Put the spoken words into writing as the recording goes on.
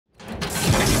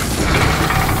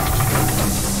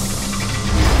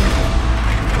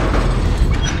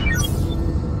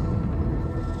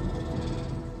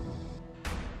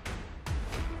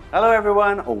Hello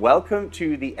everyone, welcome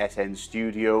to the SN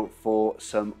studio for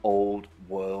some old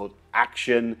world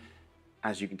action,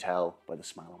 as you can tell by the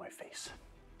smile on my face.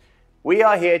 We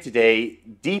are here today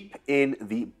deep in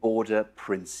the Border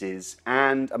Princes,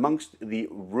 and amongst the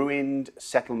ruined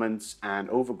settlements and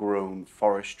overgrown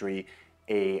forestry,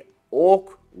 a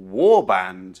orc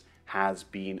warband has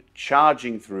been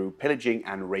charging through, pillaging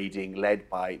and raiding, led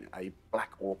by a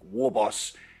black orc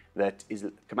warboss that is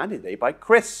commanded today by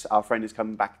Chris. Our friend is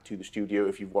coming back to the studio.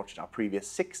 If you've watched our previous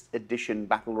 6th edition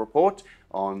battle report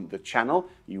on the channel,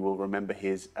 you will remember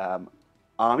his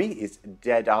army, his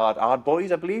dead Ard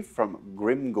boys, I believe, from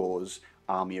Grimgor's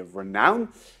Army of Renown,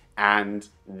 and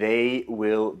they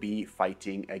will be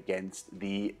fighting against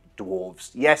the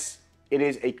dwarves. Yes, it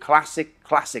is a classic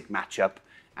matchup,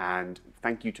 and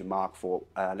thank you to Mark for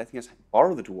letting us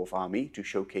borrow the dwarf army to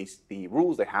showcase the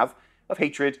rules they have of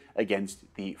hatred against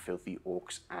the filthy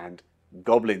orcs and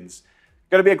goblins.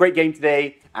 Going to be a great game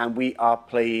today, and we are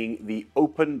playing the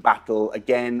open battle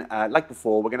again. Like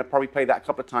before, we're going to probably play that a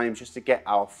couple of times just to get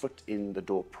our foot in the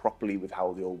door properly with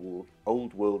how the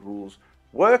old world rules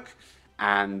work,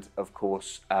 and of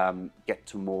course get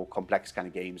to more complex kind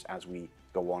of games as we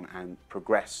go on and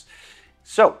progress.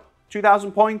 So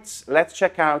 2,000 points. Let's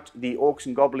check out the orcs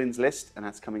and goblins list, and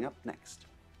that's coming up next.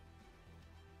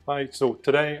 Hi, so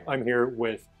today I'm here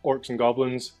with Orcs and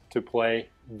Goblins to play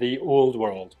the Old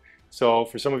World. So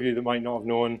for some of you that might not have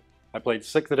known, I played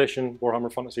 6th edition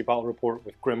Warhammer Fantasy Battle Report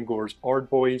with Grimgor's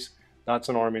Ard Boys. That's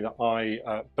an army that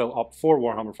I built up for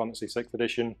Warhammer Fantasy 6th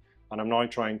edition, and I'm now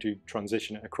trying to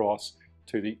transition it across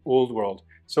to the Old World.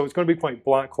 So it's going to be quite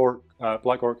Black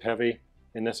Orc heavy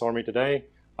in this army today.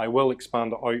 I will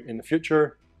expand it out in the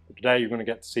future, but today you're going to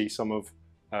get to see some of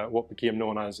what became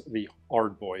known as the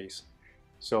Ard Boys.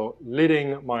 So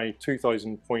leading my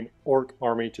 2,000 point orc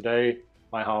army today,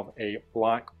 I have a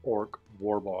black orc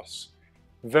warboss.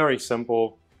 Very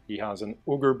simple. He has an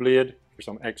ogre blade for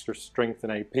some extra strength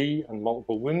and AP and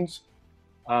multiple wounds,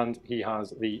 and he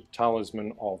has the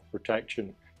Talisman of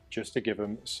Protection just to give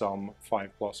him some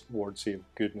 5+ ward save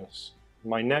goodness.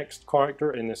 My next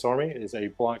character in this army is a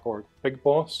black orc big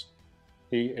boss.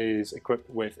 He is equipped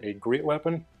with a great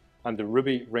weapon and the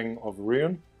ruby ring of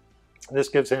ruin. This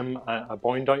gives him a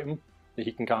bound item that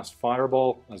he can cast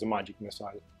Fireball as a magic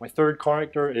missile. My third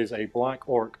character is a Black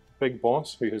Orc Big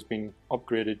Boss who has been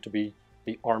upgraded to be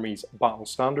the army's battle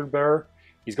standard bearer.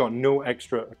 He's got no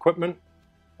extra equipment,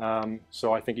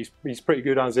 so I think he's pretty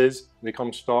good as is. They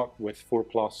come stock with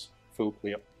 4+ full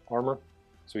plate armor,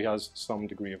 so he has some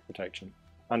degree of protection.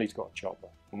 And he's got a chopper.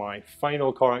 My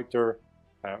final character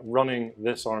running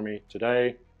this army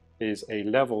today is a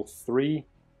level 3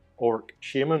 Orc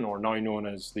Shaman, or now known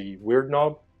as the Weird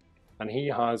Knob, and he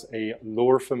has a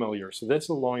lore familiar. So this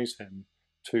allows him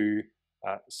to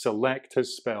select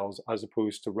his spells as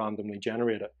opposed to randomly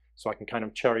generate it. So I can kind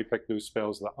of cherry pick those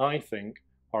spells that I think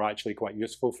are actually quite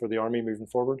useful for the army moving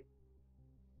forward.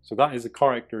 So that is the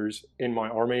characters in my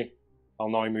army. I'll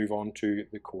now move on to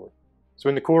the core. So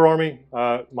in the core army,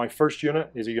 my first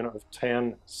unit is a unit of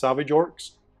 10 Savage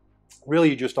Orcs. Really,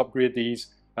 you just upgrade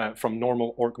these from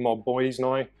normal Orc Mob boys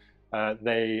now.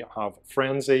 They have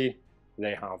Frenzy,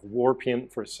 they have War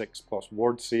Paint for a 6+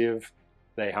 ward save,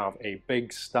 they have a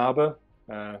Big Stabber,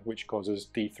 which causes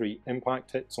D3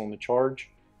 impact hits on the charge.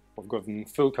 I've given them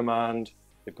full command,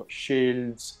 they've got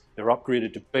shields, they're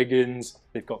upgraded to biggins,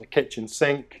 they've got the kitchen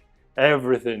sink,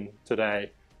 everything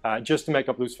today, just to make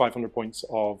up those 500 points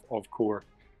of core.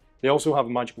 They also have a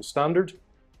magical standard,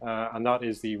 and that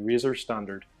is the Razor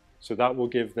Standard. So that will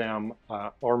give them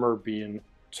armor being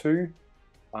 2.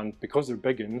 And because they're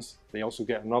biggins, they also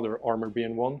get another armor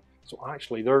being 1. So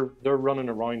actually, they're running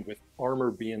around with armor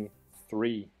being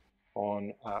 3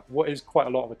 on what is quite a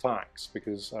lot of attacks,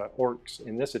 because orcs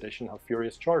in this edition have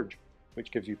Furious Charge,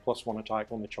 which gives you +1 attack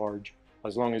on the charge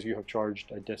as long as you have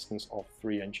charged a distance of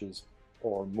 3 inches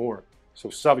or more. So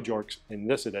Savage Orcs in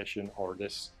this edition, or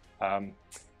this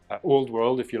old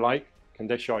world, if you like, can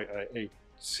dish out a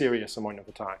serious amount of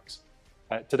attacks.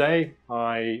 Today,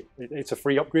 it's a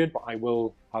free upgrade, but I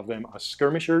will have them as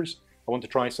skirmishers. I want to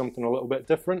try something a little bit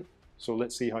different, so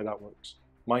let's see how that works.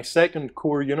 My second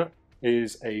core unit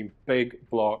is a big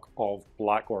block of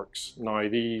Black Orcs. Now,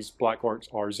 these Black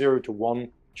Orcs are 0 to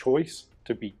 1 choice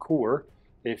to be core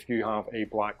if you have a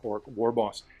Black Orc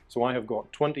Warboss. So I have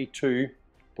got 22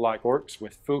 Black Orcs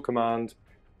with full command,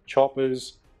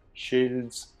 choppers,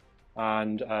 shields,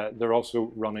 and they're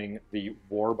also running the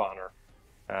War Banner.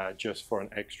 Just for an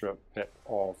extra pip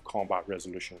of combat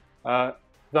resolution.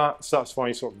 That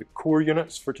satisfies sort of the core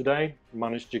units for today.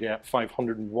 Managed to get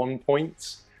 501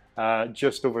 points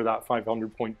just over that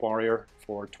 500 point barrier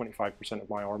for 25% of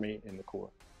my army in the core.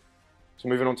 So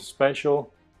moving on to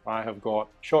special, I have got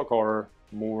shock horror,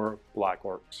 more black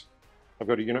orcs. I've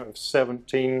got a unit of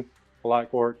 17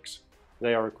 black orcs.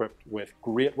 They are equipped with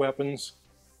great weapons,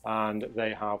 and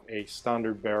they have a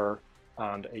standard bearer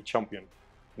and a champion.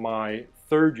 My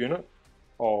third unit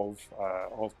of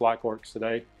black orcs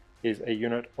today is a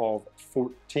unit of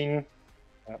 14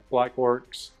 black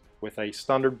orcs with a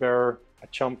standard bearer, a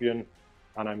champion,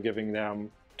 and I'm giving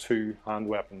them 2 hand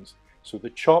weapons. So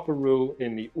the chopper rule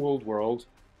in the old world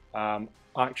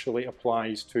actually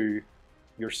applies to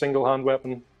your single hand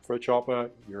weapon for a chopper,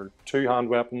 your 2 hand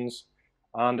weapons,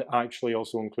 and actually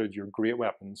also includes your great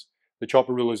weapons. The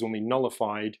chopper rule is only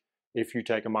nullified if you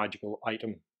take a magical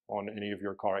item on any of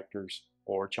your characters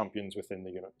or champions within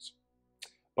the units.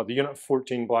 But the unit of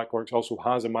 14 Black Orcs also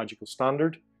has a magical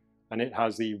standard, and it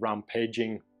has the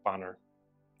Rampaging banner.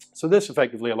 So this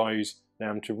effectively allows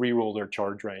them to reroll their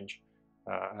charge range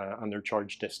and their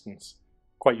charge distance.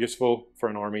 Quite useful for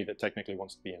an army that technically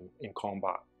wants to be in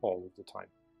combat all of the time.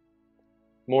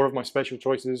 More of my special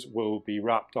choices will be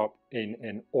wrapped up in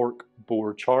an Orc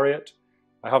Boar Chariot.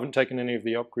 I haven't taken any of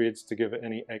the upgrades to give it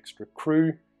any extra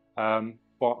crew,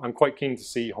 but I'm quite keen to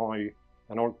see how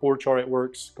an Orc Boar Chariot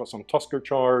works. Got some Tusker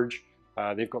charge,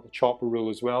 they've got the chopper rule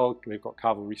as well, they've got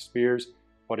cavalry spears,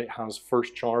 but it has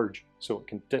first charge, so it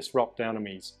can disrupt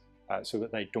enemies so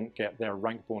that they don't get their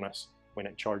rank bonus when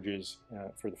it charges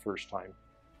for the first time.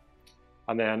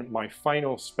 And then my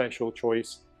final special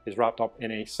choice is wrapped up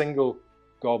in a single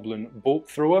Goblin Bolt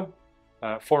Thrower,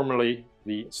 formerly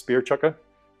the Spear Chucker.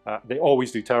 They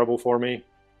always do terrible for me,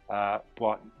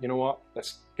 but you know what?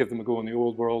 Let's give them a go in the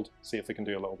old world, see if they can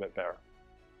do a little bit better.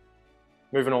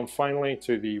 Moving on finally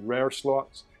to the rare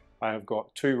slots, I have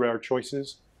got 2 rare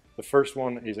choices. The first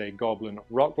one is a Goblin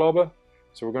Rock Lobber,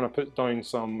 so we're going to put down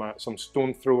some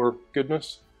Stone Thrower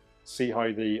goodness, see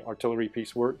how the artillery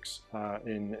piece works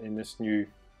in this new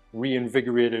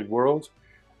reinvigorated world.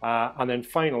 And then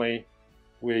finally,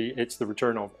 it's the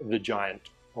return of the Giant,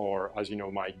 or as you know,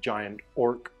 my Giant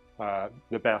Orc,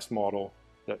 the best model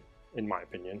that, in my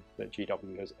opinion, that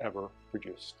GW has ever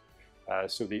produced.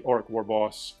 So the Orc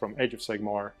Warboss from Age of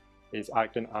Sigmar is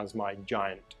acting as my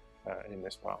Giant in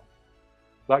this battle.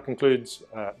 That concludes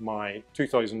my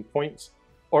 2,000 points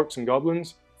Orcs and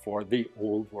Goblins for the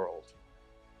Old World.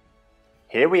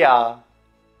 Here we are,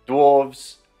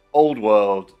 Dwarves, Old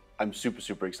World. I'm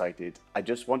super excited. I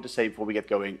just want to say before we get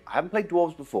going, I haven't played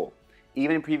Dwarves before.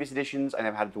 Even in previous editions, I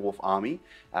never had a Dwarf army.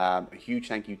 A huge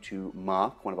thank you to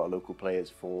Mark, one of our local players,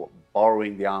 for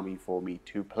borrowing the army for me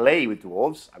to play with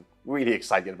Dwarves. I'm really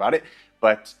excited about it.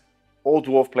 But all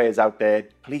Dwarf players out there,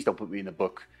 please don't put me in the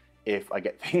book if I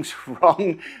get things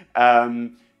wrong.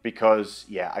 Because,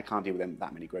 yeah, I can't deal with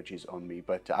that many grudges on me.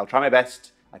 But I'll try my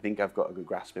best. I think I've got a good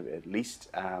grasp of it at least.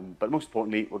 But most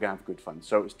importantly, we're going to have good fun.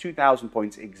 So it's 2,000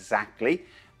 points exactly.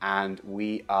 And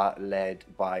we are led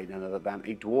by none other than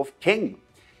a Dwarf King.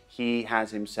 He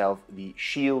has himself the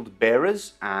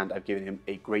shieldbearers, and I've given him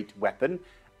a great weapon.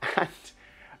 And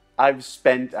I've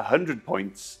spent 100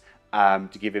 points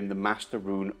to give him the Master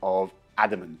Rune of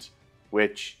Adamant,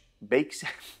 which makes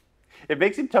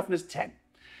him toughness 10,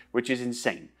 which is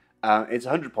insane. It's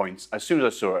 100 points. As soon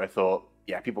as I saw it, I thought,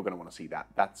 yeah, people are going to want to see that.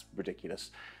 That's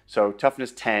ridiculous. So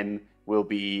toughness 10 will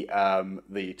be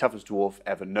the toughest dwarf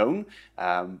ever known.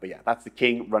 But yeah, that's the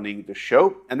king running the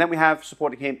show. And then we have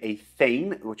supporting him a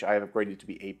Thane, which I have upgraded to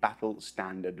be a battle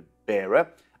standard bearer.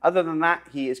 Other than that,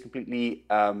 he is completely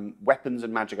weapons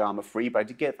and magic armor free, but I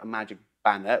did get a magic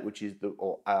banner, which is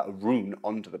a rune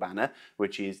onto the banner,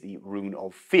 which is the Rune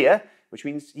of Fear, which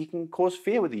means he can cause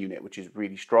fear with the unit, which is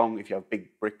really strong if you have big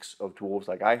bricks of dwarves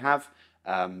like I have,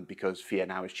 because fear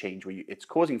now has changed where it's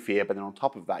causing fear, but then on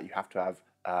top of that, you have to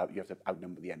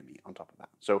outnumber the enemy on top of that.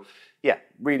 So yeah,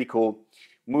 really cool.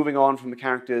 Moving on from the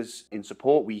characters in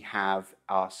support, we have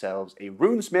ourselves a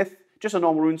Runesmith, just a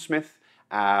normal Runesmith.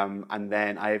 And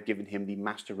then I have given him the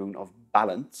Master Rune of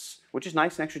Balance, which is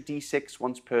nice, an extra d6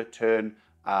 once per turn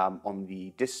on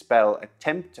the Dispel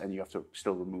attempt, and you have to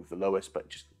still remove the lowest, but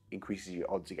just increases your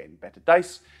odds of getting better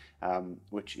dice,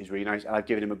 which is really nice. And I've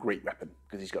given him a great weapon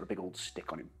because he's got a big old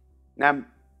stick on him. Now,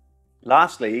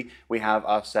 lastly, we have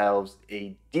ourselves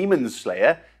a Demon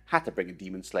Slayer. Had to bring a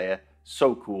Demon Slayer,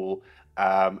 so cool.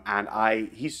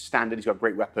 He's standard, he's got a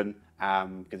great weapon,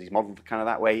 because he's modeled kind of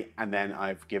that way, and then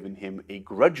I've given him a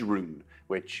Grudge rune,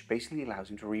 which basically allows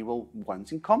him to reroll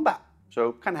once in combat.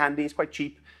 So kind of handy, it's quite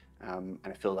cheap, and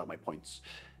I filled out my points.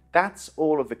 That's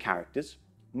all of the characters.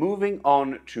 Moving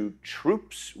on to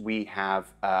troops, we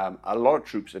have a lot of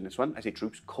troops in this one. I say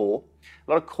troops, core.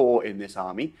 A lot of core in this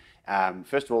army.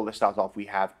 First of all, let's start off. We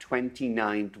have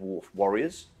 29 dwarf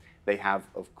warriors. They have,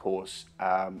 of course,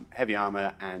 heavy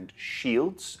armor and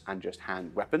shields and just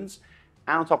hand weapons.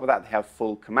 And on top of that, they have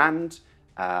full command,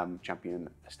 champion,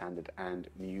 standard, and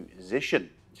musician.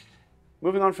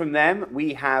 Moving on from them,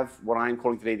 we have what I'm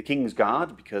calling today the King's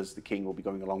Guard, because the king will be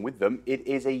going along with them. It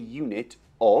is a unit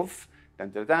of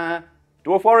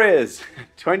dwarf warriors,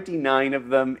 29 of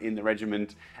them in the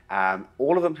regiment.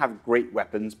 All of them have great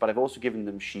weapons, but I've also given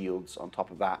them shields on top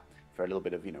of that for a little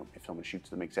bit of, you know, if someone shoots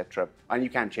them, etc. And you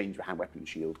can change the hand weapon and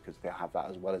shield because they'll have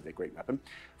that as well as their great weapon.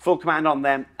 Full command on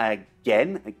them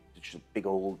again, just a big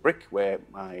old brick where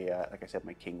like I said,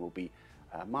 my king will be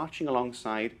marching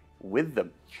alongside with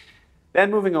them. Then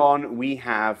moving on, we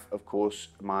have, of course,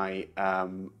 my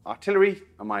artillery,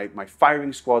 my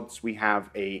firing squads. We have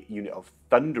a unit of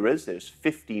Thunderers. There's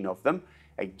 15 of them.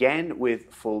 Again, with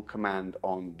full command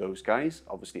on those guys.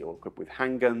 Obviously, all equipped with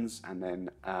handguns. And then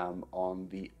on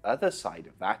the other side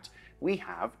of that, we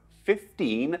have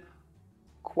 15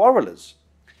 Quarrellers.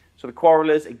 So the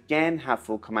Quarrellers, again, have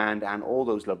full command and all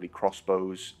those lovely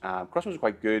crossbows. Crossbows are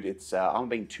quite good. It's armor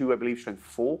bane 2, I believe, strength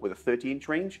 4 with a 30-inch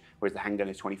range, whereas the handgun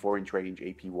is 24-inch range,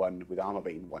 AP 1 with armor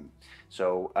bane 1.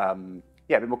 So,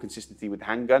 yeah, a bit more consistency with the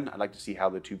handgun. I'd like to see how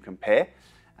the two compare.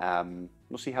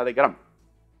 We'll see how they get on.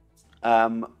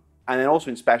 And then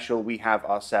also in special, we have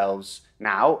ourselves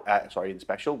now, in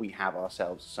special, we have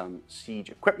ourselves some siege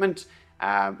equipment.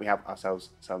 We have ourselves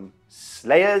some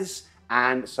slayers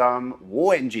and some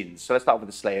war engines. So let's start with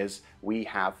the slayers. We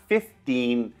have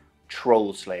 15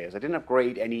 troll slayers. I didn't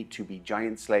upgrade any to be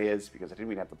giant slayers because I didn't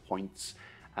really have the points.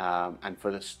 And for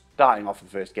the starting off the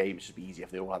first game, it should be easier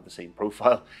if they all have the same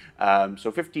profile.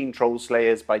 So 15 troll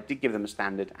slayers, but I did give them a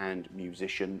standard and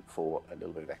musician for a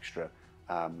little bit of extra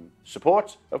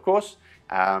support, of course.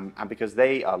 And because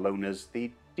they are loners,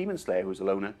 the demon slayer, who's a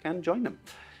loner, can join them.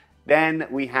 Then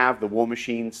we have the war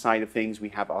machine side of things. We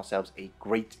have ourselves a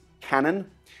great cannon.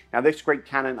 Now this great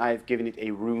cannon, I've given it a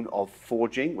rune of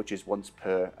forging, which is once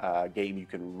per game you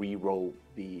can re-roll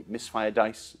the misfire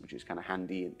dice, which is kind of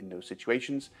handy in those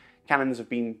situations. Cannons have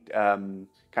been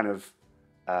kind of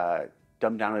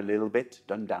dumbed down a little bit.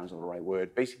 Dumbed down is not the right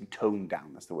word. Basically toned down,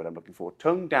 that's the word I'm looking for.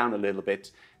 Toned down a little bit.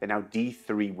 They're now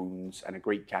D3 wounds, and a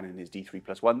great cannon is D3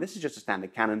 plus 1. This is just a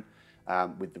standard cannon.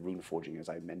 With the rune of forging, as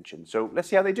I mentioned. So let's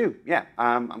see how they do. Yeah,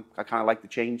 I kind of like the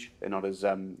change. They're not as,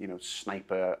 you know,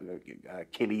 sniper,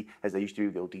 killy as they used to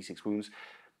be, the old D6 wounds.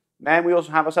 And we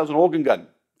also have ourselves an organ gun.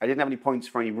 I didn't have any points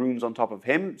for any runes on top of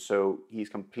him, so he's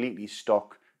completely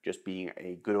stock, just being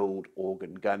a good old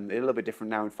organ gun. They're a little bit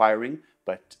different now in firing,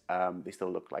 but they still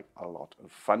look like a lot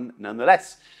of fun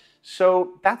nonetheless.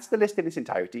 So that's the list in its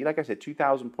entirety. Like I said,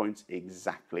 2,000 points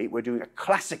exactly. We're doing a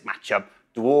classic matchup.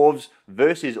 Dwarves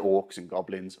versus orcs and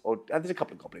goblins, or there's a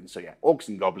couple of goblins, so yeah, orcs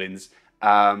and goblins.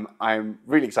 I'm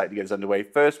really excited to get this underway.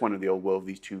 First one of the old world of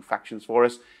these two factions for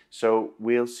us, so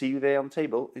we'll see you there on the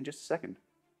table in just a second.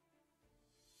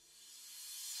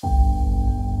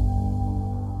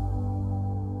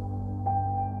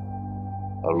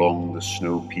 Along the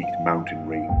snow-peaked mountain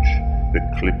range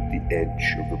that clipped the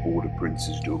edge of the Border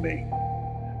Prince's domain,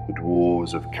 the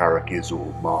dwarves of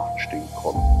Karak-Izor marched in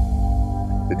column.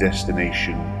 The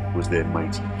destination was their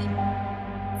mighty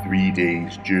keep, 3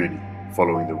 days' journey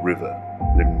following the river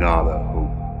Limnala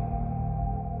home.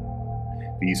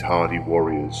 These hardy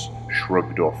warriors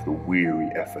shrugged off the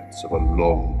weary efforts of a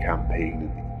long campaign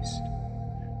in the east.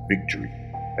 Victory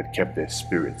had kept their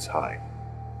spirits high,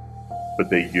 but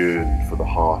they yearned for the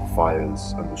hearth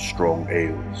fires and the strong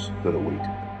ales that awaited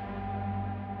them.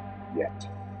 Yet,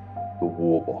 the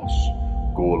Warboss,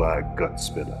 Gorlag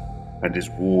Gutspilla, and his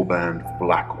warband of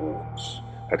black orcs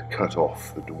had cut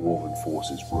off the dwarven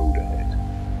force's road ahead,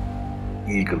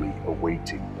 eagerly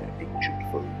awaiting their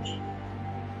ancient foes.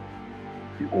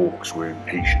 The orcs were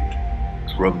impatient.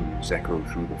 Drums echoed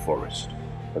through the forest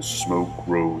as smoke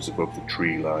rose above the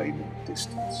tree line in the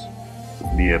distance,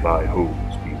 with nearby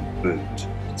homes being burnt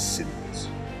to cinders.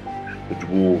 The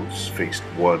dwarves faced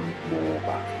one more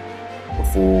battle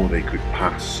before they could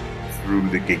pass through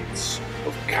the gates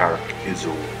of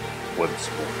Karak-Izor once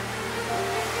more.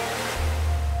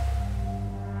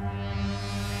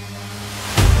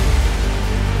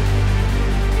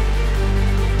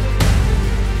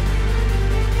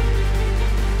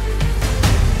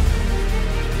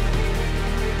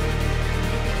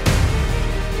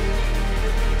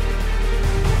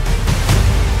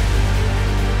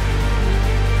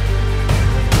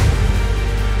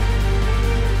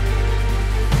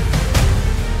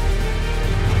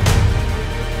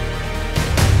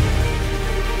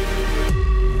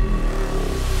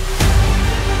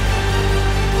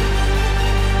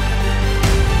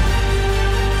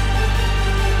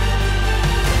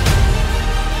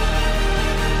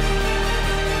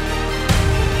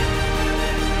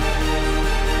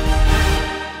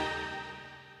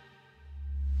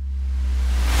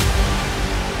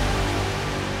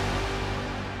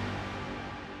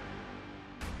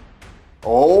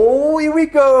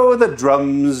 go the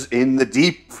drums in the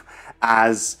deep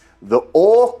as the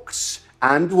orcs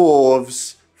and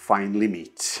dwarves finally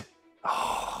meet.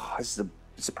 Oh, it's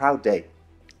a proud day.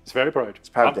 It's very proud. It's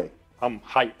a proud day. I'm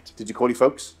hyped. Did you call your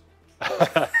folks?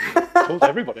 I told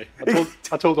everybody.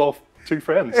 I told all 2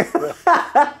 friends.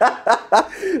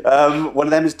 One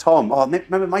of them is Tom. Oh,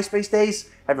 remember MySpace days?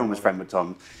 Everyone was friend with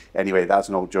Tom. Anyway, that's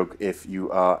an old joke if you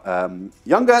are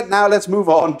younger. Now let's move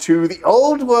on to the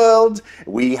old world.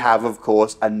 We have, of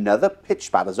course, another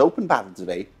pitch battles, open battle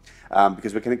today.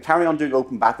 Because we're going to carry on doing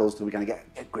open battles till we're going to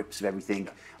get grips of everything.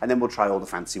 And then we'll try all the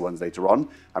fancy ones later on.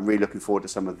 I'm really looking forward to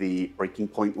some of the breaking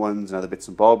point ones and other bits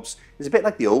and bobs. It's a bit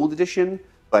like the old edition,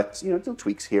 but little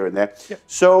tweaks here and there. Yep.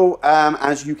 So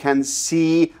as you can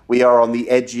see, we are on the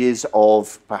edges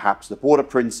of perhaps the Border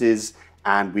Princes,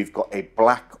 and we've got a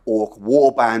Black Orc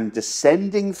warband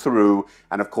descending through.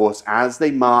 And of course, as they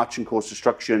march and cause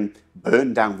destruction,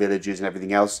 burn down villages and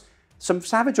everything else, some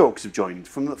Savage Orcs have joined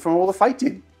from all the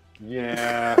fighting.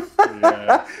 Yeah.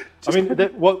 I mean,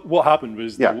 what happened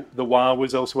was the WoW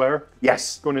was elsewhere.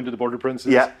 Yes. Going into the Border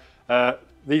Princes. Yeah.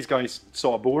 These guys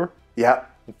saw a boar. Yeah.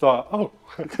 And thought, oh,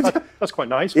 that's quite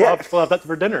nice. We'll have that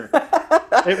for dinner.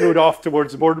 It rode off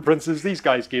towards the Border Princes. These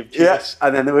guys gave chase. Yes,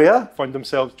 and then there we are. Found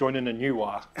themselves joining a new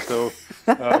WoW. So,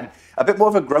 a bit more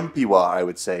of a grumpy WoW, I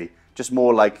would say. Just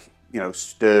more like,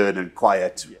 stern and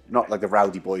quiet. Yeah. Not like the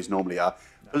rowdy boys normally are.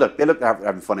 No. But look, they look like they're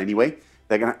having fun anyway.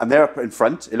 They're up in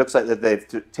front. It looks like that they've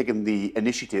taken the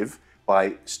initiative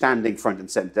by standing front and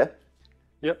center.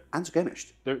 Yep. And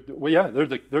skirmished. They're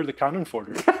the cannon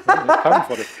fodder. Cannon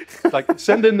fodder. Like,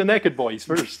 send in the naked boys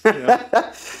first.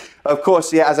 Yeah. Of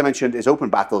course, as I mentioned, it's open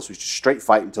battles, which is straight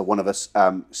fight until one of us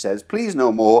says, please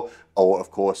no more. Or,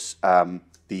 of course,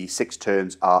 the 6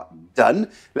 turns are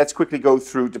done. Let's quickly go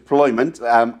through deployment. You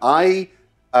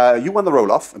won the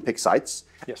roll-off and pick sites.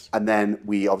 Yes. And then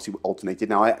we obviously alternated.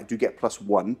 Now, I do get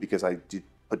 +1 because I did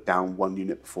put down 1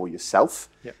 unit before yourself,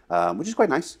 which is quite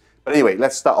nice. But anyway,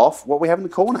 let's start off. What we have in the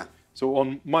corner? So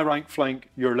on my right flank,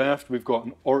 your left, we've got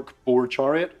an Orc Boar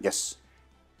Chariot. Yes.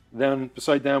 Then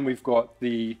beside them, we've got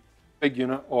the big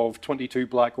unit of 22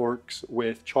 Black Orcs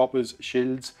with choppers,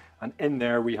 shields, and in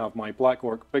there we have my Black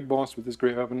Orc Big Boss with his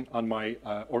great weapon and my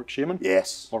Orc Shaman.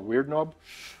 Yes. Or Weird Knob.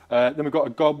 Then we've got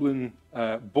a Goblin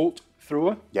Bolt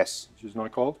Thrower. Yes. Which is now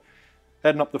called.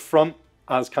 Heading up the front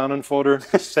as cannon fodder,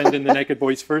 sending the naked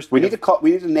boys first. We need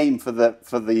a name for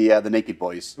the naked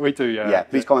boys. We do, yeah. Yeah,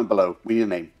 please comment below. We need a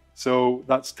name. So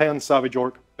that's 10 Savage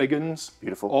Orc Biggins.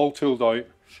 Beautiful. All tooled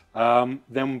out.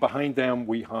 Then behind them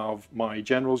we have my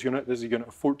General's unit. This is a unit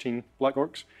of 14 Black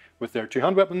Orcs with their 2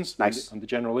 hand weapons. Nice. And the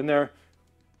General in there.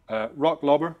 Rock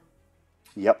Lobber.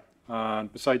 Yep.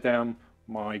 And beside them,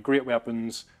 my Great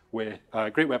Weapons with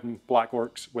Great Weapon Black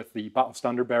Orcs with the Battle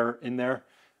Standard Bearer in there.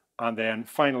 And then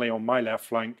finally on my left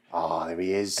flank, there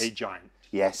he is. A giant.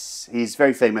 Yes, he's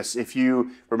very famous. If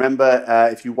you remember,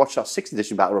 if you watched our 6th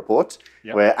edition battle report,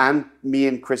 where me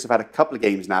and Chris have had a couple of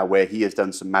games now where he has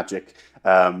done some magic,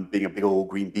 being a big old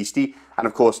green beastie, and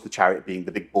of course the chariot being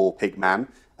the big ball pig man,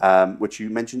 which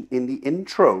you mentioned in the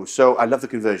intro. So I love the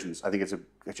conversions. I think it's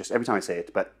just every time I say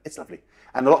it, but it's lovely.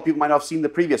 And a lot of people might not have seen the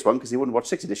previous one because they wouldn't watch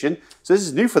 6th edition. So this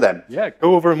is new for them. Yeah,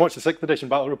 go over and watch the 6th edition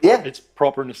battle report. Yeah. It's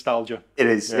proper nostalgia. It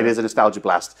is. Yeah. It is a nostalgia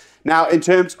blast. Now, in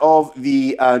terms of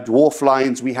the dwarf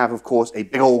lines, we have, of course, a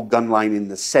big old gun line in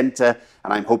the center,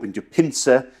 and I'm hoping to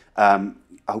pincer.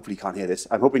 Hopefully you can't hear this.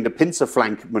 I'm hoping to pincer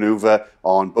flank maneuver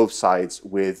on both sides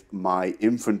with my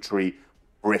infantry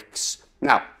bricks.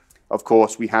 Now, of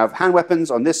course, we have hand weapons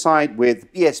on this side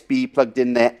with BSB plugged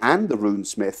in there and the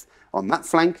Runesmith on that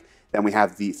flank. Then we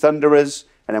have the Thunderers,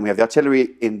 and then we have the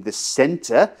artillery in the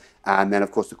center, and then,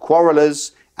 of course, the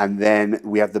Quarrellers, and then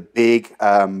we have the big,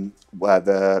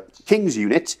 the King's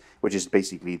unit, which is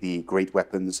basically the great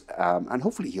weapons, and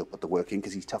hopefully he'll put the work in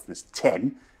because he's toughness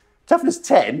 10. Toughness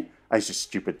 10? He's just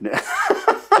stupid.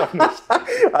 Toughness.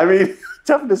 I mean,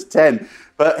 toughness 10.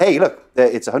 But hey, look,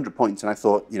 it's 100 points, and I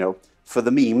thought, for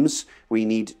the memes, we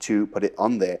need to put it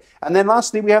on there. And then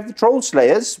lastly, we have the Troll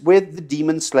Slayers with the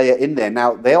Demon Slayer in there.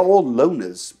 Now, they are all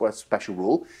loners, a special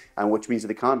rule, and which means that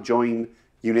they can't join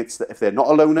units that if they're not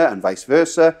a loner and vice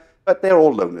versa, but they're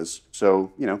all loners.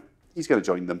 So, he's going to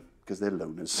join them because they're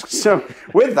loners. So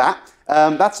with that,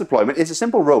 that's deployment. It's a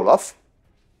simple roll-off.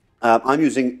 I'm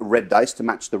using red dice to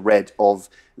match the red of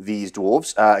these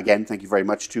dwarves. Again, thank you very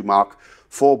much to Mark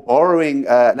for borrowing,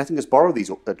 letting us borrow these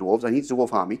dwarves. I need a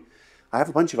dwarf army. I have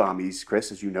a bunch of armies,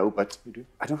 Chris, as you know, but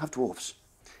I don't have dwarves,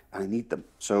 and I need them.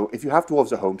 So if you have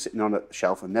dwarves at home sitting on a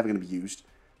shelf and never going to be used,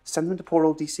 send them to poor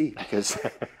old DC, because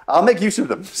I'll make use of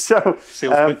them. So,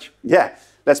 yeah,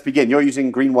 let's begin. You're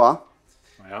using green war.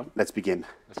 I am. Let's begin.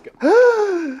 Let's go.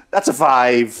 That's a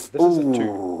 5. This is a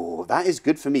 2. That is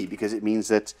good for me because it means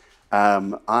that do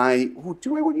I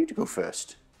want you to go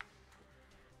first?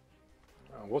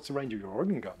 What's the range of your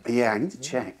organ gun? Yeah, I need to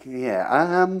check.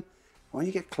 Yeah. When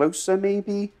you get closer,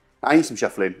 maybe? I need some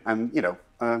shuffling. We'll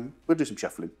do some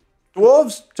shuffling.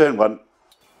 Dwarves, turn 1.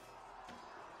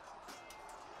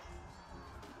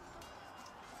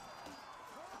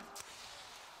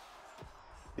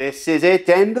 This is it,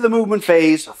 end of the movement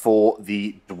phase for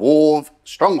the Dwarf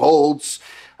strongholds.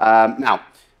 Now,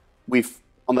 we've,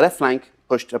 on the left flank,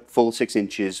 pushed up full 6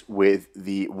 inches with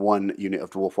the 1 unit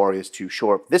of Dwarf Warriors to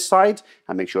shore up this side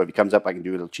and make sure if he comes up I can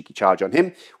do a little cheeky charge on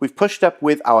him. We've pushed up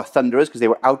with our Thunderers because they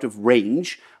were out of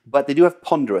range, but they do have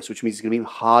Ponderous, which means it's going to be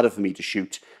harder for me to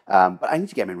shoot. But I need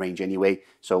to get them in range anyway,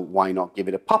 so why not give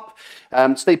it a pop?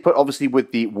 Stay put, obviously,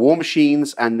 with the War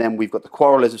Machines, and then we've got the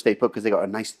Quarrellers of Stay Put because they got a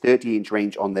nice 30-inch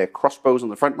range on their crossbows on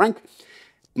the front rank.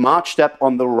 Marched up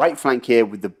on the right flank here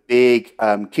with the big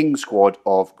King Squad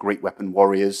of Great Weapon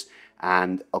Warriors,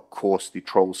 and of course the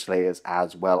Troll Slayers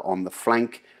as well on the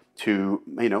flank to,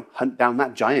 hunt down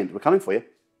that giant. We're coming for you.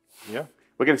 Yeah.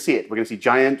 We're going to see it. We're going to see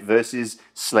giant versus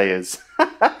Slayers.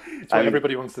 It's what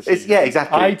everybody wants to see. Yeah,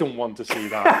 exactly. I don't want to see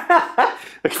that.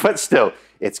 But still,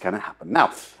 it's going to happen.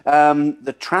 Now,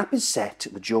 the trap is set,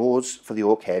 the jaws for the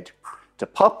orc head to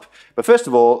pop. But first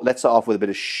of all, let's start off with a bit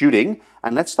of shooting.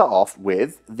 And let's start off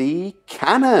with the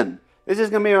cannon. This is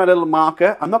going to be my little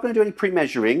marker. I'm not going to do any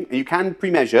pre-measuring. You can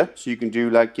pre-measure, so you can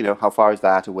do how far is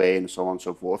that away and so on and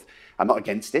so forth. I'm not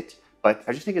against it, but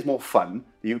I just think it's more fun.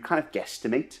 You kind of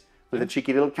guesstimate with a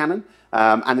cheeky little cannon,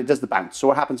 and it does the bounce. So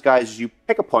what happens, guys, is you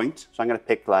pick a point. So I'm going to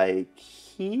pick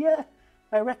here,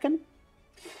 I reckon.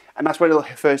 And that's where it'll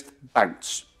first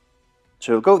bounce.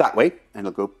 So it'll go that way, and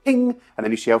it'll go ping, and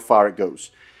then you see how far it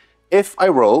goes. If I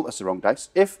roll, that's the wrong dice,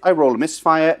 if I roll a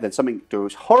misfire, then something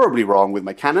goes horribly wrong with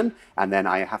my cannon, and then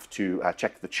I have to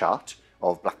check the chart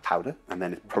of black powder, and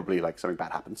then it's probably something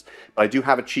bad happens. But I do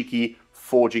have a cheeky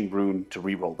forging rune to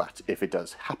re-roll that if it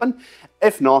does happen.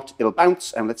 If not, it'll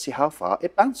bounce, and let's see how far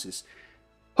it bounces.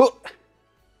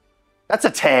 That's a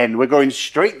 10. We're going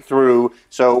straight through.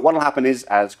 So what will happen is,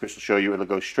 as Chris will show you, it'll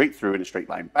go straight through in a straight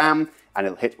line, bam, and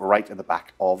it'll hit right at the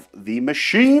back of the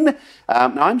machine.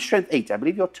 Now, I'm strength 8. I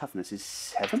believe your toughness is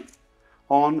 7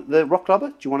 on the rock clobber.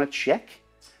 Do you want to check?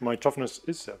 My toughness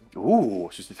is 7. Ooh,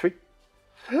 it's just a 3.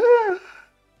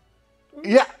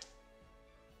 Yeah.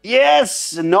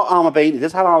 Yes! Not Armor Bane. It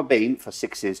does have Armor Bane for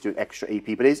 6s, doing extra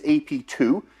AP, but it is AP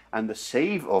 2, and the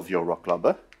save of your rock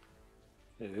clobber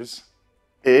is...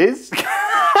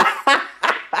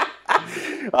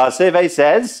 Our survey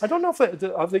says... I don't know if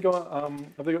have they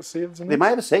got saves in They might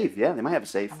have a save, yeah. They might have a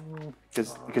save.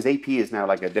 Because AP is now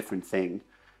a different thing.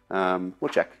 We'll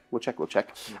check.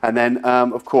 And then,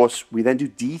 of course, we then do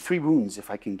D3 wounds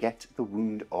if I can get the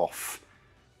wound off.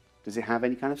 Does it have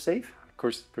any kind of save? Of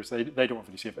course, they don't have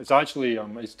any save. It's actually,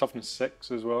 it's toughness 6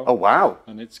 as well. Oh, wow.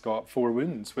 And it's got 4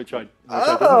 wounds, which I didn't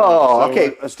have.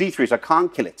 Okay. It's D3, so I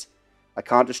can't kill it. I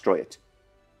can't destroy it.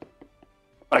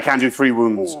 But I can do 3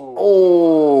 wounds.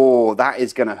 Oh, that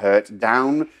is going to hurt.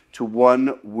 Down to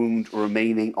 1 wound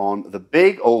remaining on the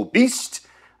big old beast.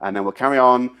 And then we'll carry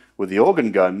on with the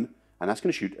organ gun. And that's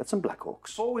going to shoot at some Black Orcs.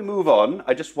 Before we move on,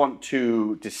 I just want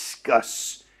to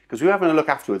discuss, because we were having a look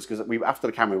afterwards, because after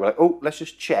the camera, we were like, oh, let's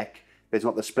just check. There's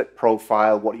not the split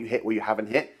profile, what you hit, what you haven't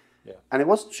hit. Yeah. And it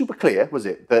wasn't super clear, was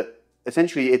it? That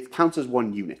essentially it counts as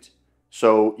 1 unit.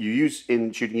 So you use,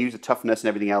 in shooting, you use the toughness and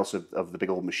everything else of the big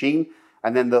old machine.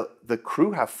 And then the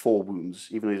crew have 4 wounds,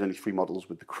 even though there's only 3 models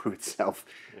with the crew itself.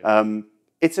 Yeah.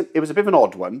 It was a bit of an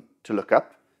odd one to look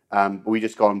up. But we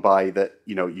just gone by that,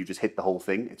 you just hit the whole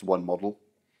thing. It's 1 model,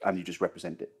 and you just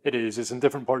represent it. It is. It's in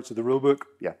different parts of the rulebook.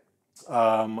 Yeah.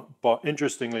 But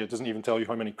interestingly, it doesn't even tell you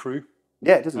how many crew.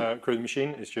 Yeah, it doesn't. Crew the machine.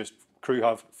 It's just crew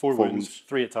have 4 wounds,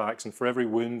 3 attacks, and for every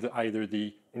wound that either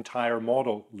the entire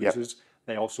model loses,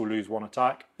 they also lose 1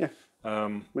 attack. Yeah.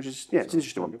 Which is, it's an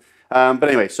interesting one. But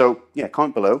anyway, so,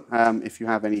 comment below if you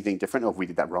have anything different, or if we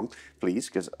did that wrong, please,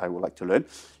 because I would like to learn.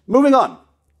 Moving on.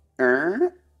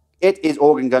 It is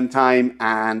organ gun time,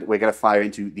 and we're going to fire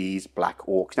into these Black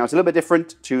Orcs. Now, it's a little bit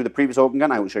different to the previous organ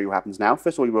gun. I will show you what happens now.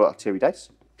 First of all, you roll artillery dice,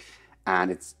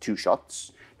 and it's 2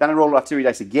 shots. Then I roll artillery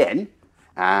dice again,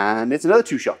 and it's another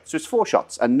 2 shots. So it's 4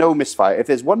 shots, and no misfire. If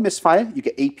there's 1 misfire, you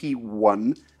get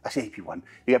AP1. I say AP1.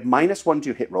 You get -1 to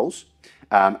your hit rolls.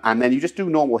 And then you just do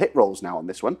normal hit rolls now on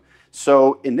this one.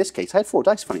 So in this case, I had 4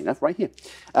 dice, funny enough, right here.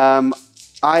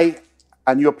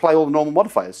 And you apply all the normal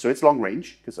modifiers. So it's long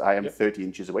range, because I am 30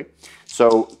 inches away.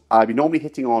 So I'd be normally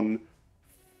hitting on,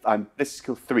 this is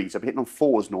skill 3, so I'd be hitting on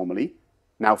 4s normally.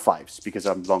 now 5s because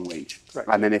I'm long range. Correct.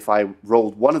 And then if I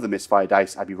rolled one of the misfire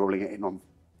dice, I'd be rolling it in on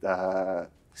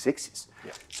 6s.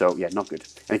 Yeah. So yeah, not good.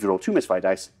 And if you roll 2 misfire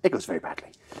dice, it goes very badly.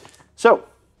 So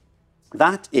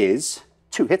that is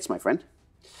 2 hits, my friend.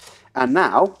 And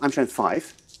now I'm strength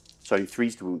 5. So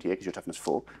 3s to wound here because your toughness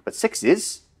 4. But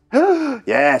 6s,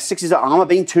 yeah, 6s are armor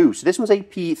being 2. So this one's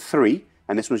AP 3,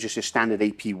 and this one's just your standard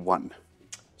AP 1.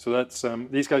 So that's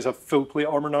these guys have full plate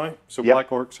armor now. So Yep. black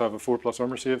orcs have a 4+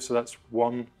 armor save, so that's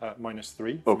 1 at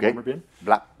 -3 from Okay. armor being,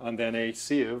 Black. and then a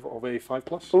save of a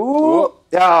 5+. Ooh.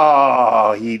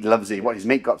 Oh, he loves it. What, his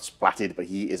mate got splatted, but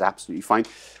he is absolutely fine.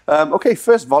 Okay,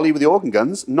 first volley with the organ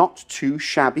guns. Not too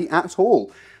shabby at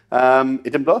all. It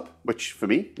didn't blow up, which for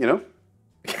me, you know.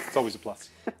 It's always a plus.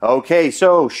 Okay,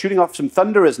 so shooting off some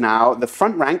thunderers now. The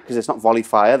front rank, because it's not volley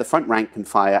fire, the front rank can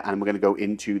fire, and we're going to go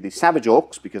into the savage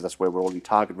orcs, because that's where we're all in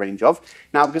target range of.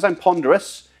 Now, because I'm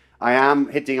ponderous, I am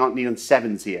hitting on needing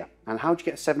 7s here. And how'd you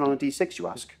get a 7 on a D6, you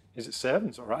ask? Is it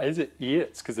 7s or is it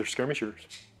 8s? Because they're skirmishers.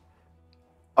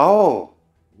 Oh,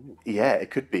 yeah, it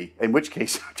could be. In which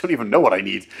case, I don't even know what I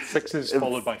need. 6s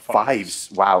followed by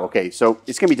 5s. Wow, okay. So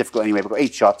it's going to be difficult anyway. We've got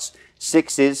 8 shots.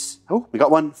 6s. Oh, we got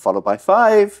 1. Followed by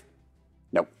 5.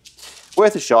 No.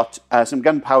 Worth a shot. Some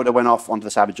gunpowder went off onto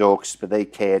the savage orcs, but they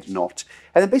cared not.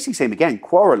 And then basically same again.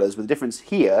 Quarrellers, with the difference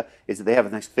here is that they have a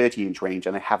nice 30-inch range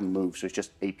and they haven't moved. So it's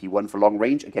just AP1 for long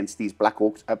range against these black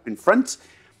orcs up in front.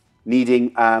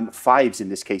 Needing 5s in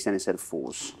this case then instead of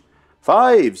 4s.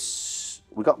 5s.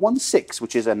 We got 1 6,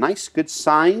 which is a nice, good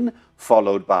sign,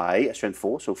 followed by a strength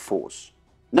 4, so 4s.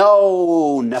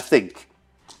 No, nothing.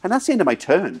 And that's the end of my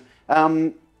turn.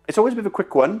 It's always a bit of a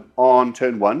quick one on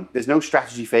turn 1. There's no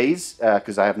strategy phase,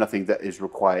 because I have nothing that is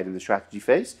required in the strategy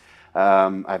phase.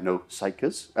 I have no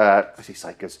psychers. I say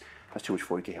psychers. That's too much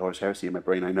 40k Horus Heresy in my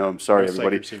brain, I know. I'm sorry,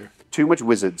 everybody. Too much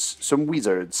wizards. Some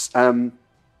wizards. I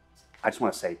just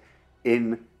want to say,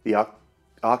 in the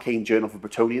Arcane Journal for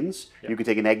Bretonnians, you can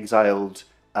take an exiled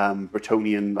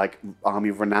Bretonnian like army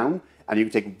of renown, and you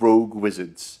can take rogue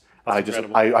wizards. I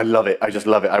love it. I just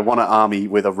love it. I want an army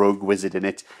with a rogue wizard in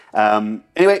it.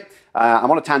 Anyway, I'm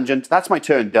on a tangent. That's my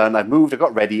turn done. I've moved. I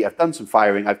got ready. I've done some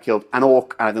firing. I've killed an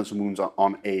orc, and I've done some wounds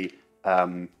on a. I was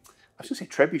going to say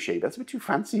trebuchet. That's a bit too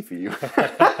fancy for you.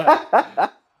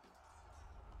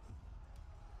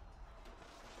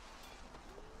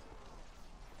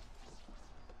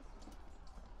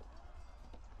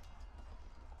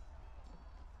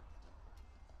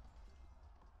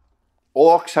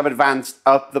 Orcs have advanced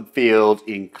up the field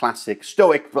in classic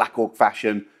stoic Black Orc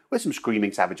fashion with some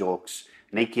screaming savage orcs,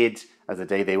 naked as the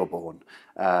day they were born.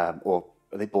 Or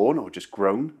are they born or just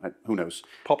grown? Who knows?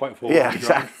 Pop out of hole. Yeah,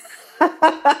 exactly.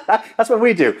 That's what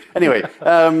we do. Anyway,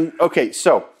 okay,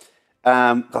 so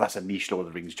God, that's a niche Lord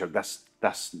of the Rings joke. That's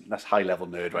high level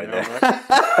nerd right there.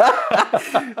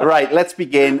 Right, let's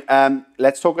begin.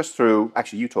 Let's talk us through.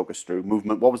 Actually, you talk us through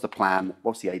movement. What was the plan?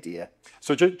 What's the idea?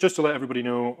 So just to let everybody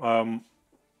know,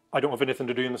 I don't have anything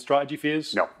to do in the strategy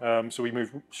phase. No. So we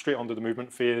move straight onto the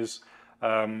movement phase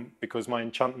because my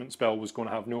enchantment spell was going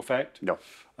to have no effect. No.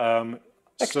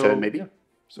 Next turn, maybe. Yeah.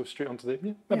 So straight onto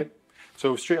the maybe.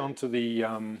 So straight onto the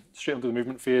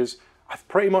movement phase. I've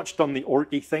pretty much done the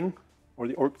orky thing. Or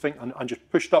the orc thing, and just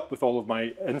pushed up with all of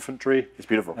my infantry. It's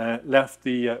beautiful. Left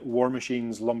the war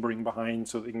machines lumbering behind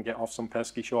so they can get off some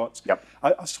pesky shots. Yep.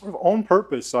 I sort of on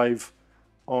purpose, I've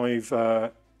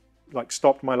like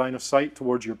stopped my line of sight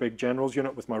towards your big generals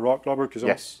unit with my rock lobber because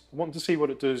I want to see what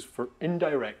it does for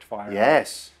indirect fire.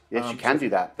 Yes, you can do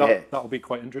that. That'll be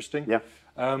quite interesting. Yeah.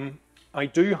 I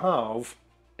do have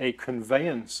a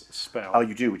conveyance spell. Oh,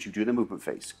 you do, which you do in the movement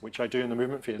phase. Which I do in the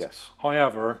movement phase. Yes.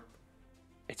 However,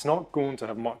 it's not going to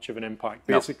have much of an impact.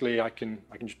 Basically, I can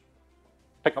just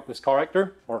pick up this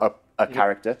character or a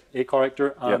character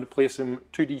and place him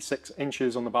 2d6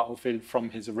 inches on the battlefield from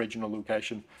his original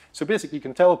location. So basically, you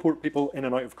can teleport people in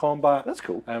and out of combat. That's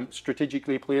cool.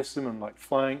 Strategically place them in like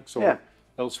flanks or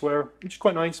elsewhere, which is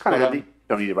quite nice. Kind of handy.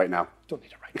 Don't need it right now. Don't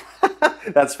need it right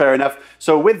now. That's fair enough.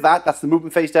 So with that, that's the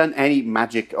movement phase done. Any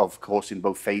magic, of course, in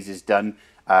both phases done.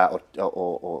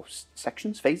 Or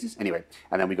sections, phases, anyway.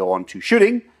 And then we go on to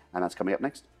shooting, and that's coming up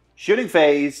next. Shooting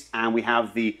phase, and we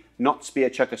have the not spear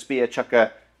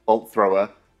chucker, bolt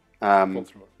thrower. Bolt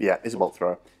thrower. Yeah, it's a bolt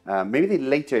thrower. Maybe they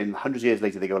later, in hundreds of years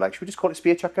later, they go like, should we just call it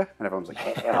spear chucker? And everyone's like,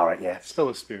 yeah, all right, yeah. Still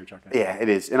a spear chucker. Yeah, it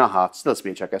is. In our hearts, still a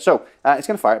spear chucker. So it's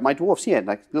going to fire at my dwarfs here,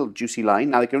 like a little juicy line.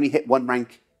 Now they can only hit 1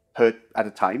 rank per at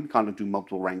a time. Can't do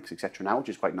multiple ranks, etc. now, which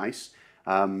is quite nice.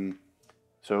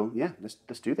 So yeah,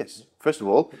 let's do this. First of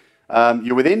all,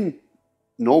 you're within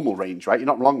normal range, right? You're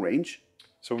not long range.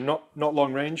 So not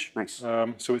long range. Nice.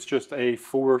 So it's just a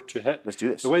 4 to hit. Let's do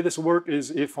this. The way this will work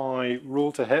is if I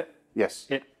roll to hit, yes,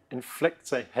 it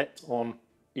inflicts a hit on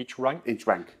each rank. Each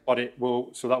rank. But it will,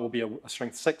 so that will be a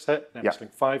strength 6 hit, then a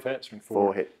strength 5 hit, strength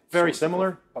 4 hit. Very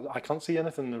similar, but I can't see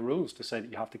anything in the rules to say that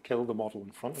you have to kill the model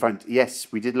in front of you. Yes,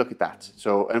 we did look at that.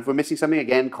 So, and if we're missing something,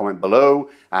 again, comment below,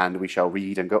 and we shall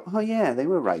read and go, oh yeah, they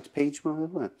were right. Page blah, blah,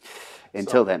 blah.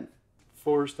 Until then.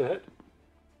 4s to hit.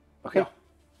 Okay. Yeah.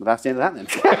 Well, that's the end of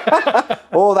that then.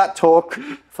 All that talk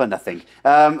for nothing.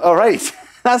 All right.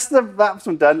 That's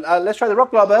one done. Let's try the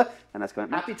Rock Lobber, and that's going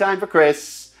to happy time for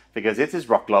Chris, because it is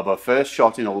Rock Lobber, first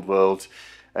shot in Old World.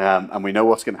 And we know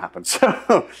what's going to happen.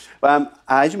 So,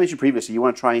 as you mentioned previously, you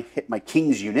want to try and hit my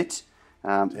King's unit.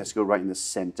 It has to go right in the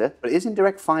center. But it is in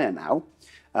direct fire now,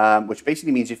 which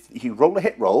basically means if you roll a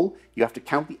hit roll, you have to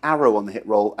count the arrow on the hit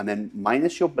roll and then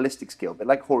minus your ballistic skill. A bit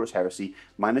like Horus Heresy,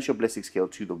 minus your ballistic skill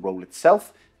to the roll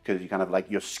itself, because you kind of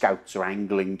like your scouts are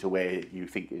angling to where you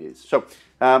think it is. So,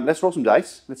 let's roll some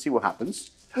dice. Let's see what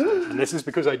happens. And this is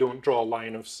because I don't draw a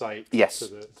line of sight to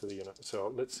the unit.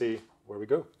 So let's see where we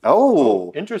go.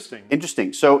 Oh, interesting.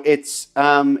 Interesting. So it's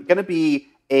going to be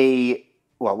a,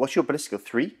 well, what's your ballistic skill?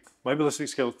 3? My ballistic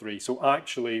skill 3. So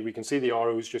actually, we can see the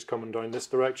arrows just coming down this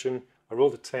direction. I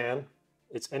rolled a 10.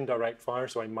 It's indirect fire,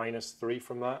 so I minus 3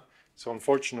 from that. So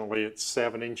unfortunately, it's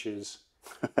 7 inches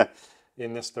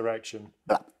in this direction,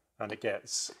 and it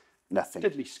gets nothing.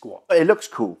 Diddly squat. It looks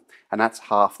cool, and that's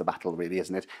half the battle, really,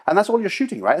 isn't it? And that's all you're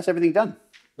shooting, right? That's everything done.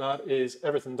 That is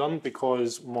everything done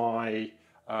because my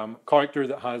character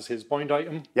that has his bound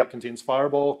item contains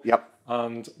Fireball,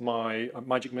 and my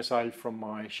magic missile from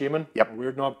my Shaman,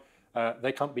 Weird Knob,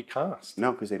 they can't be cast.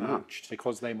 No, because they marched.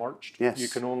 Because they marched. Yes. You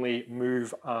can only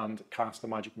move and cast a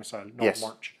magic missile, not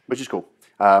march. Which is cool.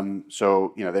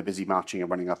 So, you know, they're busy marching and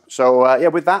running up. So, yeah,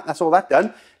 with that, that's all that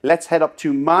done. Let's head up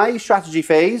to my strategy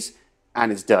phase,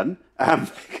 and it's done,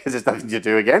 because there's nothing to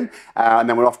do again. And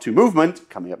then we're off to movement,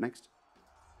 coming up next.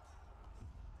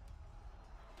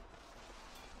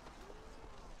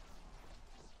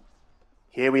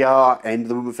 Here we are, end of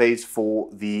the movement phase for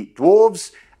the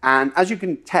dwarves. And as you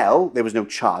can tell, there was no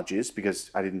charges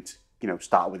because I didn't, you know,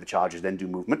 start with the charges, then do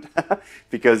movement.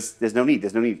 Because there's no need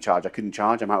to charge. I couldn't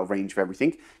charge, I'm out of range for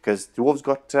everything. Because dwarves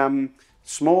got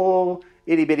small,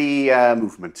 itty bitty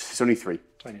movement. It's only 3.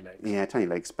 Tiny legs. Yeah, tiny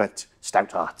legs, but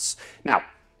stout hearts. Now,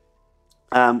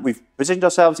 we've positioned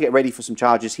ourselves to get ready for some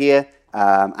charges here.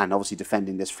 And obviously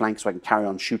defending this flank so I can carry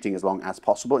on shooting as long as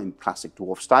possible in classic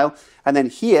dwarf style. And then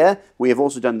here, we have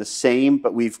also done the same,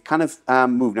 but we've kind of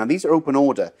moved. Now, these are open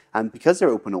order, and because they're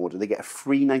open order, they get a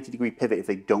free 90-degree pivot if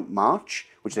they don't march,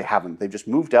 which they haven't. They've just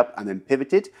moved up and then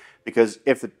pivoted, because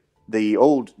if the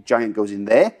old giant goes in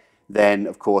there, then,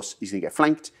 of course, he's going to get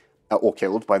flanked or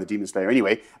killed by the Demon Slayer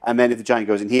anyway. And then if the giant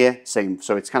goes in here, same.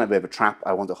 So it's kind of a bit of a trap.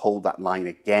 I want to hold that line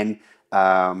again.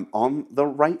 On the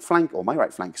right flank, or my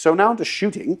right flank. So now into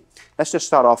shooting, let's just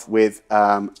start off with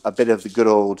a bit of the good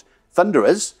old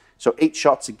Thunderers. So 8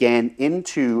 shots again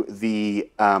into the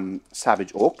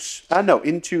Savage Orcs.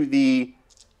 Into the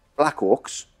Black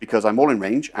Orcs, because I'm all in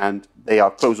range, and they are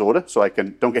close order, so I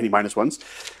don't get any -1s,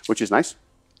 which is nice.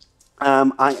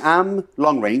 I am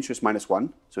long range, just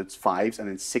 -1, so it's 5s, and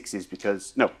then 6s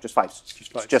because, no, just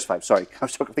 5s. Just 5, sorry. I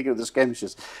was thinking of the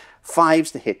skirmishes.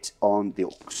 5s to hit on the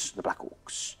orcs, the black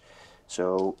orcs.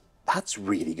 So that's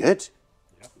really good.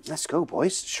 Yep. Let's go,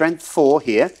 boys. Strength 4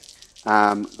 here.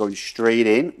 Going straight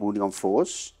in, wounding on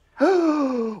 4s.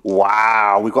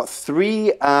 Wow, we've got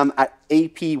 3 at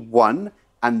AP1,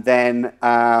 and then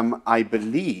I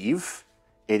believe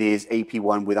it is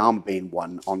AP1 with Armor Bane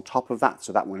 1 on top of that.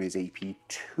 So that one is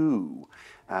AP2,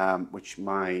 which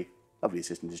my lovely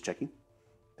assistant is checking.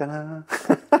 Ta-da!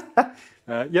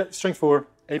 Yeah, Strength 4,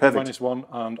 AP -1,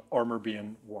 and Armor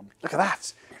Bane 1. Look at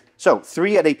that. So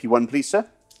 3 at AP1, please, sir.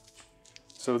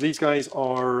 So these guys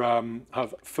are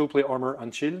have full plate armor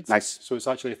and shields. Nice. So it's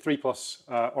actually a 3+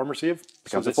 armor save.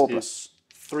 Becomes so a 4+. Is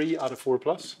 3 at a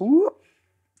 4+. Ooh.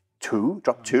 2,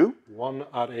 drop 2. 1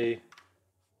 at a...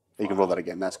 You can roll that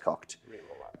again, that's cocked.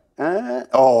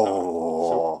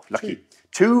 So lucky.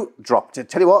 2 dropped.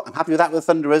 Tell you what, I'm happy with that with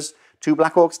the Thunderers. 2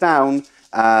 Black Orcs down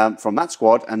from that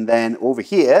squad. And then over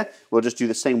here, we'll just do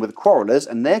the same with the Quarrellers.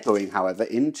 And they're going, however,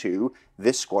 into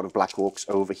this squad of Black Orcs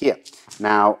over here.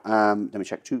 Now, let me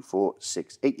check. 2, 4,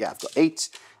 6, 8. Yeah, I've got 8.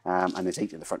 And there's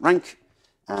 8 in the front rank.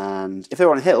 And if they're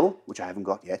on a hill, which I haven't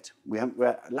got yet,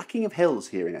 we're lacking of hills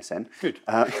here in SN. Good.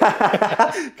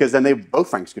 Because then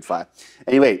both ranks could fire.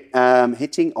 Anyway,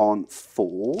 hitting on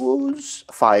 4s,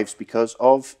 5s because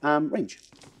of range.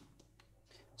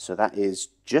 So that is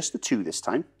just the 2 this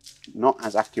time. Not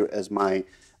as accurate as my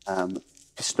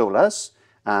pistolas.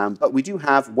 But we do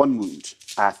have 1 wound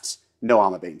at no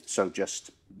armor bane, so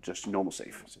just normal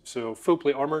save. So full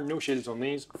plate armor, no shields on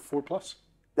these, 4+.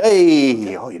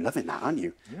 Hey! Oh, you're loving that, aren't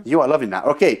you? Yeah. You are loving that.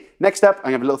 Okay, next up,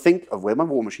 I'm going to have a little think of where my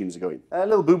war machines are going. A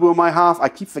little boo-boo on my half. I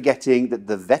keep forgetting that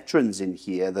the veterans in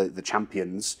here, the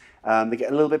champions, they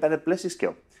get a little bit better ballistic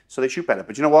skill. So they shoot better.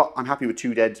 But you know what? I'm happy with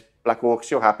 2 dead Black Orcs.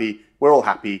 You're happy. We're all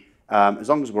happy. As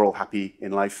long as we're all happy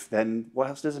in life, then what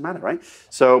else does it matter, right?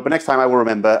 So, but next time I will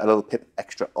remember a little pip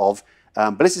extra of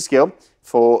ballistic skill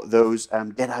for those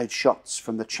dead-eyed shots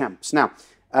from the champs. Now,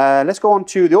 let's go on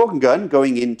to the organ gun,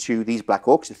 going into these Black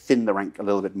Orcs to thin the rank a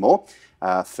little bit more.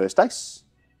 First dice.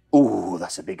 Ooh,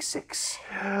 that's a big 6.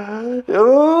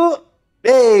 Oh,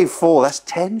 hey, 4. That's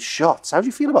 10 shots. How do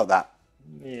you feel about that?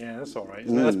 Yeah, that's all right.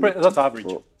 That's average.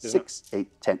 4, 6,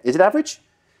 8, 10. Is it average?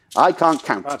 I can't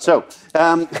count. That's so,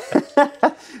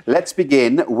 let's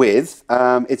begin with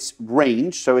its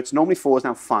range. So it's normally 4s,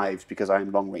 now 5s, because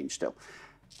I'm long range still.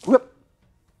 Whoop.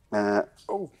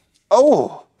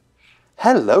 Oh!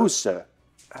 Hello, sir.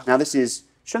 Now this is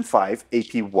strength 5,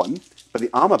 AP 1, but the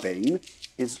armor bane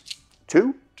is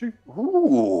 2? 2.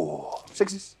 Ooh,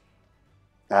 6s.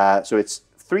 So it's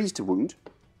 3s to wound,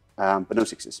 but no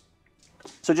 6s.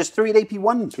 So just 3 at AP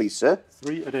 1, please, sir.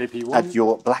 3 at AP 1. At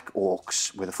your Black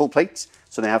Orcs with a full plate,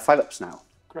 so they have 5 ups now.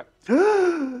 Correct.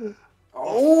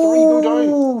 Oh, 3 go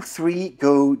down. 3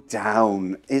 go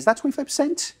down. Is that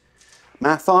 25%?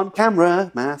 Math on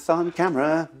camera, math on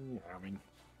camera. I mean,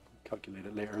 calculate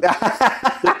it later.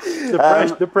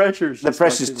 The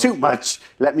pressure's too much.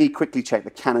 Let me quickly check the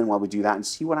cannon while we do that and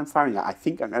see what I'm firing at. I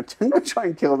think I'm going to try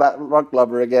and kill that rock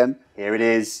lubber again. Here it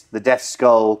is, the Death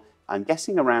Skull. I'm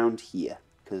guessing around here,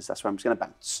 because that's where I'm just going to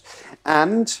bounce.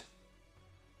 And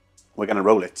we're going to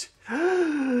roll it.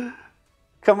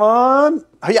 Come on.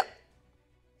 Oh, yeah.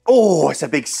 Oh, it's a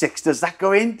big 6. Does that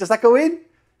go in? Does that go in?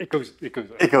 It goes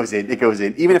in. It goes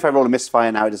in. Even if I roll a misfire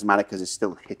now, it doesn't matter because it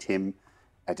still hit him.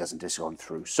 It doesn't just go on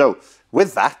through. So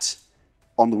with that,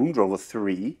 on the wound roll of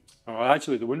 3. Oh,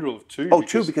 actually, the wound roll of 2. Oh,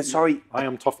 2 because sorry. I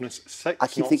am toughness 6. I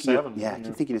keep not thinking. 7. I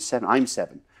keep thinking it's 7. I'm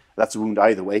 7. That's a wound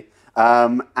either way.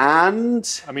 And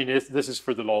I mean, this is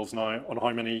for the lols now on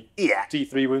how many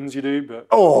D3 wounds you do, but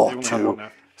oh, they only have 1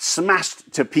 now.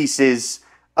 Smashed to pieces.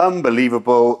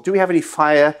 Unbelievable. Do we have any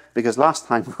fire? Because last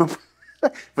time,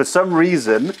 for some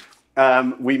reason,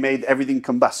 we made everything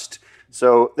combust.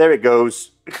 So there it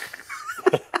goes.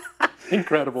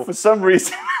 Incredible. For some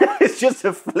reason, it's just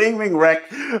a flaming wreck.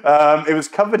 It was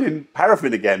covered in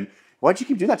paraffin again. Why do you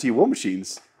keep doing that to your war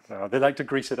machines? They like to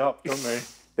grease it up, don't they?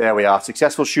 There we are.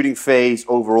 Successful shooting phase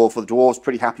overall for the dwarves.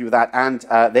 Pretty happy with that. And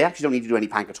they actually don't need to do any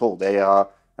panic at all. They are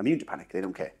immune to panic. They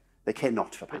don't care. They care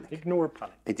not for panic. Ignore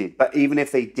panic. They did. But even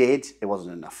if they did, it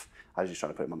wasn't enough. I was just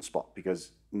trying to put them on the spot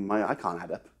because I can't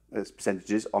add up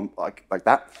percentages on like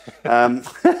that.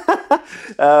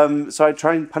 So I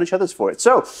try and punish others for it.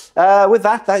 So with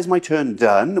that is my turn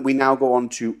done. We now go on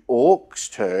to Orc's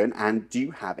turn. And do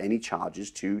you have any charges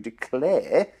to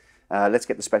declare? Let's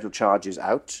get the special charges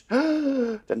out.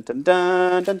 Dun, dun,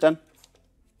 dun, dun, dun.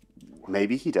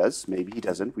 Maybe he does. Maybe he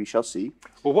doesn't. We shall see.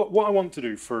 Well, what I want to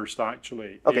do first,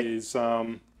 actually, is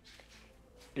in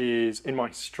my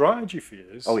strategy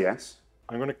phase. Oh, yes.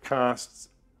 I'm going to cast.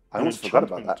 I almost forgot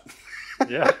about that.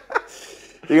 Yeah.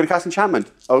 You're going to cast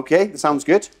enchantment. Okay, that sounds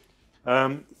good.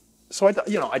 So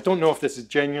I don't know if this is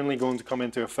genuinely going to come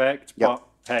into effect, but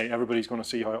hey, everybody's going to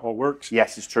see how it all works.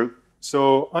 Yes, it's true.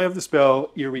 So I have the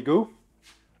spell Here We Go.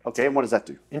 Okay, and what does that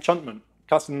do? Enchantment.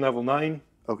 Casting level 9.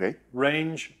 Okay.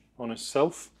 Range on a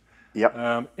self.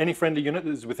 Yep. Any friendly unit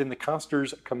that is within the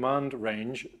caster's command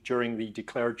range during the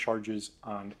declared charges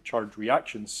and charge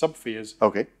reactions subphase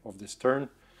of this turn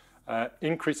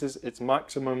increases its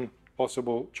maximum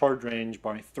possible charge range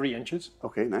by 3 inches.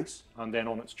 Okay, nice. And then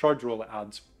on its charge roll, it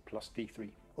adds plus D3.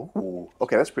 Oh,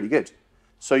 okay, that's pretty good.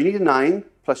 So you need a 9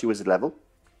 plus your wizard level.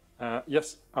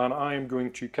 Yes, and I am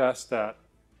going to cast that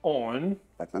on.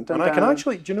 Dun, dun, and I can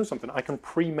actually, do you know something? I can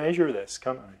pre-measure this,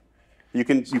 can't I? You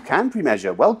can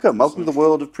pre-measure. Welcome to the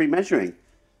world of pre-measuring.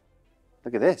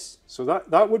 Look at this. So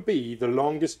that would be the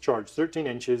longest charge, 13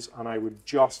 inches, and I would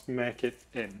just make it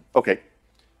in. Okay.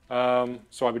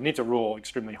 So I would need to roll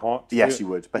extremely hot. Yes, you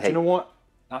would. But hey, you know what?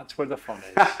 That's where the fun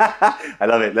is. I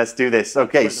love it. Let's do this.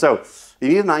 Okay, so you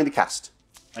need a 9 to cast.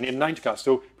 I need a 9 to cast.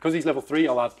 So because he's level 3,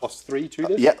 I'll add plus 3 to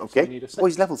this. Yeah, okay. So I need a 6. Oh,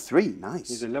 he's level 3. Nice.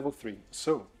 He's a level 3.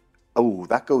 So. Oh,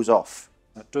 that goes off.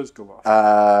 That does go off.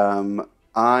 I'll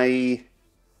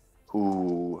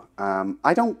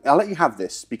let you have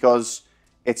this because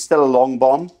it's still a long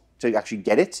bomb to actually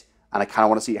get it, and I kind of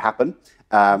want to see it happen.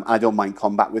 I don't mind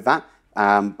combat with that.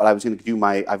 But I was going to do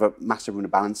I have a Master Rune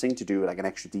of Balancing to do like an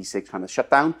extra D6 kind of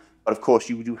shutdown. But of course,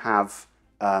 you do have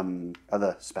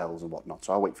other spells and whatnot,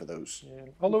 so I'll wait for those. Yeah.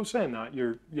 Although saying that,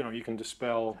 you can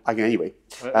dispel. I can anyway.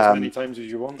 As many times as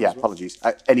you want. Yeah, as well. apologies.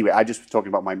 Anyway, I just was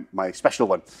talking about my special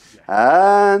one,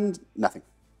 and nothing.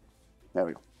 There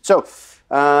we go. So,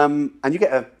 and you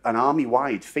get an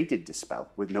army-wide Fated Dispel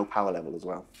with no power level as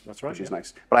well. That's right. Which is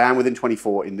nice. But I am within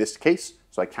 24 in this case,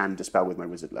 so I can Dispel with my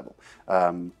Wizard level.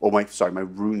 Or my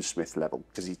Runesmith level,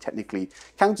 because he technically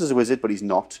counts as a Wizard, but he's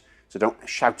not. So don't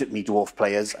shout at me, Dwarf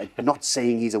players. I'm not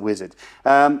saying he's a Wizard.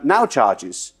 Now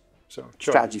charges. So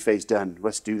Strategy phase done.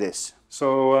 Let's do this.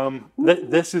 So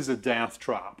this is a death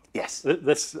trap. Yes.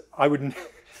 This I would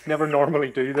never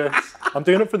normally do this. I'm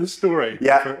doing it for the story.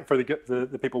 Yeah. For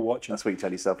the people watching. That's what you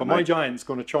tell yourself. But my giant's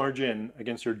going to charge in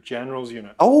against your general's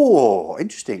unit. Oh,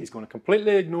 interesting. He's going to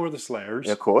completely ignore the slayers.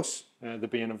 Yeah, of course. The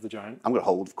bane of the giant. I'm going to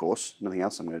hold, of course. Nothing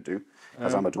else I'm going to do,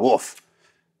 because I'm a dwarf.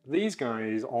 These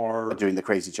guys are Doing the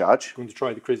crazy charge. going to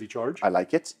try the crazy charge. I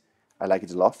like it. I like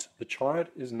it a lot. The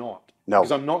chariot is not. No.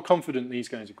 Because I'm not confident these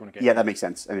guys are going to get Yeah, that makes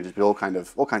sense. And it'll be all kinds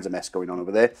of mess going on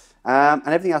over there. And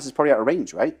everything else is probably out of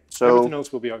range, right? So everything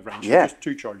else will be out of range. Yeah. Just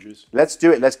 2 charges. let's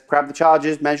do it. Let's grab the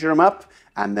charges, measure them up,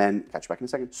 and then catch you back in a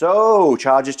second. So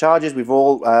charges. We've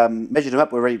all measured them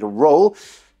up. We're ready to roll.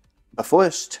 But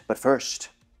first,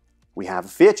 we have a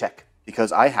fear check.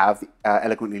 Because I have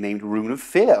eloquently named Rune of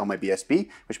Fear on my BSB,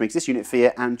 which makes this unit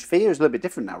fear. And fear is a little bit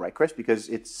different now, right, Chris? Because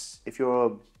if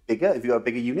you're a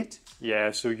bigger unit. Yeah,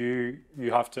 so you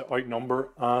have to outnumber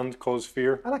and cause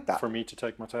fear. I like that. For me to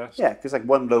take my test. Yeah, because like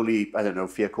one lowly, I don't know,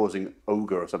 fear-causing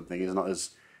ogre or something is not as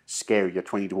scary. You're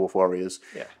 20 dwarf warriors.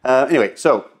 Yeah. Anyway,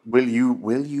 so will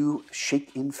you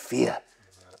shake in fear?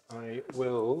 I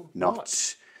will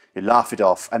Not. You laugh it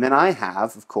off. And then I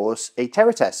have, of course, a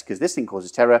terror test, because this thing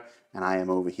causes terror, and I am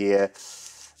over here.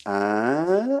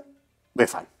 We're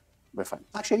fine.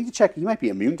 Actually, I need to check. He might be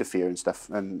immune to fear and stuff,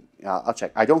 and I'll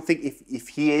check. I don't think, if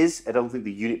he is, I don't think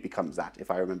the unit becomes that, if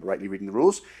I remember rightly reading the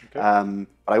rules. Okay.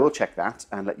 But I will check that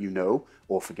and let you know,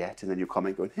 or forget, and then you'll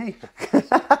comment going, hey.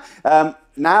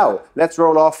 Now, let's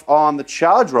roll off on the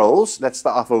charge rolls. Let's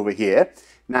start off over here.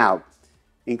 Now,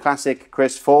 in classic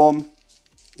Chris form,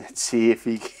 let's see if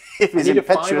his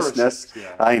impetuousness.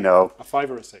 Yeah. I know. A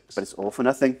 5 or a 6. But it's all for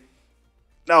nothing.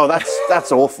 No,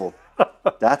 that's awful.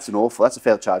 That's a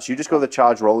failed charge. So you just go to the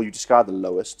charge roll, you discard the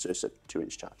lowest, so it's a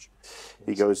 2-inch charge.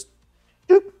 He goes,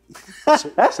 doop.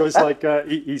 So it's like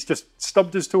he's just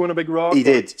stubbed his toe on a big rock. He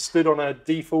did. Stood on a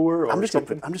D4 or I'm just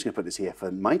something. going to put this here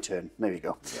for my turn. There you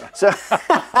go. Yeah. So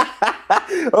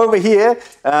over here,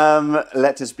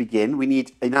 let us begin. We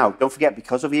need, now, don't forget,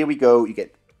 because of here we go, you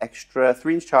get extra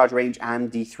 3-inch charge range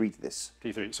and D3 to this.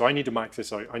 D3. So I need to max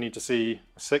this out. I need to see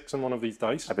a 6 on one of these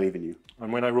dice. I believe in you.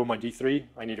 And when I roll my D3,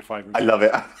 I need a 5 or 6. I love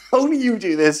it. Only you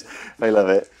do this. I love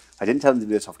it. I didn't tell him to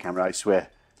do this off camera, I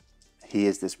swear. He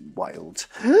is this wild.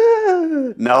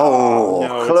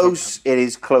 No, close. It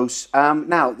is close.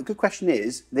 Now, the good question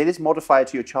is, there is modifier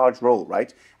to your charge roll,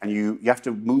 right? And you have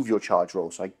to move your charge roll.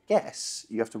 So I guess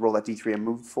you have to roll that D3 and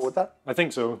move forward that? I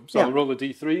think so. So I'll roll the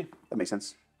D3. That makes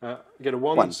sense. Get a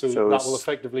 1, so that will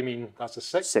effectively mean that's a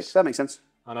 6. 6, that makes sense.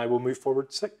 And I will move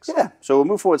forward 6. Yeah, so we'll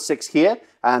move forward 6 here,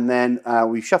 and then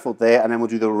we've shuffled there, and then we'll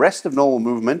do the rest of normal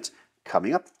movement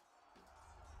coming up.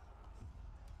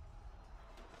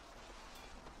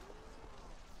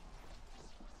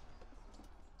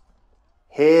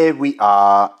 Here we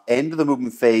are, end of the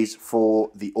movement phase for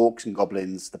the Orcs and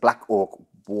Goblins, the Black Orc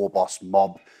Warboss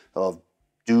mob of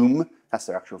Doom. That's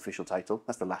their actual official title.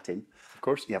 That's the Latin. Of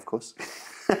course. Yeah, of course.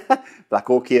 Black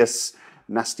Orcius,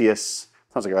 Nastius.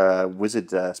 Sounds like a wizard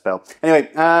spell. Anyway,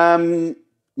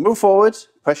 move forward,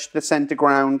 push the center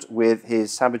ground with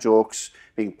his Savage Orcs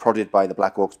being prodded by the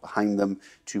Black Orcs behind them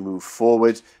to move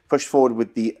forward. Push forward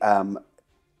with the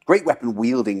great weapon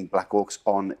wielding Black Orcs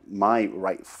on my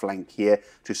right flank here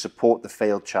to support the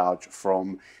failed charge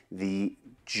from the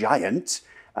giant.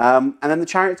 And then the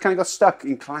chariot kind of got stuck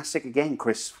in classic, again,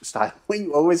 Chris style, where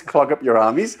you always clog up your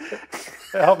armies.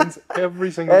 It happens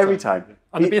every single time.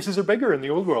 And the bases are bigger in the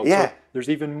old world, yeah. So there's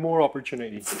even more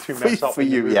opportunity to mess up for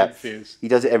you, yeah. phase. He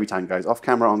does it every time, guys. Off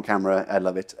camera, on camera, I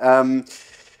love it.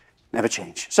 Never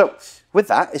change. So with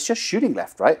that, it's just shooting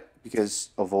left, right? Because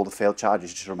of all the failed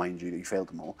charges, just to remind you that you failed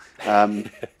them all.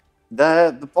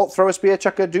 The bolt thrower, spear,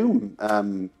 chucker,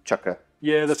 doom, chucker.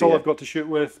 Yeah, that's all I've got to shoot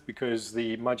with, because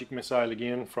the magic missile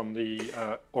again from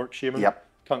the Orc Shaman,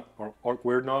 or Orc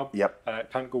Weird Knob,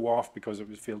 can't go off because it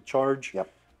was failed charge.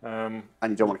 Yep. And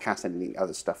you don't want to cast any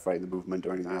other stuff, right? The movement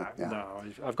or anything like that. Yeah. No,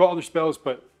 I've got other spells,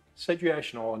 but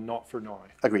situational and not for now.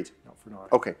 Agreed. Not for now.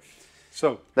 Okay.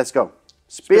 So let's go.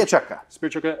 Spear Chucker. Spear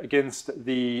Chucker against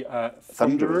the Thunderers.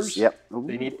 Thunderers. Yep.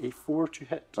 They need a 4 to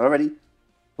hit. Already.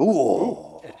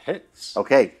 Ooh. It hits.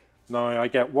 Okay. Now I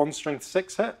get 1 strength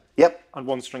 6 hit. Yep. And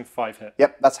 1 strength 5 hit.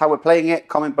 Yep. That's how we're playing it.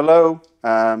 Comment below.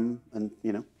 And,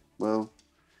 you know, well,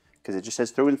 because it just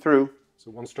says through and through.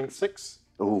 So 1 strength 6.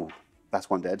 Ooh, that's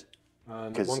one dead.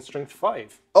 And 1 strength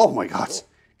 5. Oh my god.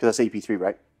 Because that's AP3,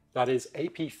 right? That is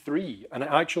AP3. And it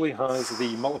actually has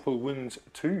the multiple wounds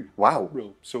 2 Wow.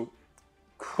 rule. So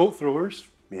bolt throwers.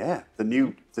 Yeah, the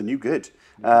new good.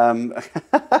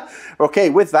 Okay,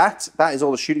 with that is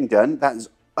all the shooting done.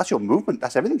 That's your movement.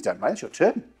 That's everything's done, right? That's your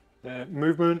turn.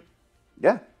 Movement.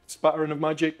 Yeah. Spattering of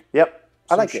magic. Yep.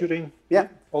 I like shooting. it. Yeah.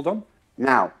 All done.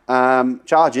 Now,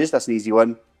 charges. That's an easy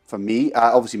one for me.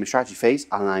 Obviously, my strategy phase,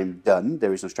 and I'm done.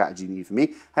 There is no strategy needed for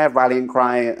me. I have rallying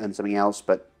cry and something else,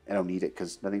 but I don't need it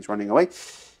because nothing's running away.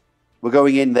 We're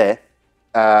going in there,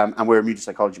 and we're immune to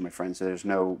psychology, my friends. So there's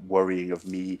no worrying of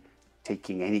me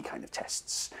taking any kind of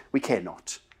tests. We care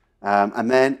not. And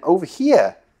then over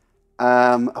here,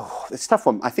 it's a tough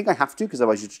one. I think I have to because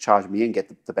otherwise you just charge me and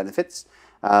get the benefits.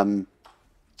 I'm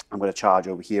going to charge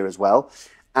over here as well.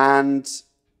 And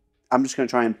I'm just going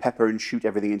to try and pepper and shoot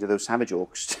everything into those savage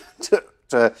orcs.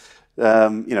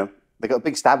 You know, they got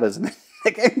big stabbers and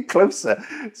they're getting closer.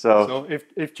 So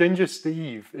if Ginger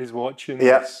Steve is watching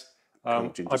this, I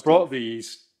brought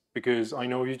these because I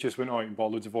know you just went out and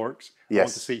bought loads of orcs. Yes. I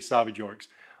want to see savage orcs.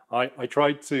 I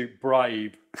tried to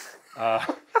bribe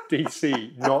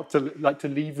DC not to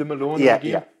leave them alone in the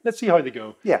game. Yeah. Let's see how they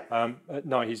go. Yeah.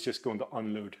 Now he's just going to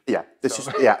unload. Yeah. It's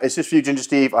just for you, Ginger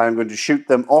Steve. I'm going to shoot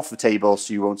them off the table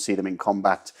so you won't see them in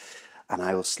combat, and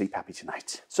I will sleep happy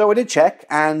tonight. So I did check,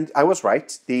 and I was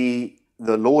right. The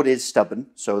Lord is stubborn.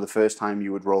 So the first time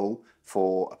you would roll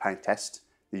for a panic test,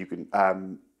 you can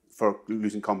for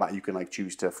losing combat, you can like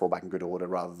choose to fall back in good order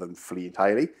rather than flee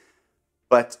entirely.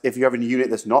 But if you have a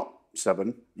unit that's not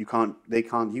stubborn, they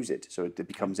can't use it, so it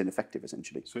becomes ineffective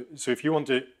essentially. So if you want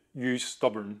to use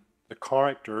stubborn, the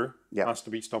character has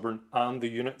to be stubborn, and the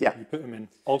unit that you put him in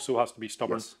also has to be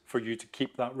stubborn for you to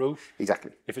keep that roll.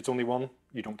 Exactly. If it's only one,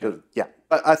 you don't get it. Yeah,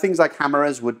 but things like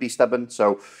hammerers would be stubborn,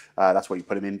 so that's why you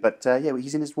put him in. But yeah,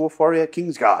 he's in his Dwarf Warrior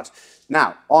Kingsguard.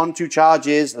 Now, on to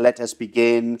charges. Let us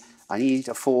begin. I need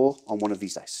a 4 on one of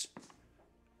these dice.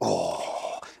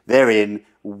 Oh, they're in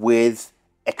with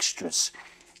extras.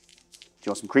 Do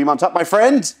you want some cream on top, my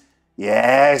friend?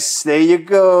 Yes, there you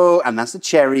go. And that's the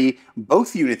cherry.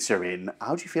 Both units are in.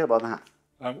 How do you feel about that?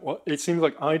 Well, it seems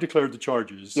like I declared the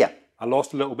charges. Yeah. I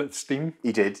lost a little bit of steam.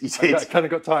 You did. I kind of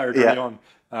got tired early on.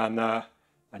 And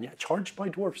yeah, charged by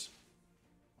dwarfs.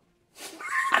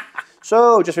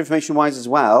 So, just information-wise as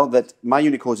well, that my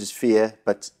unit causes fear,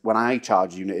 but when I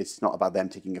charge a unit, it's not about them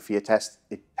taking a fear test.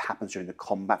 It happens during the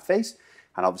combat phase.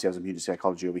 And obviously, I was immune to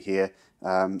psychology over here.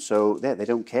 So they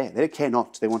don't care. They care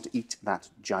not. They want to eat that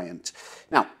giant.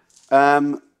 Now,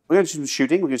 we're going to do some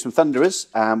shooting. We're going to do some thunderers.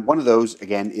 One of those,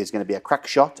 again, is going to be a crack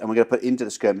shot, and we're going to put it into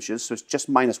the skirmishers. So it's just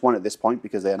 -1 at this point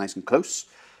because they're nice and close.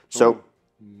 So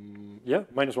yeah,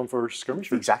 -1 for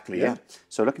skirmishers. Exactly, yeah.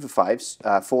 So looking for 5s.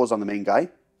 4s on the main guy.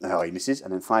 Oh, he misses.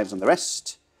 And then 5s on the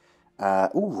rest.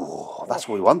 Ooh, that's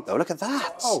what we want, though. Look at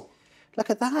that. Oh. Look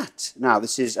at that. Now,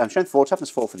 this is strength 4, toughness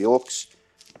 4 for the orcs.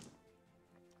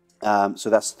 So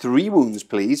that's 3 wounds,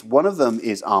 please. One of them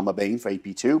is Armor Bane for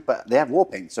AP2, but they have War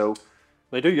Paint, so...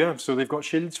 They do, yeah. So they've got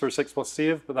shields for 6+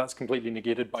 save, but that's completely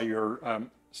negated by your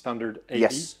standard AP.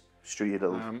 Yes. Street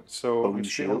little so bone I'm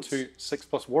shields. to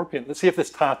 6+ War Paint. Let's see if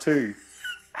this tattoo...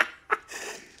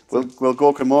 Will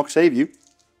Gork and Mork save you?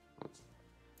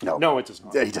 No. No, it does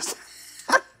not. Yeah, he does.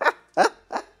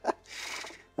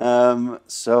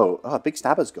 Big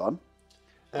Stabber's gone.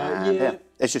 Yeah.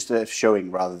 It's just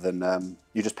showing rather than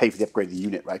you just pay for the upgrade of the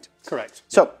unit, right? Correct.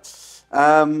 So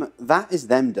that is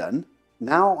them done.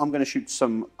 Now I'm going to shoot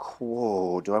some.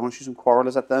 Do I want to shoot some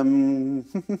Quarrellers at them?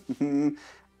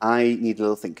 I need a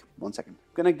little think. 1 second.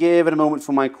 I'm going to give it a moment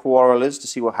for my Quarrellers to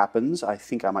see what happens. I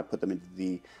think I might put them into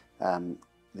the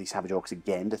Savage Orcs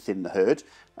again to thin the herd,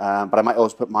 but I might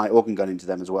also put my organ gun into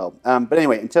them as well. But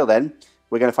anyway, until then,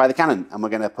 we're going to fire the cannon, and we're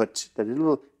going to put the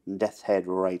little death head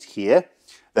right here,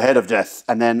 the head of death,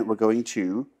 and then we're going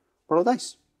to roll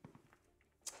dice.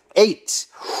 8.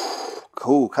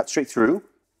 Cool, cut straight through.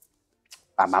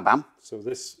 Bam, bam, bam. So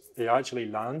it actually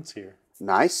lands here.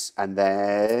 Nice, and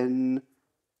then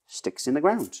sticks in the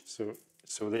ground.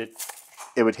 So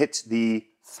it would hit the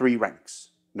 3 ranks.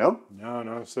 No?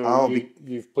 No. So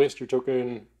you've placed your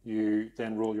token, you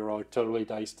then roll your artillery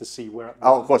dice to see where it lands.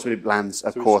 Oh, of course, when it lands,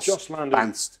 of course. It's just landed.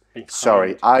 Bounced.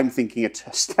 Sorry, I'm thinking a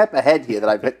step ahead here that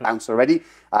I've hit bounced already.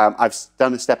 I've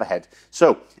done a step ahead.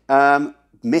 So,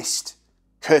 missed.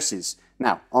 curses.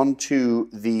 Now, on to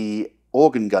the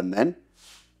organ gun then.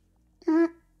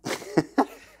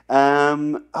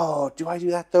 Oh, do I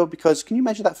do that though? Because, can you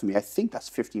measure that for me? I think that's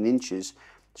 15 inches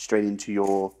straight into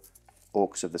your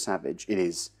Orcs of the Savage. It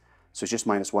is. So it's just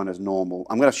 -1 as normal.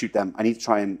 I'm going to shoot them. I need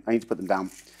to put them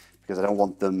down because I don't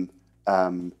want them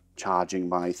charging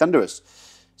my Thunderers.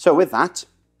 So with that,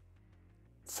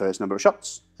 first number of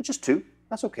shots, just 2.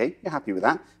 That's okay. You're happy with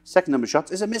that. Second number of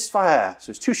shots is a misfire.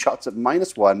 So it's 2 shots at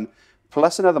 -1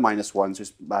 plus another -1. So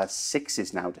it's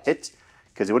 6s now to hit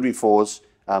because it would have been 4s.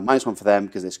 -1 for them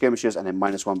because they're skirmishers, and then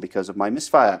 -1 because of my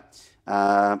misfire.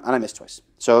 And I missed twice.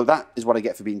 So that is what I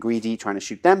get for being greedy, trying to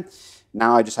shoot them.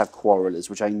 Now I just have Quarrellers,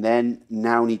 which I then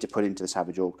now need to put into the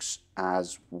Savage Orcs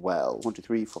as well. 1, 2,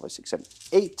 3, 4, 5, 6, 7,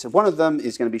 8. One of them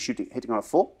is going to be hitting on a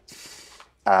 4,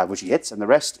 which he hits, and the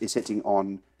rest is hitting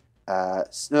on...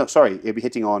 no, sorry, it'll be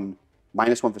hitting on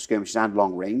 -1 for skirmishes and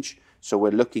long range. So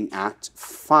we're looking at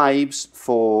 5s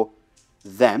for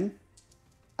them.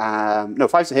 No,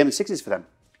 5s for him and 6s for them.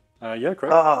 Yeah,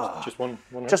 correct. Just one.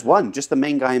 Just one, just the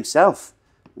main guy himself.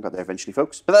 We got there eventually,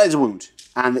 folks. But that is a wound,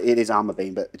 and it is armor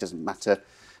bane, but it doesn't matter.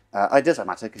 It doesn't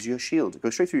matter because your shield. It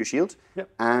goes straight through your shield. Yep.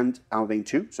 And armor bane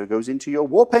 2, so it goes into your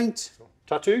war paint.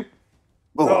 Tattoo.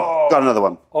 Oh, got another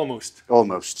one. Almost.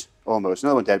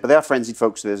 Another one dead. But they are frenzied,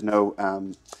 folks. So there's no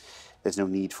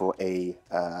need for a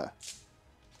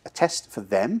test for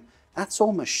them. That's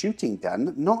all my shooting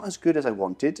done. Not as good as I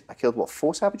wanted. I killed, what,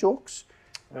 4 Savage Orcs?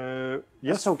 Yes.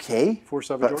 That's okay. 4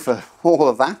 Savage Orcs. For all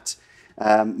of that,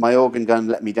 my organ gun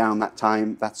let me down that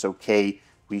time. That's okay.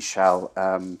 We shall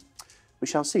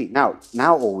see. Now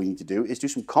all we need to do is do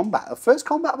some combat. The first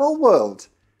combat of all world.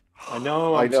 I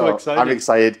know. I'm so excited. I'm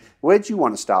excited. Where do you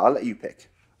want to start? I'll let you pick.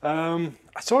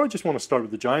 I sort of just want to start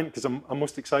with the Giant because I'm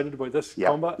most excited about this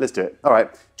combat. Let's do it. All right.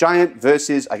 Giant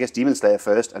versus, I guess, Demon Slayer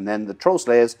first, and then the Troll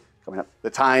Slayers coming up. The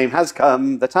time has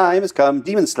come. The time has come.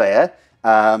 Demon Slayer.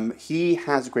 He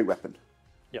has a great weapon.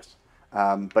 Yes.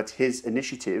 But his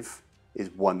initiative is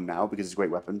 1 now because it's a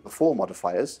great weapon. Before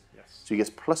modifiers. Yes. So he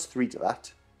gets +3 to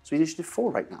that. So he's initiative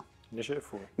 4 right now. Initiative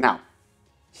 4. Now,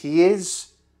 he is...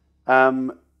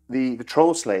 the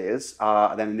Troll Slayers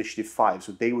are then initiative 5,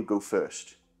 so they would go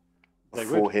first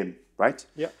before him, right?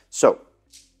 Yeah. So,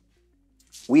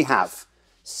 we have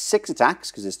 6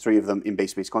 attacks, because there's 3 of them in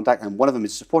base-to-base contact, and one of them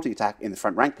is a supporting attack in the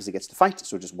front rank, because he gets to fight,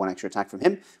 so just 1 extra attack from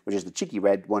him, which is the cheeky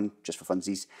red one, just for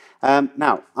funsies.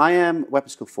 Now, I am weapon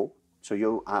skill 4, so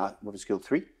you are weapon skill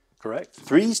 3. Correct.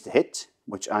 3s to hit,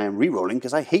 which I am re-rolling,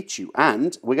 because I hate you,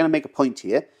 and we're going to make a point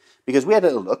here, because we had a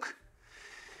little look.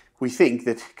 We think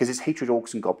that, because it's Hatred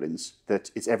Orcs and Goblins, that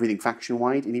it's everything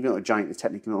faction-wide, and even though a Giant is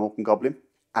technically an Orc and Goblin,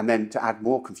 and then to add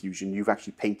more confusion, you've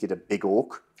actually painted a big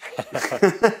Orc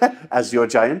as your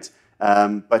Giant.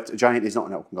 But a Giant is not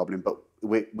an Orc and Goblin, but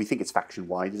we think it's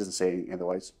faction-wide. It doesn't say anything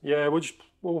otherwise. Yeah,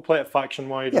 we'll play it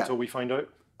faction-wide until we find out.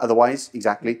 Otherwise,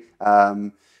 exactly.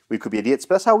 We could be idiots,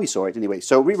 but that's how we saw it anyway.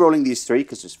 So re-rolling these 3,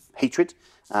 because it's Hatred,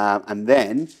 and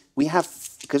then we have,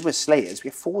 because we're Slayers, we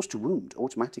have 4s to wound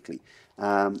automatically,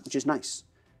 which is nice.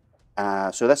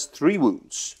 So that's 3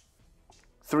 wounds.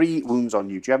 3 wounds on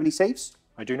you. Do you have any saves?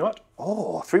 I do not.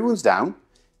 Oh, 3 wounds down.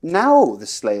 Now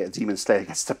the Demon Slayer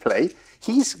gets to play.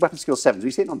 He's weapon skill 7, so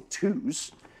he's hitting on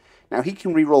 2s. Now he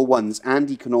can re-roll 1s, and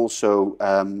he can also,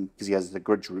 because he has the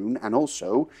Grudge rune, and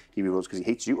also he re-rolls because he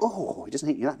hates you. Oh, he doesn't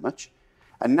hate you that much.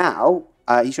 And now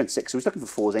he's strength 6, so he's looking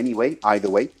for 4s anyway, either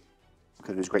way,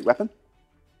 because of his great weapon.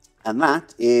 And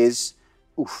that is,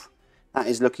 that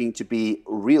is looking to be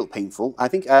real painful. I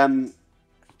think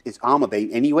it's armor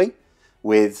bane anyway,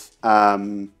 with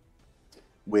a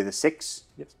 6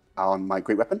 on my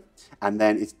great weapon, and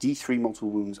then it's D3 multiple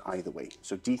wounds either way.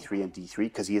 So D3 and D3,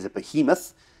 because he is a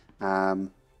behemoth.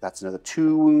 That's another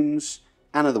 2 wounds,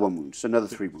 and another 1 wound, so another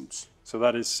 3 wounds. So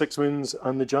that is 6 wounds,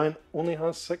 and the Giant only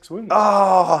has 6 wounds.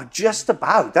 Oh, just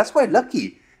about. That's quite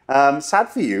lucky. Sad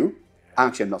for you.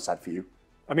 Actually, I'm not sad for you.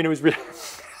 I mean, it was really...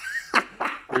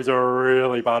 It was a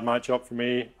really bad matchup for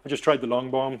me. I just tried the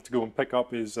long bomb to go and pick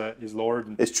up his lord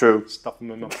and it's true. Stuff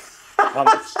him in my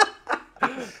pants.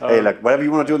 Hey, look, whatever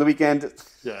you want to do on the weekend.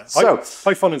 Yeah. So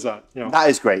how fun is that? You know, that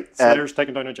is great. Slayers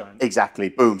taking down a Giant. Exactly.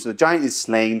 Boom. So the Giant is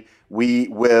slain. We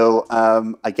will,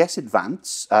 I guess,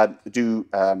 advance, do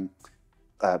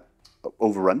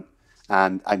overrun.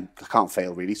 And I can't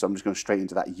fail, really, so I'm just going straight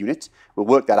into that unit. We'll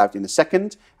work that out in a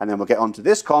second, and then we'll get on to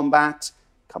this combat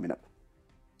coming up.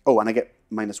 Oh, and I get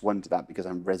 -1 to that because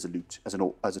I'm resolute as a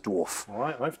dwarf. All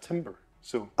right, I have timber,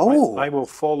 so I will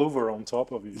fall over on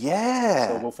top of you. Yeah.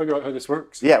 So we'll figure out how this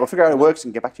works. Yeah, we'll figure out how it works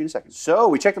and get back to you in a second. So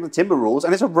we checked out the timber rules,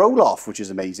 and it's a roll-off, which is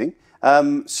amazing.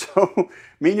 So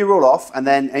me and you roll off, and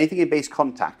then anything in base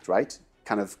contact, right,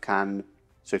 kind of can...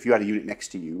 So if you had a unit next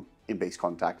to you in base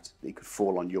contact, they could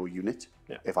fall on your unit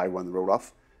if I run the roll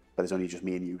off. But it's only just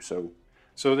me and you, so...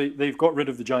 So they've got rid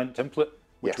of the giant template,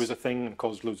 which Yes. was a thing and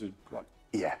caused loads of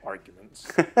arguments.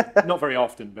 Not very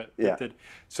often, but it did.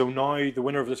 So now the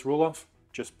winner of this roll-off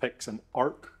just picks an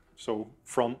arc, so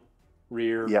front,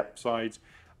 rear, sides,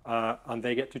 and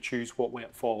they get to choose what way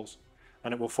it falls.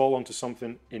 And it will fall onto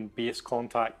something in base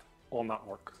contact on that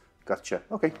arc. Gotcha.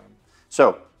 Okay.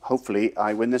 So, hopefully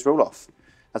I win this roll-off.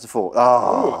 That's a 4.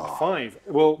 Oh, a 5.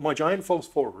 Well, my giant falls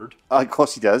forward. Of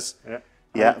course he does.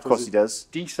 Yeah, of course he does.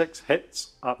 D6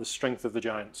 hits at the strength of the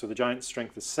giant. So the giant's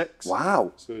strength is 6.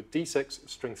 Wow. So D6,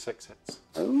 strength 6 hits.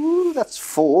 Ooh, that's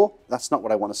 4. That's not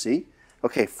what I want to see.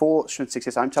 Okay, 4, strength 6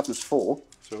 hits. I'm toughness 4.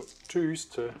 So 2s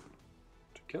to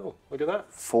kill. Look at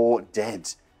that. 4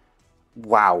 dead.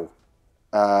 Wow.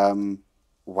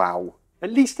 Wow.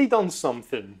 At least he done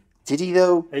something. Did he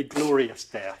though? A glorious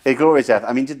death. A glorious death.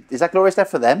 I mean, is that glorious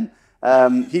death for them?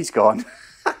 He's gone.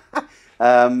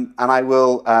 And I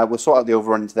will we'll sort out the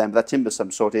overrun into them. But that timber's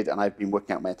some sorted, and I've been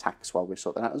working out my attacks while we're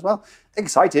sorting that out as well.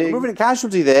 Exciting. Moving to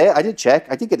casualty there, I did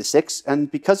check. I did get a 6,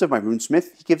 and because of my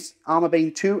Runesmith, he gives Armor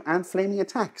Bane 2 and flaming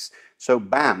attacks. So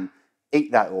bam,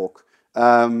 ate that orc.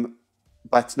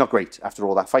 But not great after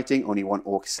all that fighting. Only 1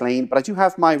 orc slain. But I do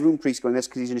have my Rune Priest going this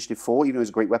because he's initiative 4, even though he's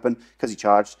a great weapon because he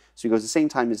charged. So he goes the same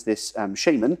time as this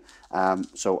Shaman.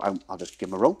 So I'll just give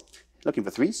him a roll. Looking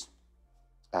for 3s.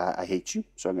 I hate you,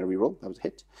 so I'm going to reroll. That was a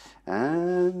hit.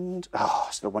 And,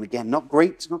 still 1 again. Not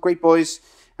great, boys.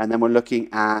 And then we're looking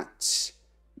at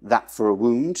that for a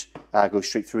wound. Go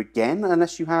straight through again,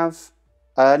 unless you have...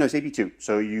 no, it's AP2.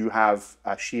 So you have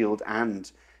a shield and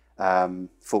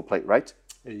full plate, right?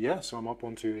 Yeah, so I'm up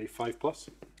onto a 5+.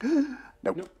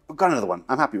 Nope. I've got another one.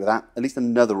 I'm happy with that. At least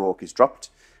another orc is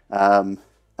dropped.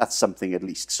 That's something at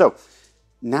least. So,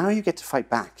 now you get to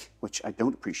fight back, which I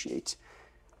don't appreciate.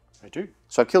 I do.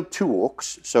 So I've killed 2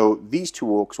 orcs. So these 2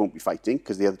 orcs won't be fighting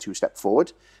because the other 2 step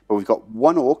forward. But we've got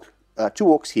 1 orc, 2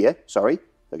 orcs here, sorry.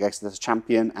 I guess there's a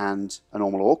champion and a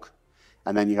normal orc.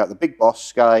 And then you have the big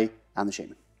boss guy and the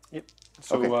shaman. Yep.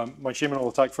 So my shaman will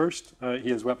attack first.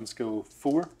 He has weapon skill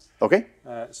 4. Okay.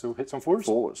 So hits on 4s.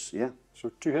 4s, yeah.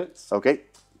 So 2 hits. Okay.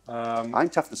 I'm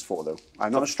toughness 4 though.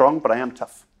 I'm not as strong, but I am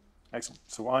tough. Excellent.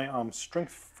 So I am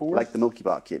strength 4. Like the Milky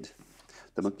Bar Kid.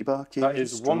 The Monkey Bar Kid. That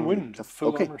is 1 wound,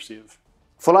 full armor save.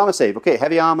 Full armor save. Okay,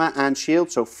 heavy armor and shield,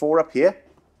 so 4 up here.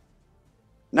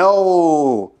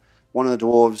 No! One of the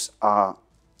dwarves are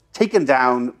taken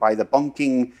down by the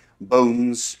bonking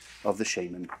bones of the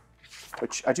shaman,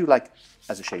 which I do like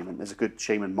as a shaman. There's a good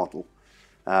shaman model.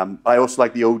 I also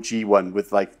like the OG one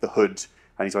with like the hood,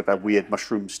 and he's got that weird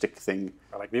mushroom stick thing.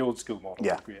 I like the old school model.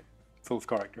 Yeah. Great. Full of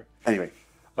character. Anyway.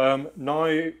 Now,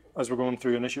 as we're going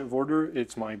through initiative order,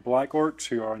 it's my black orcs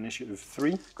who are initiative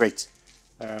 3. Great.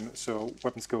 So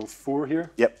weapon skill 4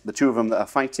 here. Yep, the 2 of them that are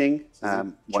fighting,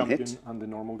 So 1 hit. champion and the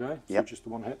normal guy, so Yep. just the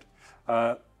 1 hit.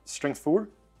 Strength 4.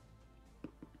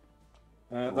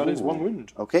 That is 1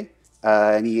 wound. Okay.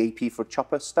 Any AP for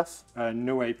chopper stuff?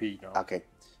 No AP, no. Okay.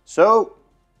 So,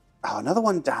 another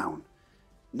one down.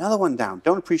 Another one down.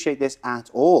 Don't appreciate this at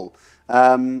all.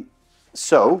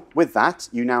 So, with that,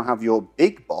 you now have your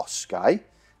big boss guy.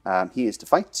 He is to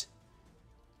fight,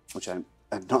 which I'm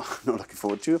not looking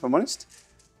forward to, if I'm honest.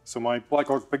 So my Black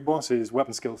Orc Big Boss is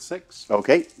weapon skill 6.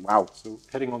 Okay, wow. So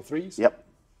hitting on 3s. Yep.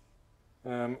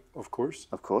 Of course.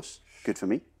 Of course. Good for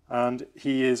me. And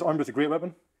he is armed with a great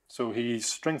weapon. So he's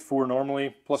strength 4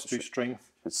 normally, plus 2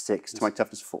 strength. That's 6 to my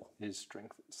toughness 4. His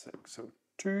strength is 6. So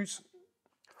 2s.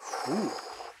 Ooh.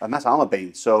 And that's armor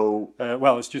bane, so...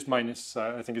 well, it's just minus,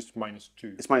 I think it's minus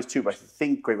 2. It's minus 2, but I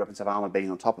think great weapons have armor bane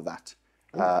on top of that.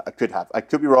 I could have. I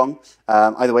could be wrong.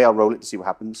 Either way, I'll roll it to see what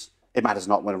happens. It matters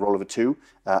not when I roll over 2.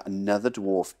 Another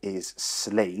dwarf is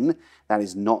slain. That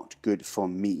is not good for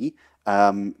me,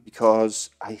 because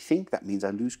I think that means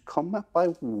I lose combat by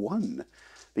 1.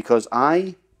 Because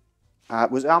I...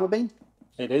 was it armor bane?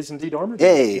 It is indeed armor.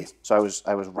 Yay! So I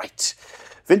was right.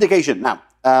 Vindication. Now,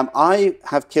 I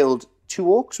have killed 2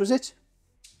 orcs, was it?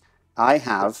 I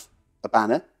have a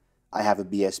banner. I have a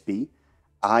BSB.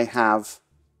 I have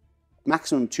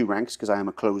maximum 2 ranks because I am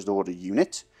a closed order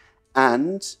unit.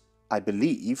 And I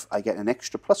believe I get an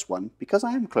extra +1 because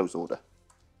I am closed order.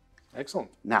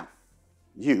 Excellent. Now,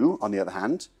 you, on the other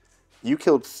hand, you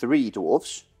killed 3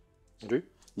 dwarves. I do.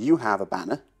 You have a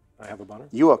banner. I have a banner.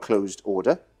 You are closed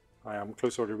order. I am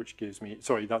close order, which gives me...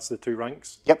 Sorry, that's the 2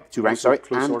 ranks. Yep, 2 ranks, sorry,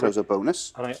 close and order. close order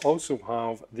bonus. And I also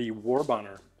have the war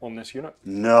banner on this unit.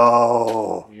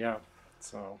 No! Yeah,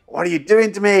 so... What are you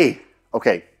doing to me?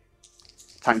 Okay,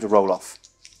 time to roll off.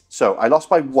 So, I lost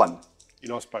by 1. You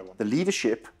lost by 1. The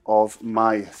leadership of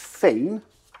my Thane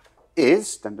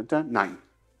is 9.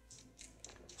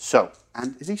 So,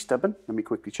 and is he stubborn? Let me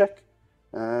quickly check.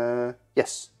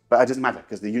 Yes, but it doesn't matter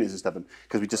because the unit isn't stubborn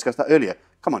because we discussed that earlier.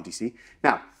 Come on, DC.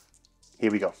 Now,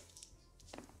 here we go.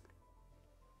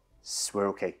 We're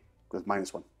okay with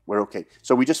 -1. We're okay.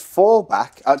 So we just fall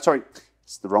back. Sorry,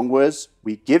 it's the wrong words.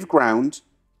 We give ground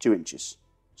 2 inches.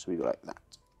 So we go like that.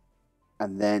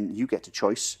 And then you get a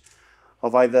choice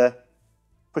of either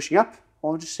pushing up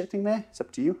or just sitting there. It's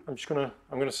up to you. I'm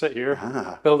gonna sit here,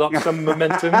 build up some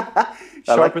momentum, I like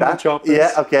sharpen that. the choppers.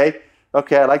 Yeah, okay.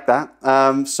 Okay, I like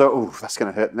that. So, that's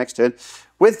going to hurt next turn.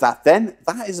 With that then,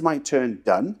 that is my turn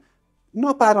done.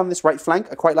 Not bad on this right flank.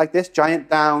 I quite like this. Giant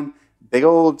down, big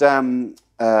old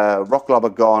rock lobber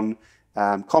gone.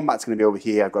 Combat's going to be over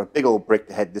here. I've got a big old brick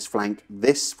to head this flank.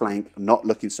 This flank not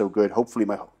looking so good. Hopefully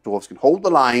my dwarves can hold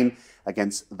the line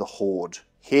against the horde.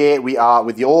 Here we are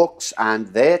with the orcs and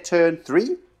their turn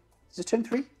 3. Is it turn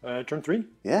 3? Turn 3.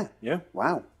 Yeah. Yeah.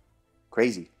 Wow.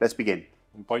 Crazy. Let's begin.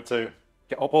 I'm about to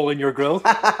get up all in your grill.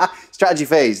 Strategy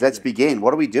phase. Let's begin.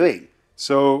 What are we doing?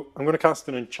 So I'm going to cast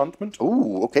an enchantment.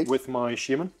 Ooh, okay. With my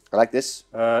shaman. I like this.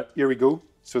 Here we go.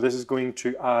 So this is going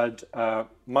to add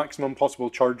maximum possible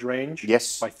charge range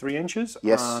by 3 inches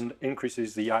and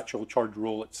increases the actual charge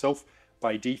roll itself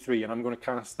by D3. And I'm going to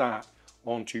cast that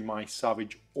onto my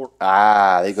savage orc.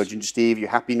 Ah, there you go, Ginger Steve. You're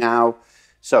happy now.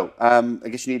 So I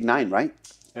guess you need 9, right?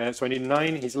 So I need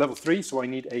 9. He's level 3, so I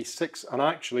need a 6. And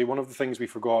actually, one of the things we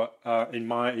forgot in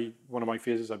one of my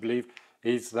phases, I believe,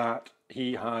 is that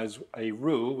he has a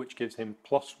rule which gives him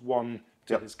 +1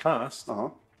 to his cast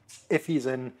if he's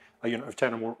in a unit of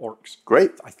 10 or more orcs.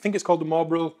 Great. I think it's called the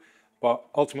mob rule, but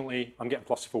ultimately I'm getting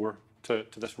 +4 to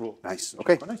this rule. Nice.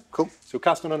 Okay. Nice. Cool. So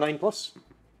cast on a 9+.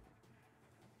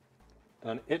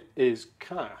 And it is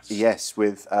cast. Yes,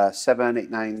 with 7,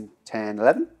 8, 9, 10,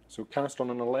 11. So cast on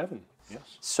an 11.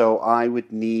 Yes. So I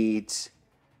would need,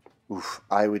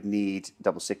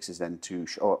 double 6s then to,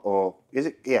 or is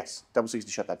it? Yes, double 6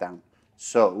 to shut that down.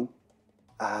 So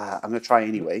I'm going to try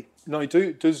anyway. No,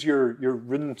 does your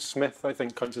Runesmith, I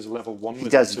think, counts as a level 1? He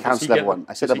does. He counts level 1.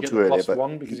 I said level 2 earlier,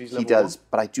 but he does.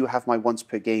 But I do have my once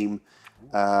per game.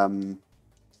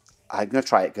 I'm going to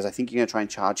try it because I think you're going to try and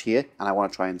charge here, and I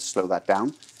want to try and slow that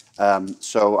down.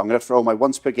 So I'm going to throw my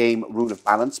once per game Rune of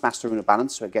Balance, Master Rune of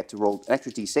Balance, so I get to roll an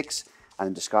extra d6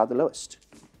 and discard the lowest,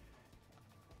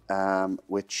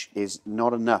 which is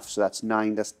not enough. So that's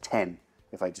 9, that's 10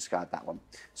 if I discard that one.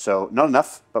 So not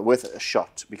enough, but worth a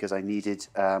shot because I needed,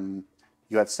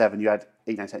 you had 7, you had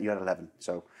 8, 9, 10, you had 11.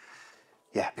 So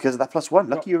yeah, because of that +1,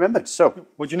 lucky you remembered. So,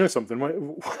 would you know something?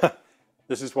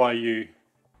 This is why you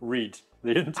read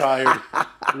the entire.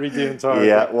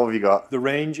 Yeah, what have you got? The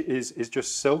range is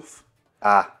just self.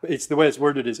 Ah. It's the way it's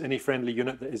worded is any friendly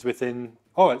unit that is within.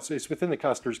 Oh, it's within the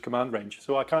caster's command range,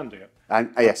 so I can do it.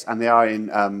 And yes, and they are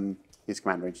in his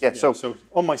command range. Yeah. So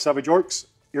on my savage orcs,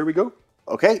 here we go.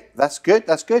 Okay, that's good.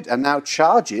 That's good. And now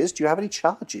charges. Do you have any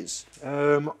charges?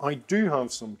 I do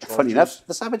have some charges. Funny enough,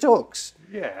 the savage orcs.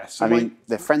 Yeah. So I mean,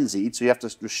 they're frenzied, so you have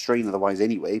to restrain otherwise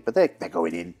anyway. But they're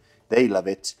going in. They love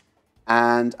it.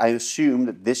 And I assume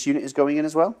that this unit is going in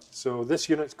as well? So this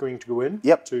unit's going to go in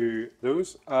to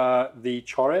those. The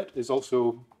chariot is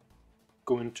also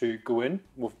going to go in.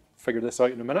 We'll figure this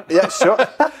out in a minute. Yeah, sure.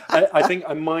 I think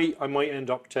I might end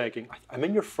up taking... I'm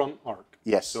in your front arc.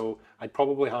 Yes. So I'd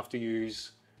probably have to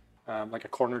use like a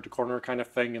corner-to-corner kind of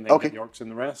thing and then get the orcs in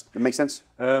the rest. That makes sense.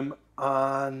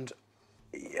 And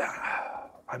yeah,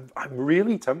 I'm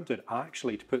really tempted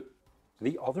actually to put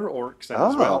the other orcs in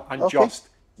as well and just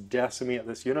decimate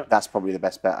this unit. That's probably the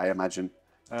best bet, I imagine,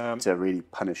 to really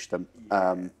punish them,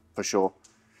 for sure.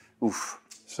 Oof.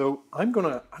 So I'm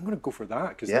gonna go for that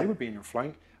because they would be in your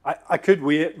flank. I could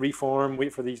wait, reform,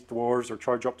 wait for these dwarves or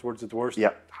charge up towards the dwarves.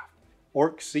 Yeah.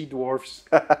 Orcs see dwarves,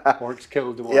 orcs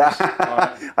kill dwarves.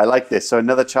 Yeah, I like this. So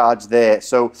another charge there.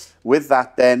 So with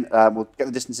that then, we'll get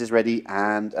the distances ready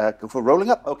and go for rolling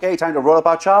up. Okay, time to roll up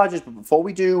our charges. But before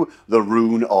we do, the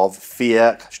Rune of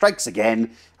Fear strikes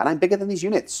again. And I'm bigger than these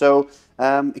units, so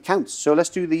it counts. So let's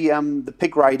do the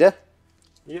Pig Rider.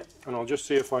 Yeah, and I'll just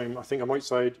see if I think I'm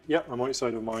outside. Yeah, I'm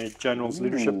outside of my general's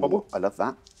leadership bubble. I love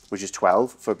that. Which is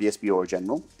 12 for BSB or a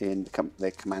general in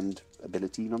their command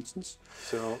ability nonsense.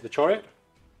 So the chariot?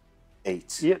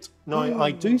 8. 8. No,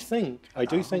 I do think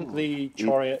the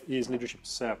chariot is leadership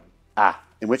 7. Ah,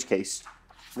 in which case,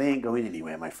 they ain't going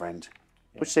anywhere, my friend.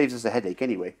 Yeah. Which saves us a headache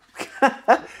anyway.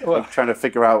 I'm trying to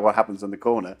figure out what happens on the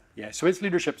corner. Yeah, so it's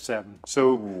leadership 7.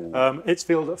 So it's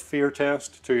failed a fear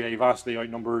test to a vastly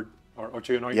outnumbered or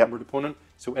to an outnumbered opponent.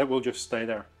 So it will just stay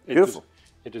there. Beautiful.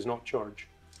 It does not charge.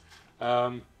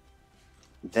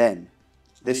 Then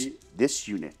this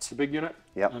unit. The big unit.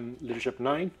 Yep. And leadership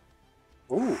 9.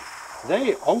 Oh,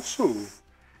 they also.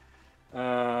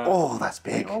 Oh, that's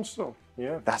big. They also,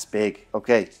 yeah. That's big.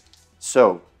 Okay,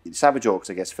 so Savage Orcs,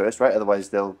 I guess, first, right? Otherwise,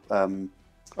 they'll.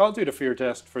 I'll do the fear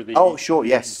test for the. Oh, sure,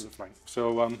 yes. The flank.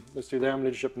 So let's do them.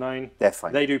 Leadership 9. They're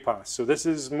fine. They do pass. So this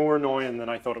is more annoying than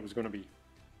I thought it was going to be.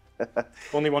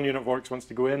 Only one unit of orcs wants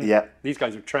to go in. Yeah. These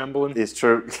guys are trembling. It's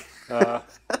true. And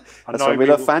That's why we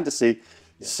love fantasy.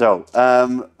 Yeah. So,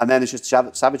 and then it's just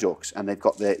Savage Orcs, and they've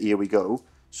got their Here We Go.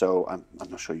 So I'm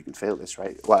not sure you can fail this,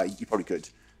 right? Well, you probably could,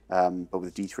 but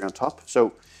with a D3 on top.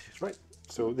 So that's right.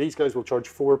 So these guys will charge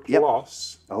 4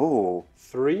 plus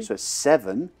 3. So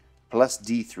 7 plus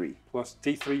D3. Plus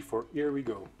D3 for Here We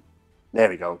Go. There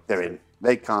we go. They're in.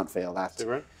 They can't fail that.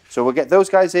 They're in. So we'll get those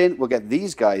guys in. We'll get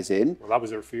these guys in. Well, that was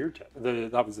their fear test.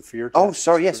 That was the fear test. Oh,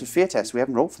 sorry. Yes, the fear test. We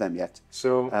haven't rolled for them yet.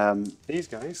 So these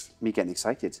guys. Me getting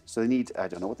excited. So they need. I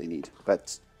don't know what they need,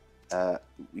 but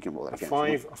we can roll that again.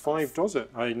 A 5 does it.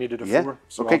 I needed a 4.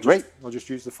 So okay, great. I'll just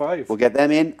use the 5. We'll get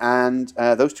them in, and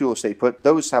those two will stay put.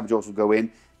 Those Savage Orcs will go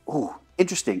in. Oh,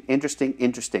 interesting.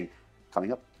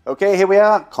 Coming up. Okay, here we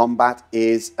are. Combat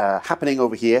is happening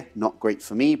over here. Not great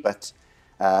for me, but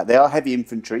they are heavy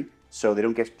infantry, so they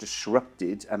don't get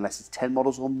disrupted unless it's 10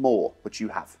 models or more, which you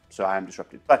have. So I am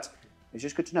disrupted. But it's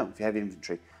just good to know, if you're heavy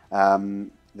infantry,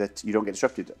 that you don't get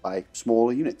disrupted by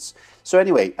smaller units. So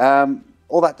anyway,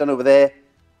 all that done over there.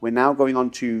 We're now going on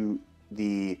to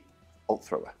the Bolt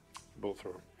Thrower. Bolt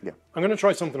Thrower. Yeah. I'm going to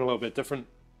try something a little bit different.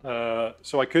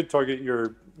 So I could target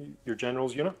your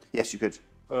general's unit. Yes, you could.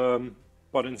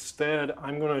 But instead,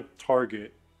 I'm going to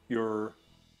target your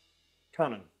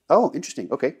cannon. Oh, interesting.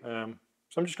 Okay.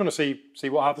 So I'm just going to see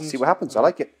what happens. See what happens. I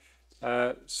like it.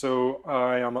 So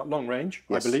I am at long range,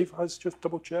 yes. I believe. Let's just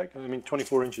double check. I mean,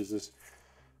 24 inches is...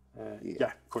 yeah,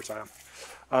 of course I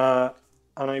am.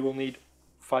 And I will need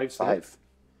 5. 5.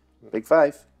 Big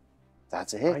 5.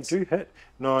 That's a hit. I do hit.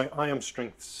 Now, I am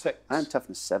strength 6. I'm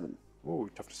toughness 7. Oh,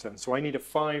 toughness 7. So I need a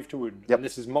 5 to wound. Yep. And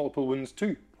this is multiple wounds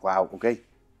too. Wow, okay.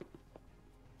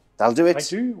 That'll do it. I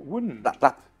do wound. Blap,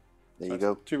 blap. There you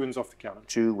go. 2 wounds off the cannon.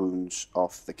 2 wounds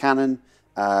off the cannon.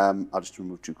 I'll just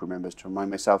remove 2 crew members to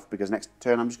remind myself, because next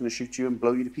turn I'm just going to shoot you and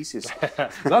blow you to pieces.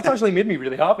 That's actually made me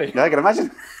really happy. No, I can imagine.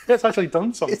 It's actually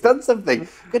done something. It's done something.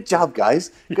 Good job,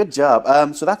 guys. Good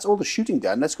job. So that's all the shooting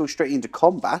done. Let's go straight into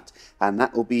combat, and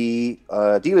that will be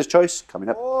dealer's choice coming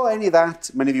up. Oh, any of that.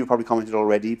 Many of you have probably commented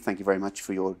already. Thank you very much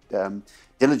for your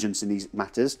diligence in these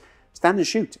matters. Stand and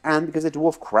shoot, and because they're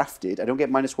dwarf crafted, I don't get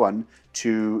 -1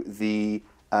 to the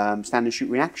stand and shoot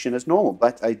reaction as normal,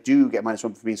 but I do get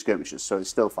 -1 for being skirmishers, so it's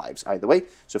still 5s either way.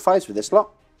 So 5s for this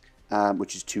lot,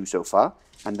 which is 2 so far,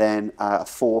 and then a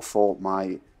 4 for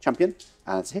my champion,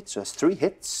 and it's a hit, so that's 3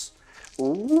 hits.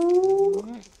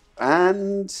 Ooh.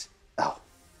 And oh,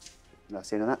 not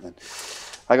saying that then.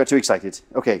 I got too excited.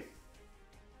 Okay,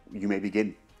 you may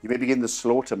begin. You may begin the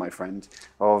slaughter, my friend,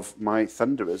 of my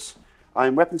thunderers.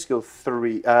 I'm weapon skill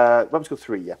 3. Weapon skill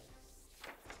 3, yeah.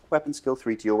 Weapon skill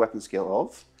 3 to your weapon skill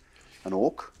of an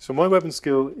orc. So my weapon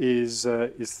skill is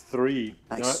 3.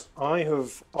 Nice. Now, I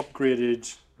have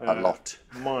upgraded a lot.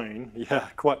 Mine, yeah,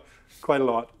 quite a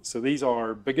lot. So these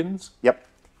are big uns. Yep.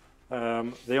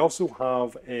 They also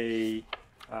have a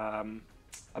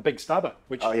big stabber,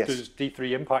 which does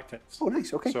D3 impact hits. Oh,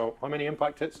 nice. Okay. So how many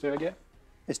impact hits do I get?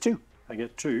 It's 2. I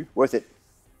get 2. Worth it.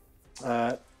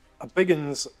 A big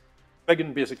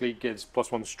un basically gives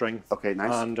 +1 strength. Okay,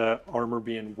 nice. And armor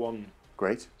being 1.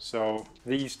 Great. So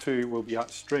these 2 will be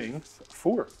at strength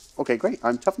 4. Okay, great.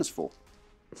 I'm toughness 4.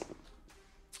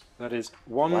 That is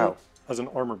 1 as an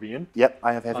armor being. Yep,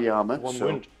 I have heavy armor. 1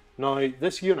 wound. Now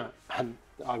this unit, and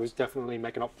I was definitely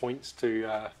making up points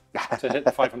to hit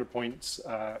the 500 points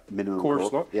minimum core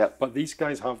slot. Yep. But these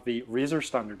guys have the Razor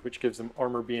standard, which gives them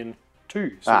armor being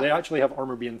 2. So they actually have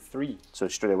armor being 3. So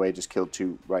straight away, just killed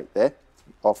 2 right there,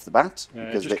 off the bat.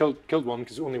 Just killed 1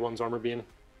 because only 1's armor being.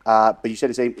 But you said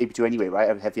it's AP2 anyway, right? I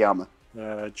have heavy armor.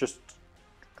 No,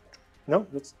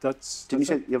 that's. Didn't you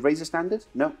say your Razor standard?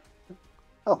 No.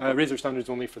 Oh. Razor standard's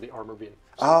only for the armor being.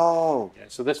 So, oh. Yeah.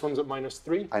 So this one's at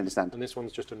 -3. I understand. And this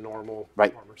one's just a normal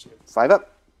armor skill. 5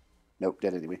 up. Nope,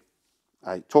 dead anyway.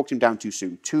 I talked him down too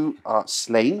soon. 2 are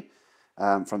slain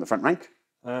from the front rank.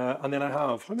 And then I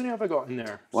have, how many have I got in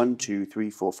there? 1, 2,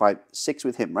 3, 4, 5, 6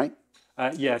 with him, right?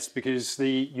 Yes, because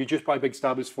you just buy big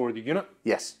stabbers for the unit.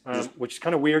 Yes. Which is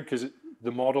kind of weird because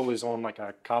the model is on like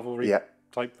a cavalry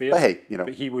type base. But hey, you know.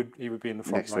 But he would be in the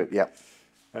front next rank. to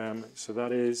it, so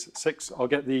that is 6. I'll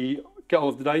get all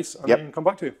of the dice and then come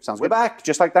back to you. Sounds good. We're back,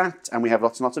 just like that, and we have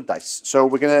lots and lots of dice. So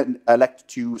we're going to elect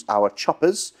to use our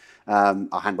choppers.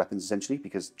 Are hand weapons essentially,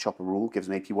 because chopper rule gives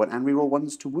an AP 1 and reroll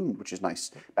 1s to wound, which is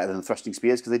nice. Better than the thrusting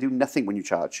spears because they do nothing when you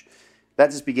charge. Let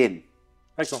us begin.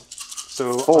 Excellent.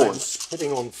 So 4s. I'm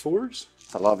hitting on 4s.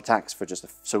 That's a lot of attacks for just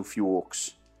so few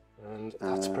orcs. And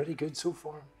that's pretty good so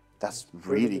far. That's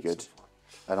really good. So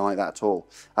I don't like that at all.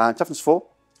 Toughness 4.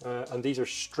 And these are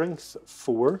strength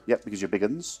 4. Yep, because you're big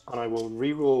uns. And I will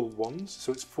reroll 1s.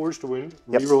 So it's 4s to wound,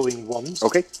 rerolling 1s.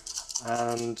 Okay.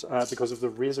 And because of the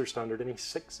Razor standard, any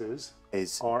 6s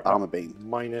are armor being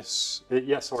minus,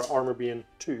 or armor being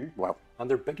 2. Wow. And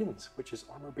they're big uns, which is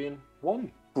armor being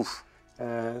 1. Oof.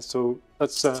 So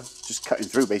that's just cutting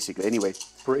through basically anyway.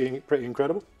 Pretty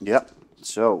incredible. Yep.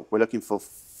 So we're looking for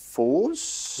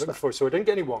 4s. Looking for, so I didn't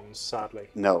get any 1s, sadly.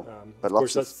 No, but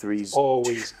lots of 3s.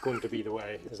 Always going to be the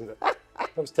way, isn't it? That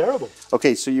was terrible.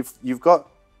 Okay, so you've got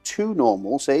 2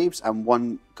 normal saves and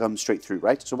 1 comes straight through,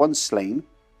 right? So 1's slain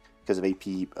because of AP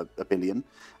a billion,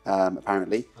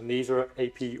 apparently. And these are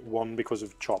AP 1 because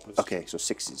of choppers. Okay, so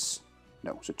 6s.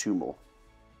 No, so 2 more.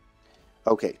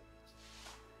 Okay.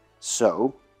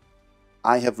 So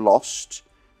I have lost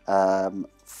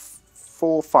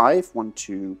 4, 5. 1,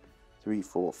 2, 3,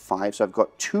 4, 5. So I've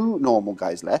got 2 normal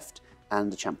guys left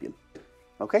and a champion.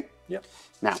 Okay? Yep.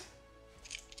 Now,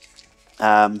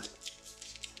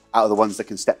 out of the ones that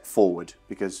can step forward,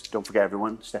 because don't forget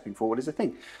everyone, stepping forward is a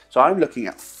thing. So I'm looking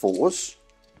at 4s,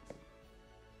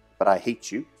 but I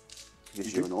hate you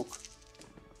because you're an orc,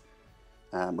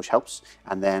 which helps.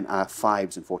 And then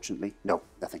 5s, unfortunately. No,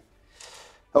 nothing.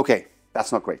 Okay,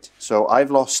 that's not great. So I've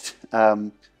lost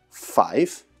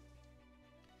 5.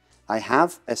 I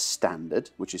have a standard,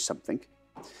 which is something.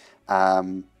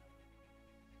 And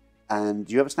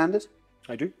do you have a standard?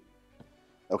 I do.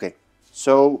 Okay,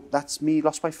 so that's me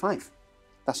lost by 5.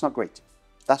 That's not great.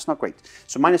 That's not great.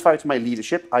 So -5 to my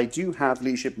leadership. I do have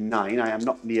leadership 9. I am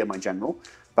not near my general,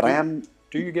 but I am...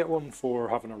 Do you get one for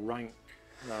having a rank?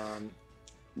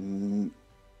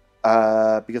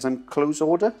 Because I'm close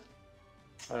order?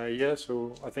 Yeah,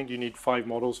 so I think you need 5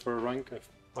 models for a rank. If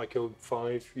I killed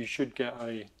 5, you should get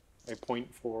a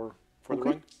point for the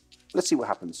rank. Let's see what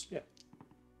happens. Yeah.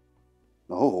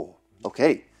 Oh,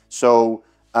 okay. So,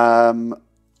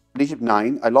 leadership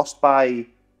 9. I lost by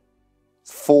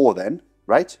 4 then,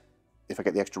 right? If I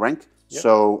get the extra rank. Yep.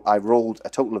 So I rolled a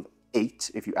total of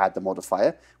 8 if you add the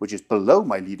modifier, which is below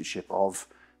my leadership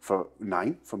for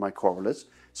 9 for my Quarrellers.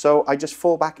 So I just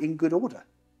fall back in good order.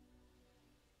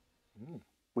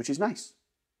 Which is nice.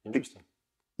 Interesting.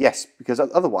 Yes, because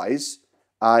otherwise,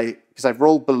 because I've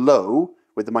rolled below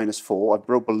with the -4, I've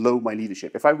rolled below my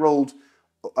leadership. If I rolled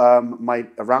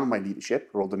around my leadership,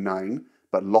 rolled a 9,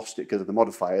 but lost it because of the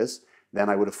modifiers, then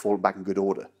I would have fallen back in good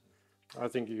order. I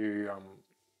think you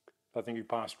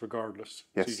passed regardless.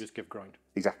 Yes. So you just give ground.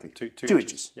 Exactly. 2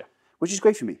 inches. Yeah. Which is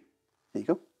great for me. There you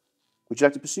go. Would you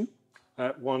like to pursue?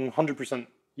 100%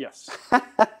 yes.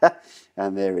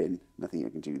 And they're in. Nothing you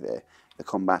can do there. The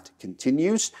combat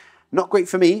continues. Not great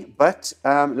for me, but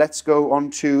let's go on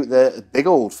to the big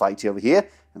old fight over here.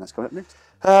 And that's coming up next.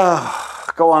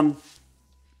 Go on.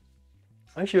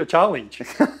 Actually, a challenge.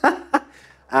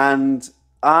 And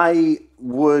I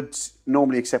would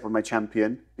normally accept with my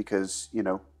champion because, you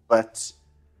know, but...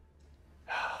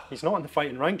 He's not in the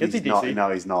fighting rank, is he, DC?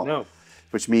 No, he's not. No.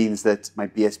 Which means that my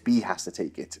BSB has to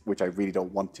take it, which I really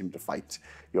don't want him to fight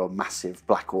your massive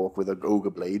black orc with an ogre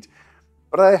blade.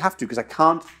 But I have to, because I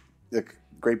can't... The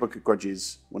Great Book of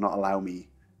Grudges will not allow me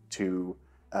to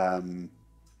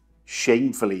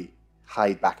shamefully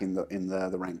hide back in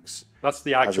the ranks. That's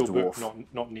the actual book,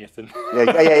 not Nathan.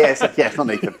 Yeah, it's not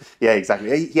Nathan. Yeah,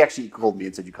 exactly. He actually called me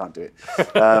and said you can't do it.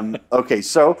 Okay,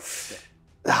 so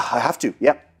I have to.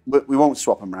 Yeah, but we won't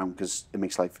swap them around because it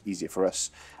makes life easier for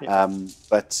us. Yeah.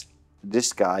 But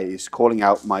this guy is calling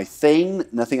out my Thane.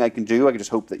 Nothing I can do. I can just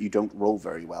hope that you don't roll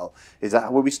very well. Is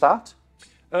that where we start?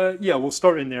 Yeah, we'll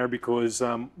start in there because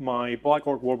my Black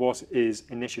Orc Warboss is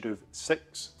initiative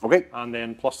 6. Okay. And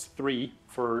then +3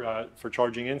 for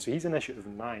charging in, so he's initiative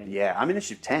 9. Yeah, I'm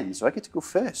initiative 10, so I get to go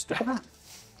first. Look at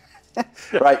that.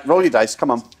 Right, roll your dice,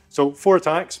 come on. So 4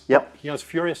 attacks. Yep. He has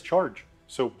Furious Charge,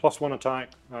 so +1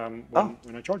 attack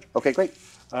when I charge. Okay, great.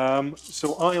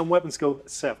 So I am weapon skill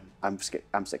 7. I'm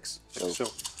 6. So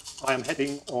I am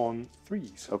hitting on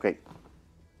 3s. Okay.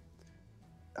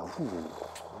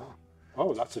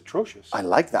 Oh, that's atrocious. I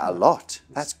like that a lot.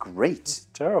 That's great. That's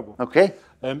terrible. Okay.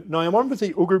 Now I'm armed with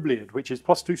the Ogre Blade, which is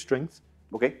 +2 strength.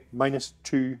 Okay.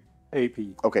 -2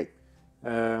 AP. Okay.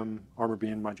 Armor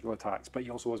being magical attacks, but he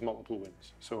also has multiple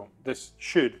wounds. So this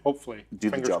should, hopefully, do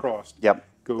the fingers job. Crossed, Yep.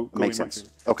 go Makes in my sense.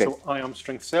 favor. Okay. So I am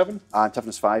strength 7.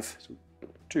 Toughness 5. So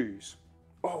 2s.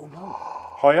 Oh no.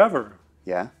 However,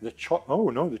 Yeah. The chopper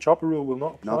rule will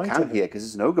not apply. No, can't here because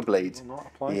it's an ogre blade. Will not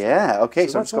apply. Yeah. Okay.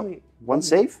 So I've just got one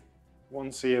save.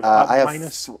 One save. I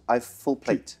have full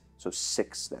plate, so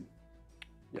 6 then.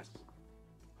 Yes.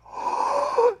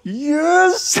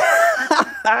 Yes!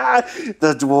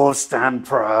 The dwarves stand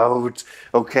proud.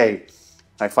 Okay,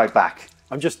 I fight back.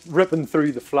 I'm just ripping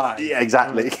through the flag. Yeah,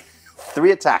 exactly.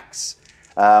 3 attacks.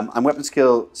 I'm weapon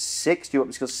skill 6, you're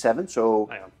weapon skill 7, so...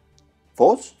 I am.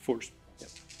 4s? 4s. Yep.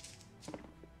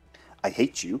 I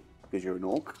hate you, because you're an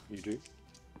orc. You do.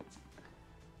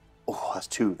 Oh, that's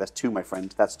 2. That's 2, my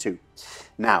friend. That's 2.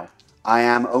 Now, I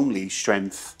am only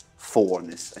strength 4 on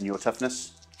this, and your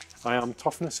toughness? I am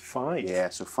toughness 5. Yeah,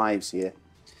 so 5's here.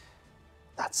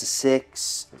 That's a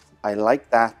 6. I like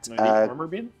that. Armor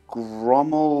being?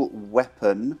 Grommel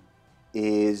weapon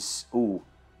is... Ooh,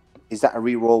 is that a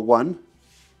reroll 1?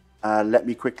 Let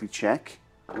me quickly check.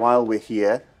 While we're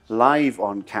here, live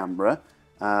on camera,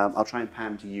 I'll try and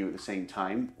pan to you at the same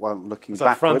time while looking backwards.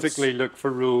 I frantically look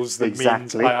for rules that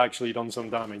means I actually done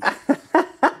some damage.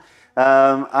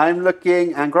 I'm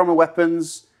looking, and Grommel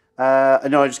weapons...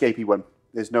 no, I just get AP 1.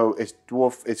 There's no... It's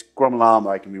dwarf... It's Grommel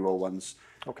armor, I can reroll 1s.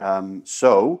 Okay.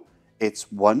 So,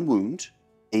 it's 1 wound,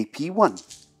 AP 1.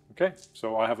 Okay,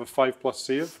 so I have a 5+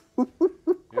 save.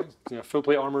 Yeah, full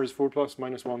plate armor is 4+,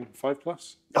 -1,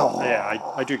 5+. Oh.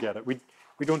 Yeah, I do get it. We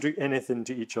don't do anything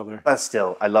to each other. But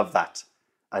still, I love that.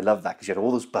 I love that because you had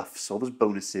all those buffs, all those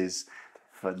bonuses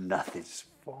for nothing. It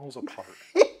falls apart.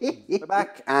 We're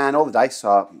back, and all the dice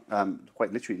are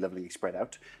quite literally lovely spread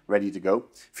out, ready to go.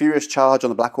 Furious Charge on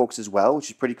the Black Orcs as well, which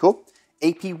is pretty cool.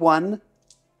 AP 1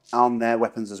 on their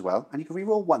weapons as well, and you can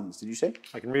reroll 1s. Did you say?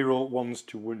 I can reroll 1s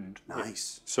to wound.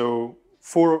 Nice. Yeah. So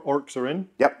 4 orcs are in.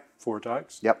 Yep. 4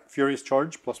 attacks. Yep. Furious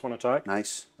Charge, +1 attack.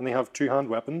 Nice. And they have 2-hand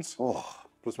weapons. Oh.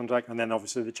 +1 attack, and then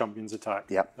obviously the champion's attack.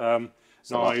 Yep.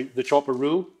 Now, the chopper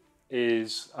rule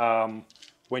is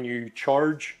when you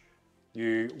charge,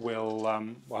 you will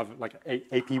have like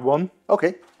AP 1.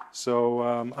 Okay. So,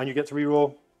 and you get to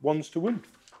reroll 1s to wound.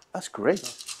 That's great.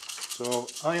 So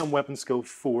I am weapon skill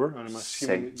 4, and I'm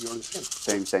assuming that you're the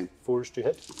same. Same. 4s to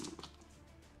hit.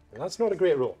 And that's not a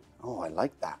great roll. Oh, I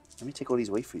like that. Let me take all these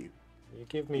away for you. You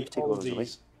gave me all of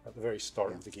these at the very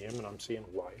start of the game, and I'm seeing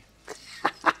why.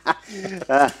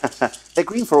 They're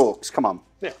green for orcs, come on.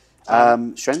 Yeah.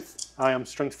 Strength? I am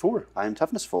strength 4. I am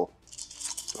toughness 4.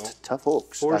 So tough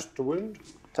orcs. 4s to wound.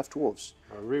 Tough dwarves.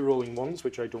 Re-rolling 1s,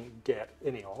 which I don't get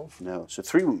any of. No, so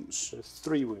 3 wounds. There's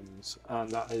 3 wounds, and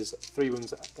that is 3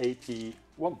 wounds at AP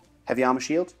 1. Heavy armor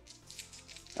shield,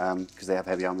 because they have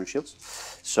heavy armor and shields.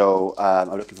 So I'm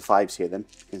looking for 5s here then,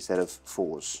 instead of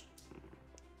 4s.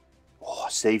 Oh,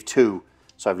 save 2.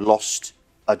 So I've lost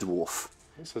a dwarf.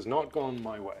 This has not gone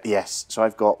my way. Yes, so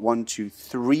I've got 1, 2,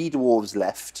 3 dwarves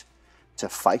left to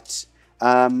fight.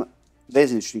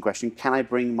 There's an interesting question. Can I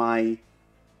bring my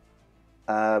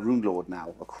Rune Lord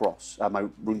now across, my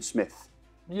Runesmith?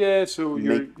 Yeah, so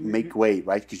make way,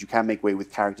 right? Because you can make way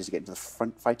with characters to get into the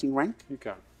front fighting rank. You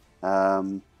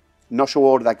can. Not sure what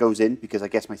order that goes in, because I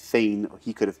guess my Thane,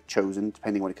 he could have chosen,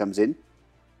 depending when it comes in.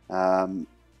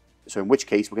 So in which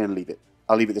case, we're going to leave it.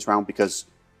 I'll leave it this round, because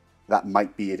that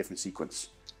might be a different sequence.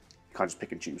 You can't just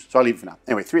pick and choose. So I'll leave it for now.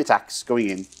 Anyway, 3 attacks going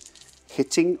in,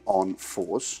 hitting on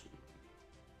 4s.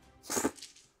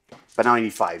 But now I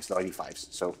need 5s, though. I need 5s.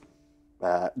 So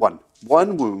 1.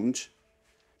 1 wound.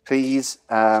 Please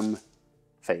fail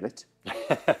it.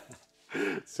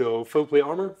 So full plate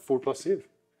armor, 4+ save.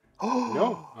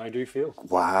 No, I do fail.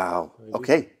 Wow.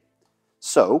 Okay.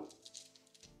 So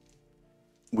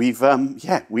we've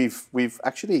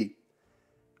actually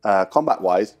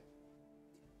combat-wise,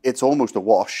 it's almost a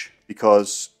wash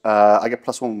because I get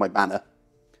 +1 with my banner,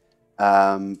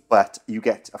 but you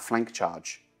get a flank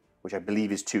charge, which I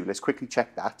believe is 2. Let's quickly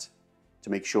check that to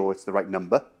make sure it's the right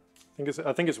number.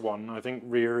 I think it's 1. I think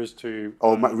rear is 2.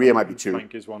 Oh, rear might be 2.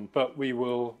 Flank is 1, but we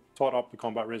will tot up the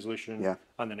combat resolution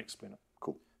and then explain it.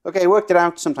 Cool. Okay, worked it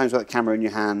out. Sometimes with the camera in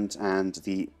your hand and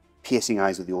the piercing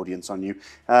eyes of the audience on you,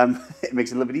 it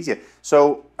makes it a little bit easier.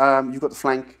 So you've got the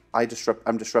flank. I'm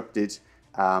disrupted,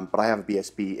 but I have a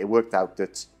BSB. It worked out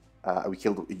that we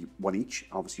killed 1 each.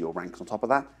 Obviously, your rank's on top of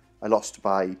that. I lost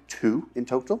by 2 in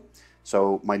total.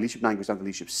 So my leadership 9 goes down to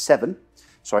leadership 7.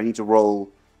 So I need to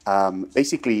roll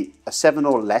basically a 7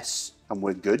 or less, and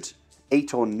we're good.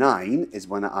 8 or 9 is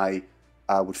when I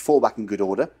would fall back in good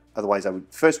order. Otherwise,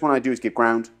 first one I do is give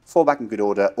ground, fall back in good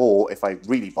order, or if I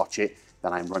really botch it,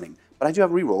 then I'm running. But I do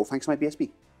have a reroll thanks to my BSB.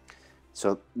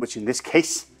 So, which in this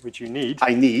case, which you need.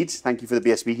 I need. Thank you for the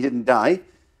BSB. He didn't die.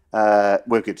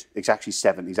 We're good. It's actually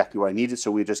 7, exactly what I needed. So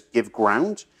we just give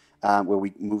ground, where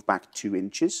we move back 2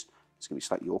 inches. It's going to be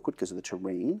slightly awkward because of the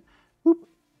terrain. Boop.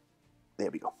 There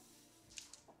we go.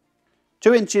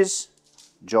 2 inches,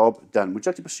 job done. Would you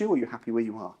like to pursue, or are you happy where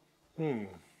you are?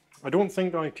 I don't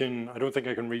think I can. I don't think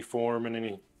I can reform in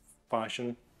any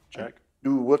fashion. Check.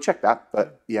 We'll check that,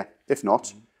 but yeah, if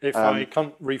not. If I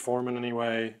can't reform in any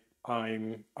way,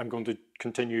 I'm going to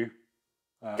continue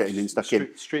Getting stuck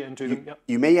in. Straight into them. Yep.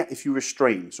 You may, if you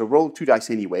restrain, so roll 2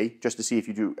 dice anyway, just to see if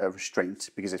you do a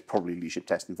restraint, because there's probably a leadership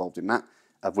test involved in that.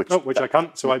 Of which, I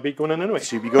can't, so I'd be going in anyway.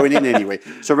 So you'd be going in anyway.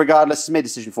 So regardless, it's made a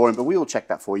decision for him, but we will check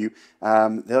that for you.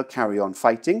 They'll carry on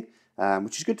fighting,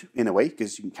 which is good in a way,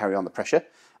 because you can carry on the pressure.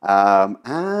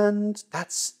 And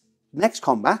that's next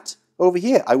combat over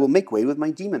here. I will make way with my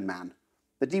demon man,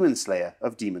 the demon slayer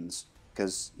of demons,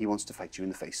 because he wants to fight you in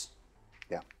the face.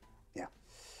 Yeah.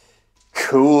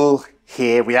 Cool.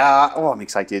 Here we are. Oh, I'm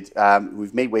excited.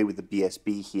 We've made way with the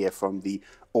BSB here from the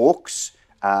Orcs.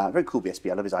 Very cool BSB.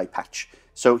 I love his eye patch.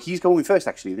 So he's going first,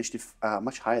 actually. Initiative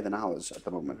much higher than ours at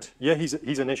the moment. Yeah, he's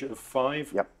initiative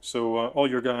 5. Yep. So all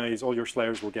your guys, all your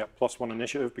slayers will get +1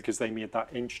 initiative because they made that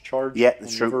inch charge. Yeah,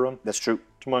 that's true. Overrun, that's true.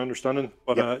 To my understanding.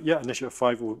 But yeah, initiative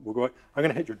 5 will go out. I'm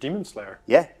going to hit your demon slayer.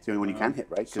 Yeah, it's the only one you can hit,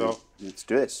 right? So let's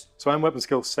do this. So I'm weapon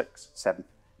skill 6. 7.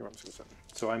 Your weapon skill 7.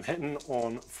 So I'm hitting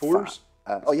on 4s.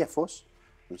 Oh yeah, 4s.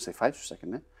 I'm going to say 5s for a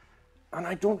second there. And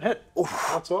I don't hit. Oh,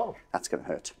 that's all. That's going to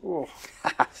hurt. Oh.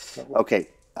 Okay,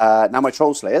 now my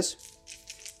troll slayers.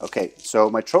 Okay, so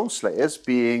my troll slayers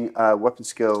being weapon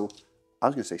skill, I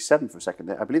was going to say 7 for a second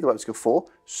there. I believe the weapon skill 4.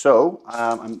 So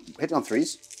I'm hitting on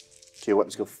 3s. So your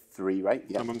weapon skill 3, right?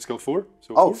 Yeah. I'm weapon skill 4.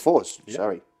 So oh, 4s. Yeah.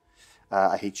 Sorry.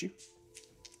 I hate you.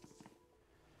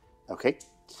 Okay.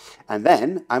 And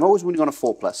then I'm always wounding on a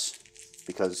 4+,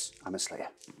 because I'm a slayer.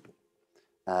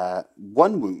 1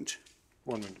 wound.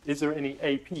 1 wound. Is there any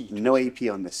AP? No AP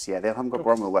on this. Yeah, they haven't got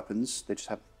Bromwell weapons. They just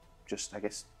have, I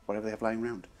guess, whatever they have lying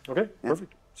around. Okay, yeah.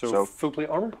 Perfect. So full plate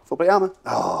armor? Full plate armor.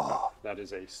 Oh. That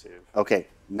is a save. Okay,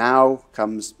 now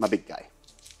comes my big guy.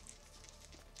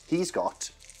 He's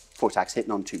got 4 attacks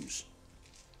hitting on 2s.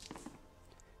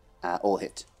 All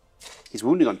hit. He's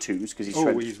wounding on 2s because he's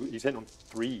trying. He's hitting on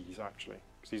 3s actually.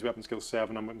 Because he's weapon skill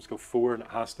 7 and weapon skill 4, and it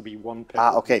has to be 1 pip.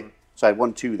 Okay. So I had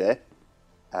 1, 2 there.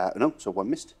 No, so 1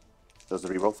 missed. Does the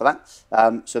reroll for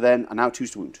that. So then, and now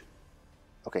 2s to wound.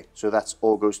 Okay, so that's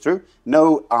all goes through.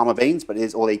 No armor banes, but it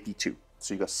is all AP 2.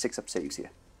 So you've got 6 up saves here.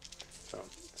 So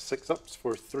 6 ups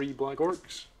for 3 black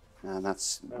orcs. And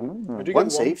that's 1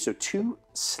 save, so 2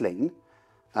 slain.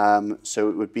 So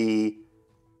it would be.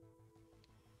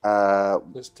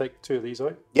 Let's take 2 of these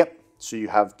out. Yep. So you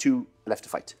have 2 left to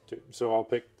fight. 2. So I'll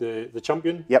pick the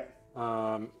champion. Yep.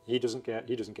 He doesn't get.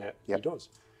 Yep. He does.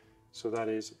 So that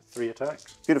is 3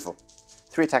 attacks. Beautiful.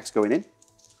 3 attacks going in.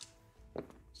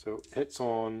 So hits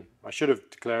on. I should have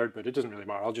declared, but it doesn't really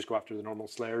matter. I'll just go after the normal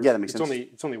slayers. Yeah, that makes sense.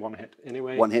 It's only 1 hit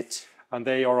anyway. 1 hit. And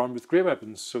they are armed with great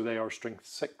weapons, so they are strength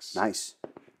 6. Nice.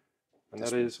 And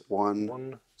that is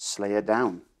one slayer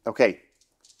down. Okay.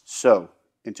 So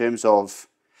in terms of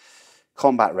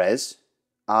combat res,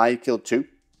 I killed 2,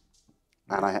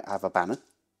 and I have a banner.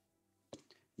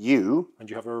 And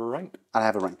you have a rank. And I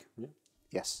have a rank. Yeah.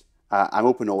 Yes. I'm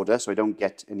open order, so I don't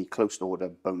get any close order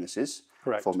bonuses.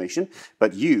 Correct. Formation.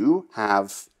 But you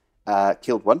have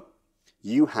killed 1.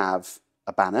 You have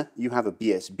a banner. You have a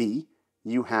BSB.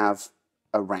 You have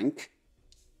a rank.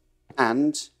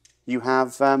 And you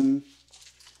have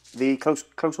the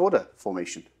close order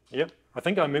formation. Yep. I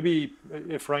think maybe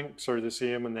if ranks are the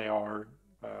same and they are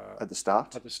at the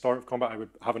start of combat, I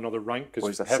would have another rank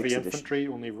because heavy infantry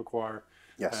only require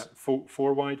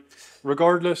 4 wide.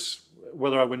 Regardless,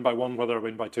 whether I win by 1, whether I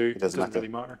win by 2, it doesn't really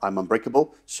matter. I'm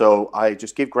unbreakable, so I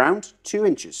just give ground 2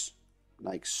 inches,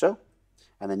 like so,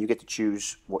 and then you get to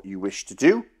choose what you wish to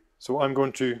do. So I'm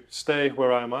going to stay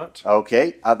where I am at.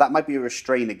 Okay, that might be a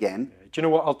restrain again. Do you know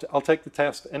what? I'll take the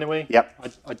test anyway.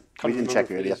 Yep. We didn't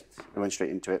check earlier. We went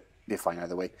straight into it. You're fine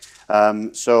either way.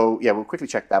 So yeah, we'll quickly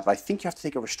check that. But I think you have to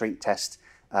take a restraint test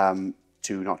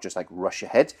to not just like rush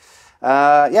ahead.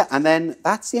 Yeah, and then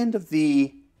that's the end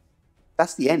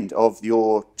of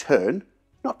your turn.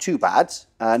 Not too bad.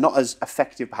 Not as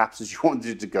effective perhaps as you wanted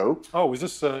it to go. Oh, was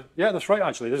this? Yeah, that's right.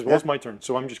 Actually, this was my turn.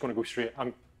 So I'm just going to go straight.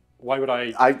 Why would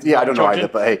I? I don't know either,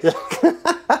 but hey.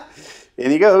 In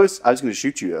he goes. I was going to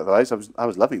shoot you otherwise. I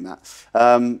was loving that.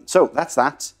 So that's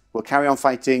that. We'll carry on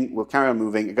fighting. We'll carry on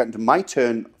moving. I got into my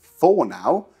turn 4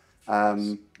 now.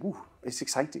 It's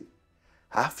exciting.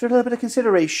 After a little bit of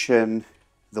consideration,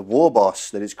 the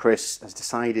Warboss, that is Chris, has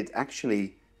decided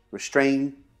actually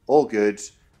restrain, all good,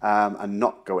 and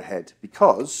not go ahead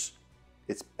because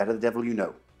it's better the devil you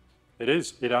know. It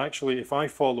is. It actually, if I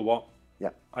follow up,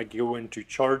 yeah, I go into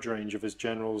charge range of his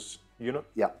general's unit.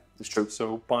 Yeah. It's true.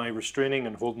 So by restraining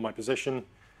and holding my position,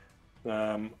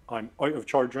 I'm out of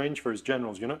charge range for his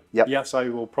general's unit. Yep. Yes, I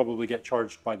will probably get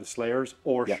charged by the Slayers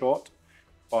or shot,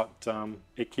 but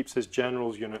it keeps his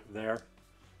general's unit there.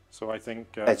 So I think...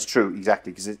 it's true,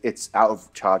 exactly, because it's out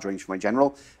of charge range for my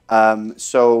general.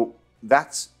 So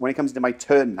that's, when it comes to my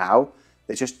turn now,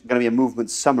 it's just going to be a movement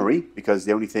summary, because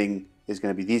the only thing is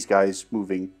going to be these guys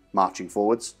marching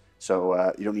forwards.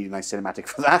 So you don't need a nice cinematic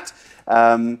for that.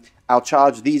 I'll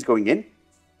charge these going in.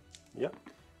 Yeah.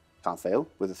 Can't fail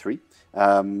with a 3.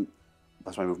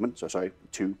 Plus my movement, so sorry,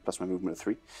 2 plus my movement of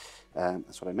 3.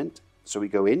 That's what I meant. So we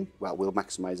go in, well, we'll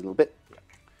maximize a little bit,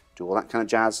 do all that kind of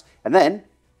jazz. And then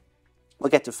we'll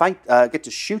get to get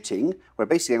to shooting, where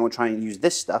basically I'm going to try and use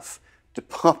this stuff to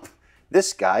pop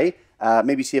this guy.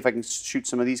 Maybe see if I can shoot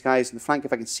some of these guys in the flank,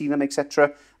 if I can see them,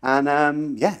 etc.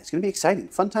 And yeah, it's going to be exciting.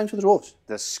 Fun times for the dwarves.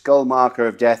 The skull marker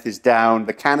of death is down.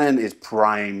 The cannon is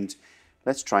primed.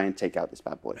 Let's try and take out this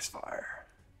bad boy. Fire.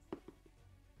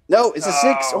 No, it's a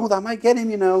 6. Oh, that might get him,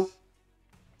 you know.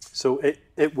 So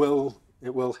it will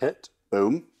hit.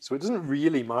 Boom. So it doesn't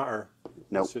really matter.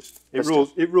 No. It's just,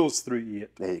 it rolls through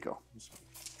 8. There you go.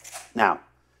 Now,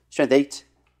 strength 8.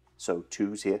 So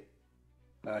 2s here.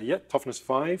 Yeah, toughness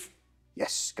 5.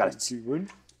 Yes, got it. 2 wound.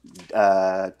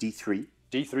 D3.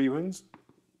 D3 wounds.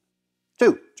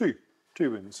 2. 2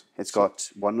 wounds. It's got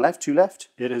 1 left, 2 left.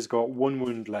 It has got 1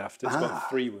 wound left. It's got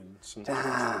 3 wounds.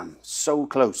 Damn, so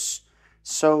close.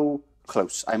 So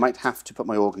close. I might have to put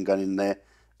my organ gun in there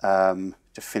to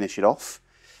finish it off,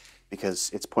 because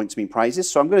it's points mean prizes.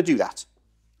 So I'm going to do that.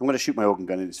 I'm going to shoot my organ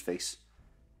gun in his face.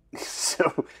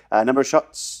 So number of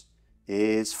shots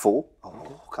is 4.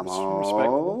 Oh, come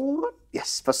on.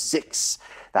 Yes, plus 6.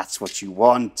 That's what you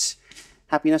want.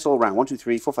 Happiness all round. 1, 2,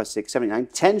 3, 4, 5, 6, 7, 8, 9,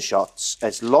 10 shots.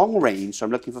 It's long range, so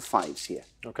I'm looking for 5s here.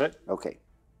 Okay. Okay.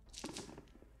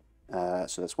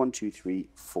 So that's 1, 2, 3,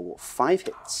 4, 5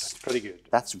 hits. That's pretty good.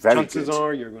 That's very good. Chances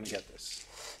are you're going to get this.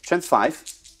 Strength 5.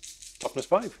 Toughness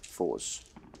 5. 4s.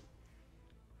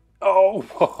 Oh,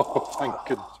 thank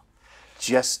goodness.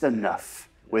 Just enough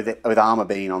with armor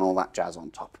bane on all that jazz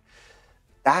on top.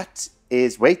 That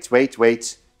is, wait.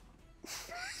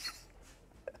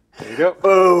 There you go.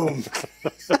 Boom.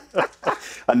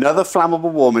 Another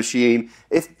flammable war machine.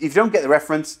 If you don't get the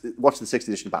reference, watch the 6th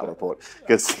edition battle report,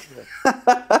 because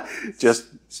just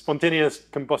spontaneous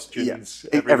combustions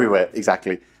everywhere.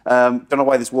 Exactly. Don't know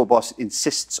why this Warboss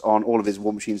insists on all of his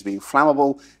war machines being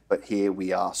flammable, but here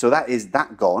we are. So that is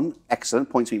that gone. Excellent.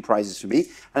 Points being prizes for me.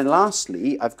 And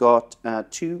lastly, I've got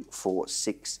 2, 4,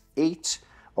 6, 8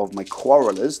 of my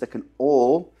Quarrellers that can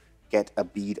all get a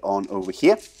bead on over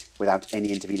here without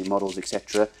any intervening models,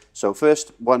 etc. So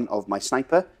first, one of my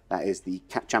sniper, that is the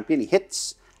cat champion, he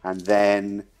hits, and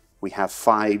then we have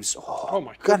 5s. Oh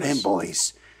my goodness. Gun him,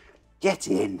 boys. Get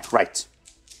in. Right.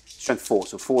 Strength 4,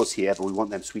 so 4's here, but we want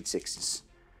them sweet 6s.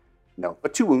 No,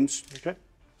 but 2 wounds. Okay.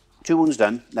 2 wounds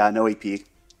done, no AP.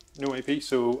 No AP,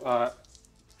 so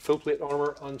full plate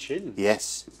armor and shield.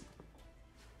 Yes.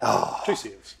 Oh, 2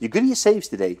 saves. You're good at your saves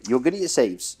today. You're good at your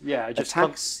saves. Yeah, I just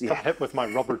Attacks, can't hit with my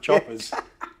rubber choppers.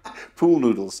 Pool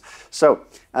noodles. So,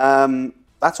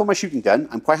 that's all my shooting done.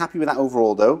 I'm quite happy with that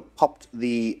overall, though. Popped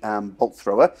the bolt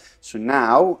thrower. So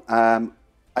now,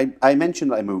 I mentioned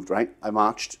that I moved, right? I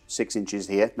marched 6 inches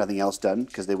here. Nothing else done,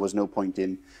 because there was no point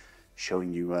in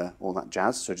showing you all that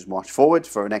jazz. So just march forward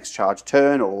for a next charge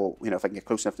turn, or, you know, if I can get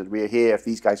close enough to the rear here, if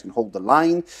these guys can hold the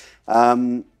line.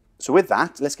 So with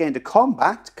that, let's get into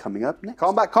combat coming up next.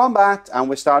 Combat, and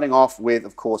we're starting off with,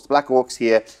 of course, the Black Orcs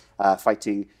here,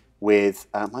 fighting with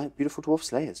my beautiful Dwarf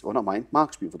Slayers. Well, not mine,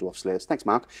 Mark's beautiful Dwarf Slayers. Thanks,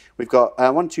 Mark. We've got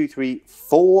 1, 2, 3,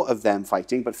 4 of them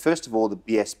fighting, but first of all, the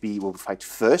BSB will fight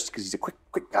first, because he's a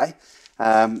quick guy,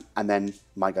 and then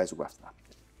my guys will go after that.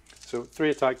 So 3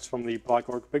 attacks from the Black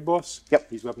Orc Big Boss. Yep.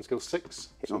 He's weapon skill 6.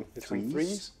 Hit on Hits on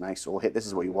 3s. Nice, all hit. This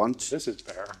is what you want. This is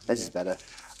better. This is better.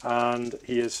 And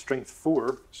he is strength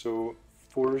 4, so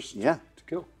 4s to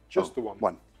kill. Just the one.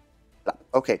 1.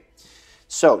 Okay.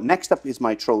 So next up is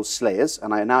my Troll Slayers,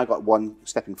 and I now got 1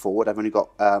 stepping forward. I've only got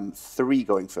 3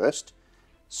 going first.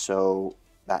 So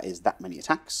that is that many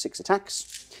attacks, 6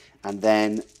 attacks. And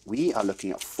then we are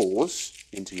looking at 4s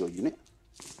into your unit.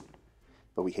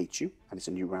 But we hate you, and it's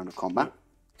a new round of combat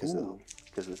because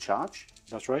of the charge.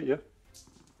 That's right, yeah.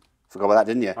 Forgot about that,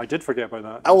 didn't you? I did forget about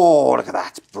that. Oh, look at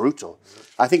that. Brutal.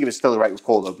 I think it was still the right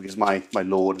call, though, because my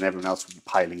lord and everyone else would be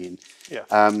piling in. Yeah.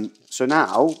 So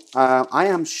now, I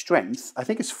am strength. I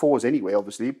think it's 4s anyway,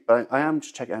 obviously, but I am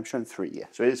just checking. I'm strength 3, yeah.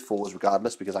 So it is 4s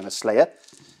regardless, because I'm a slayer.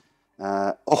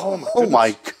 Oh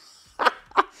my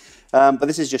God. But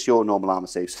this is just your normal armor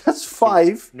saves. That's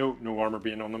 5. No armor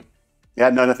being on them. Yeah,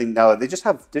 no, nothing. No, they just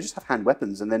have hand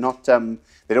weapons, and they're not.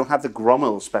 They don't have the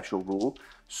Grommel special rule,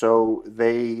 so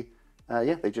they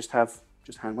they just have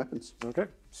hand weapons. Okay,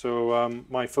 so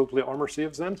my full plate armor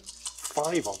saves then,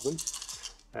 5 of them,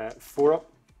 4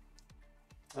 up.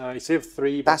 I saved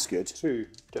 3. But That's good. 2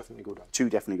 definitely go down. 2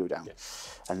 definitely go down, Yeah.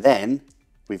 and then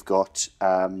we've got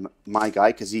my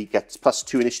guy because he gets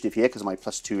 +2 initiative here because of my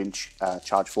 +2 inch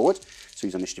charge forward. So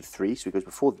he's on initiative 3, so he goes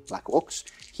before the Black Orcs.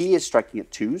 He is striking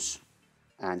at 2s,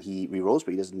 and he rerolls,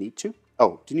 but he doesn't need to.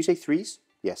 Oh, didn't you say 3s?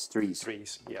 Yes, 3s.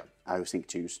 3s, yeah. I always think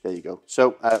 2s. There you go.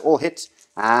 So all hit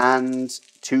and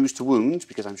 2s to wound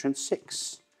because I'm showing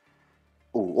 6.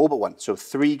 Oh, all but 1. So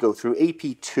 3 go through.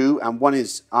 AP 2 and 1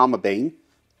 is Armor Bane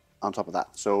on top of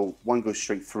that. So 1 goes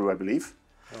straight through, I believe.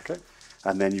 Okay.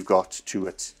 And then you've got 2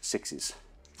 at 6s.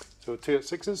 So 2 at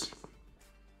 6s.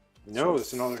 No,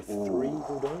 there's another 3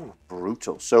 go down.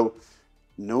 Brutal. So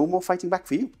no more fighting back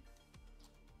for you.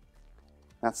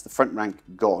 That's the front rank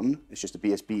gone. It's just a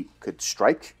BSB could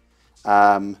strike.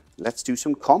 Let's do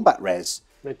some combat res.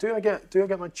 Now, do I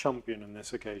get my champion on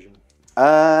this occasion?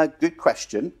 Good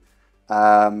question.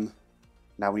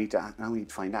 Now we need to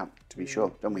find out to be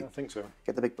sure, don't we? I think so.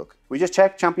 Get the big book. We just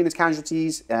checked champion is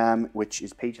casualties, which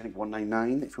is page I think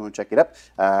 199. If you want to check it up,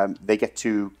 they get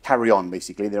to carry on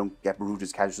basically. They don't get removed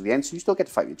as casualty at the end, so you still get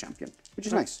to fight with your champion, which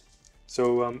is nice.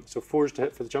 So 4 is to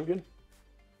hit for the champion.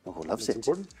 Oh, loves That's it.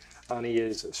 important. And he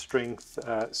is strength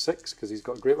 6 because he's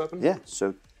got a great weapon. Yeah,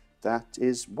 so that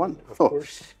is 1.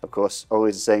 Of course,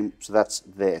 always the same. So that's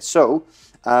there. So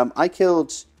I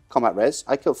killed combat res.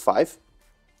 I killed 5.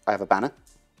 I have a banner.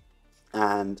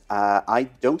 And I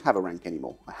don't have a rank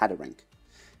anymore. I had a rank.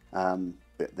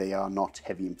 But they are not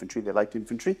heavy infantry, they're light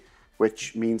infantry,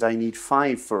 which means I need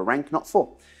 5 for a rank, not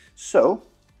 4. So,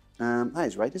 that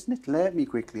is right, isn't it? Let me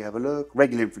quickly have a look.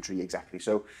 Regular infantry, exactly.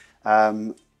 So,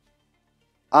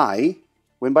 I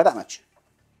win by that much.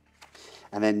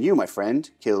 And then you, my friend,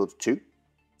 killed 2.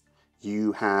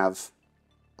 You have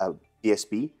a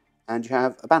BSB, and you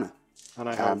have a banner. And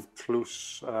I have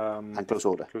close... and close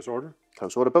order. Close order.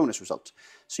 Close order bonus result.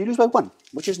 So you lose by 1,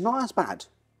 which is not as bad.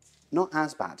 Not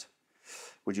as bad.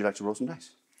 Would you like to roll some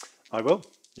dice? I will,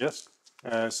 yes.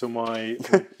 So my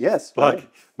Yes.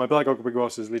 my Black Ogre Big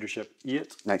Boss is leadership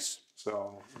 8. Nice.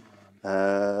 So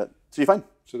So you're fine.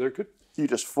 so they're good. You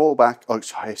just fall back. Oh,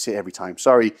 sorry, I say it every time.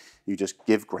 Sorry. You just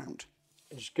give ground.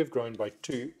 Just give ground by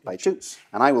 2. By 2.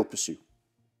 And I will pursue.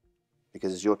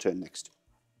 Because it's your turn next.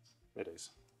 It is.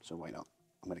 So why not?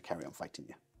 I'm going to carry on fighting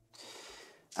you.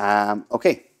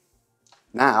 Okay.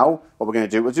 Now, what we're going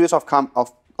to do, we'll do this off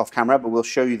camera, but we'll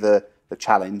show you the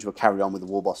challenge. We'll carry on with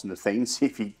the Warboss and the Thane, see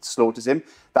if he slaughters him.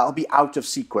 That'll be out of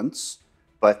sequence,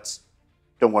 but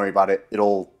don't worry about it. It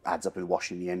all adds up in the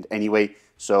wash in the end anyway.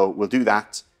 So we'll do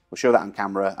that. We'll show that on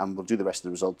camera, and we'll do the rest of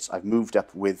the results. I've moved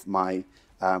up with my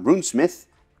Runesmith,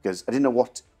 because I didn't know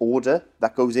what order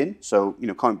that goes in. So,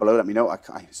 comment below, let me know.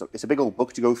 So it's a big old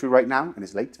book to go through right now, and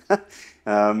it's late.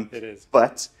 It is.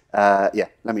 But, yeah,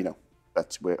 let me know.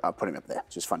 But I'll put him up there.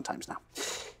 It's just fun times now.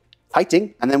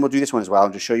 Fighting, and then we'll do this one as well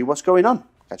and just show you what's going on.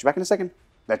 Catch you back in a second.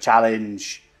 The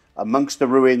challenge amongst the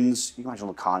ruins. You can imagine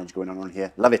all the carnage going on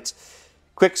here. Love it.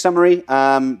 Quick summary.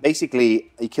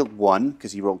 Basically, he killed 1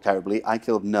 because he rolled terribly. I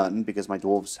killed none because my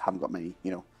dwarves haven't got many,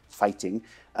 fighting.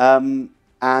 And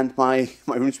my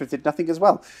Runesmith did nothing as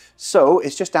well. So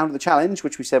it's just down to the challenge,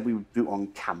 which we said we would do on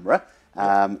camera.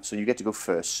 So you get to go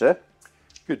first, sir.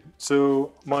 Good.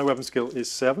 So my weapon skill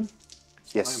is 7.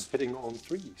 Yes. I'm hitting on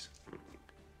 3s.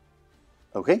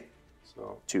 Okay.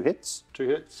 So 2 hits. 2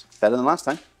 hits. Better than last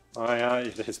time.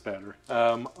 It is better.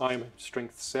 I'm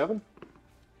strength 7.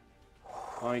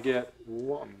 I get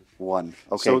 1. 1.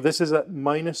 Okay. So this is at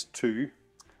 -2,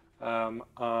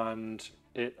 and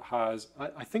it has.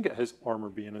 I think it has armor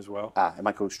being as well. It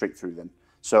might go straight through then.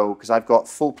 So because I've got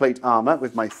full plate armor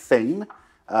with my Thane,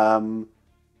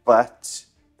 but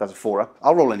that's a 4 up.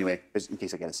 I'll roll anyway, in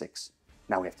case I get a 6.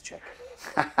 Now we have to check.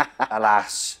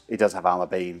 Alas, it does have armor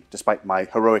bane, despite my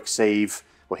heroic save,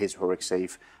 or his heroic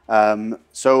save.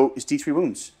 So it's D3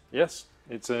 wounds. Yes,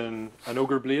 it's an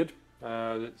ogre blade.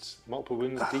 It's multiple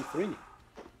wounds, D3.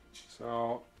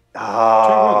 So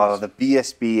the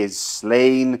BSB is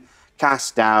slain,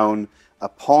 cast down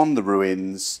upon the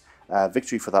ruins.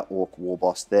 Victory for that orc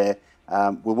warboss there.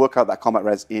 We'll work out that combat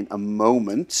res in a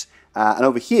moment. And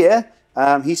over here,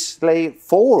 he slayeth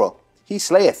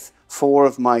 4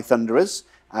 of my thunderers.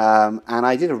 And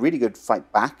I did a really good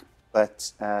fight back,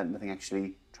 but nothing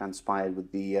actually transpired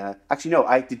with the... Actually, no,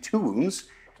 I did 2 wounds.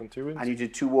 And you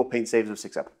did 2 war paint saves of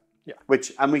 6 up. Yeah.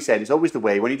 Which, and we said, it's always the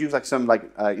way. When you do like some,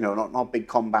 not big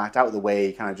combat, out of the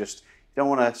way, kind of just, don't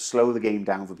want to slow the game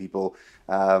down for people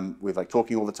with like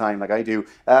talking all the time like I do.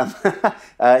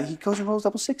 He goes and rolls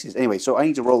double sixes. Anyway, so I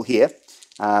need to roll here.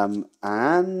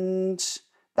 And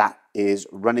that is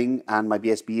running, and my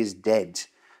BSB is dead.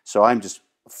 So I'm just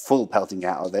full pelting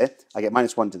out of there. I get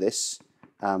 -1 to this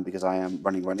because I am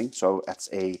running. So that's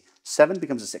a 7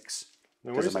 becomes a 6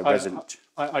 because of my resident.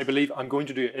 I believe I'm going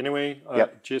to do it anyway.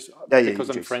 Just because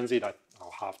I'm frenzied,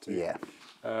 I'll have to. Yeah.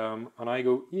 And I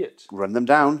go 8. Run them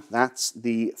down. That's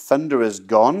the Thunderers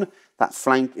gone. That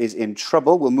flank is in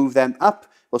trouble. We'll move them up.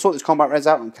 We'll sort this combat res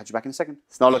out and catch you back in a second.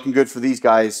 It's not looking good for these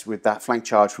guys with that flank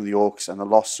charge from the Orcs and the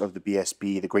loss of the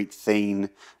BSB, the Great Thane.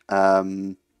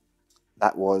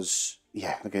 That was,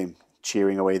 yeah, look at him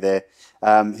cheering away there.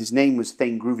 His name was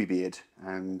Thane Groovybeard,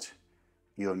 and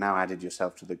you have now added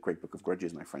yourself to the Great Book of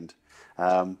Grudges, my friend.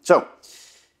 So,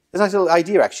 there's a nice little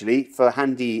idea, actually, for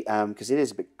handy, because it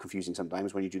is a bit confusing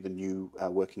sometimes when you do the new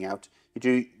working out.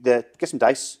 You get some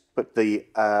dice, put the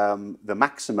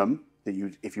maximum, that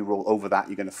if you roll over that,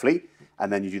 you're going to flee.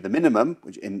 And then you do the minimum,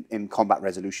 which in combat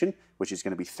resolution, which is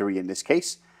going to be 3 in this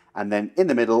case. And then in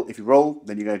the middle, if you roll,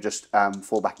 then you're going to just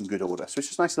fall back in good order. So it's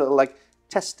just a nice little like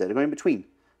tester to go in between.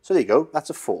 So there you go, that's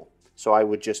a 4. So I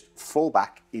would just fall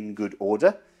back in good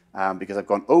order because I've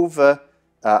gone over,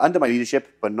 under my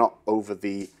leadership, but not over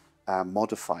the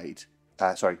modified,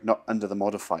 not under the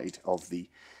modified of the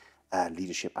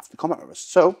leadership after the combat errors.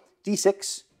 So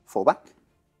D6, fall back.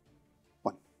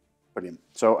 Brilliant.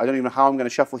 So I don't even know how I'm going to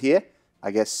shuffle here.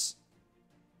 I guess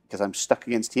because I'm stuck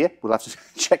against here. We'll have to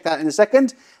check that in a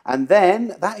second. And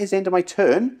then that is the end of my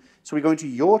turn. So we go into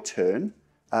your turn,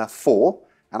 4.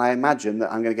 And I imagine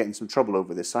that I'm going to get in some trouble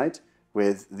over this side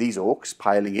with these Orcs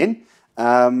piling in.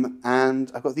 And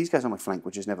I've got these guys on my flank,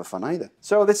 which is never fun either.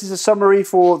 So this is a summary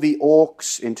for the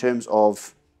Orcs in terms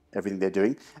of everything they're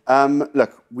doing.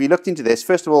 Look, we looked into this.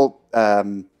 First of all,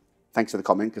 thanks for the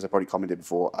comment, because I probably commented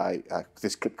before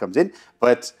this clip comes in.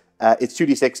 But it's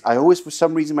 2d6. I always, for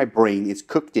some reason, my brain is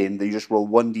cooked in that you just roll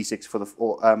 1d6 for the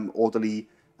orderly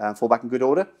fallback in good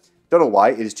order. Don't know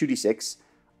why. It is 2d6.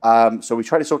 So we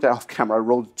tried to sort that off camera. I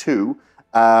rolled 2.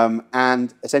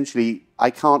 And essentially, I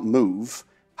can't move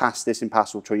past this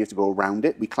impassable terrain. You have to go around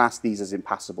it. We class these as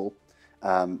impassable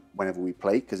whenever we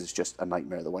play, because it's just a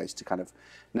nightmare otherwise to kind of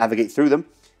navigate through them.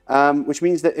 Which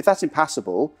means that if that's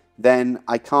impassable, then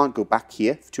I can't go back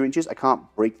here for 2 inches. I can't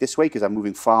break this way because I'm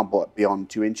moving far beyond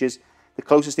 2 inches. The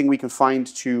closest thing we can find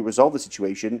to resolve the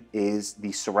situation is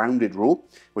the surrounded rule,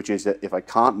 which is that if I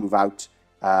can't move out,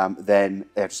 then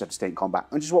I just have to stay in combat.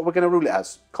 Which is what we're going to rule it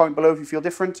as. Comment below if you feel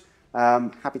different.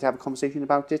 Happy to have a conversation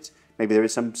about it. Maybe there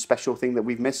is some special thing that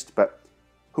we've missed, but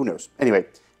who knows. Anyway,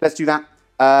 let's do that.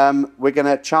 We're going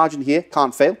to charge in here,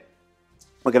 can't fail.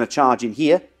 We're going to charge in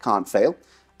here, can't fail.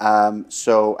 And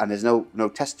there's no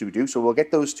test to do, so we'll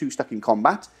get those 2 stuck in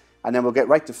combat, and then we'll get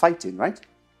right to fighting, right?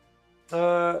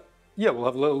 Yeah, we'll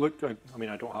have a little look. I mean,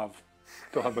 I don't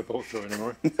have my bolt thrower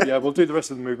anymore. Yeah, we'll do the rest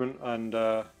of the movement, and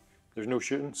there's no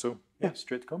shooting, so yeah,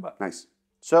 straight to combat. Nice.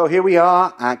 So here we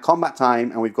are at combat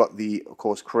time, and we've got the, of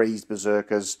course, crazed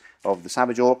berserkers of the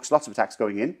Savage Orcs. Lots of attacks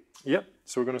going in. Yep.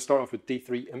 So we're going to start off with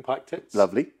D3 impact hits.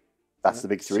 Lovely. That's the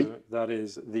big 3. So that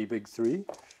is the big 3.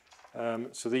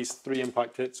 So these 3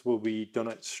 impact hits will be done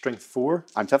at strength 4.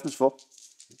 I'm toughness 4.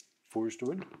 4 is to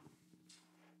win.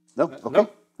 No, okay. No,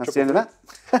 that's the end of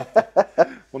that.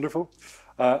 Wonderful.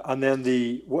 And then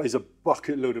what is a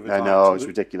bucket load of attacks? I know, it's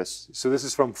ridiculous. So this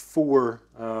is from 4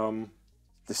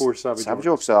 Savage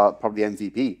Orcs are probably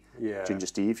MVP. Yeah. Ginger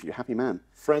Steve, you're a happy man.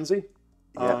 Frenzy.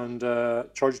 Yeah. And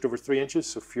charged over 3 inches,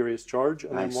 so Furious Charge.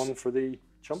 And nice. then 1 for the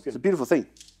champion. It's a beautiful thing.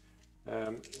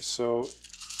 So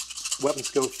weapon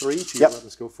skill 3 to your weapon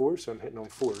skill 4, so I'm hitting on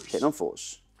 4s. Hitting on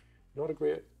 4s. Not a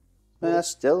great...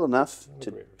 still enough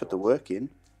to put the work in.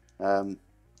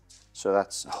 So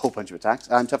that's a whole bunch of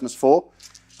attacks. I'm toughness 4,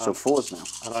 so 4s now.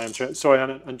 And I am... Sorry,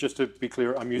 and just to be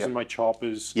clear, I'm using my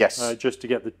choppers just to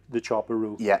get the chopper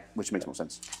rule. Yeah, which makes more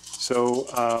sense. So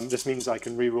this means I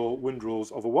can reroll wind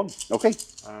rolls of a 1. Okay.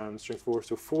 And strength 4,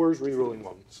 so 4s rerolling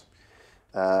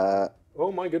 1s.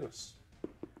 Oh my goodness.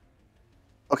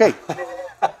 Okay.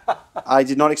 I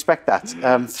did not expect that.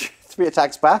 3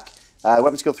 attacks back.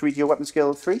 Weapon skill 3 to your weapon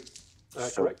skill 3.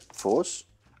 So correct. 4s.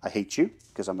 I hate you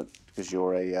because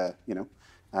you're a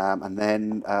and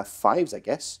then 5s, I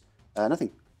guess.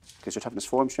 Nothing because your toughness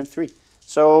 4. I'm strength 3.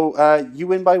 So you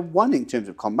win by 1 in terms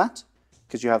of combat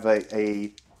because you have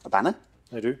a banner.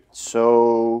 I do.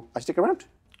 So I stick around.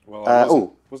 Well, I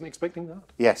wasn't expecting that.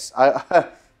 Yes,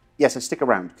 yes, I stick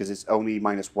around because it's only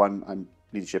 -1. I'm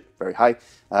leadership very high.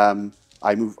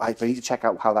 I need to check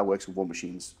out how that works with war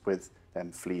machines, with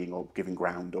them fleeing or giving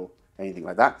ground or anything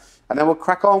like that. And then we'll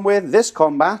crack on with this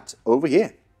combat over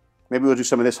here. Maybe we'll do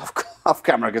some of this off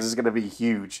camera because it's going to be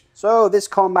huge. So this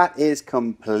combat is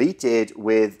completed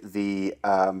with the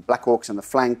Black Orcs on the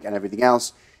flank and everything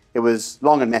else. It was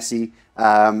long and messy,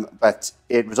 but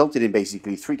it resulted in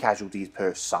basically 3 casualties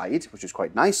per side, which was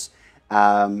quite nice.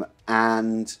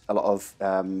 And a lot of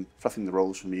fluffing the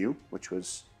rolls from you, which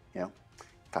was, you know,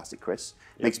 classic Chris.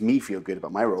 Yep. Makes me feel good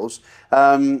about my rolls.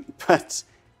 But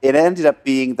it ended up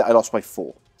being that I lost by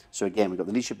 4. So again, we've got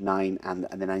the leadership 9, and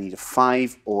then I need a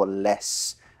 5 or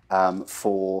less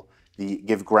for the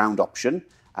give ground option.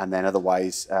 And then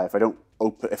otherwise, if I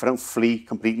don't flee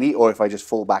completely, or if I just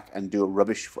fall back and do a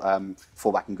rubbish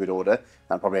fall back in good order, then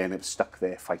I'll probably end up stuck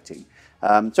there fighting.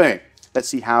 So anyway, let's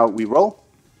see how we roll.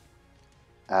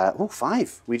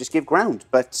 5. We just give ground.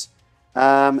 But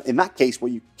in that case,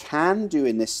 what you can do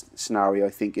in this scenario,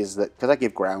 I think, is that because I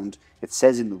give ground, it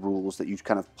says in the rules that you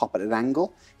kind of pop at an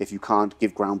angle if you can't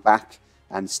give ground back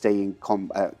and stay in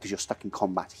combat because you're stuck in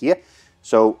combat here.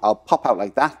 So I'll pop out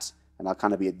like that, and I'll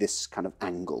kind of be at this kind of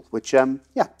angle, which,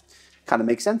 yeah, kind of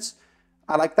makes sense.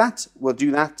 I like that. We'll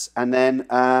do that, and then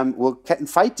we'll get in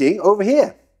fighting over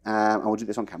here. And we'll do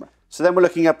this on camera. So then we're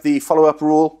looking up the follow-up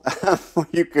rule.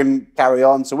 You can carry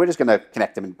on. So we're just going to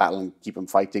connect them in battle and keep them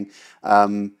fighting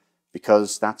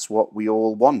because that's what we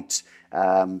all want.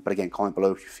 But again, comment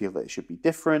below if you feel that it should be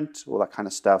different, all that kind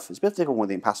of stuff. It's a bit different with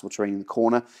the impassable terrain in the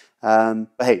corner. But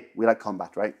hey, we like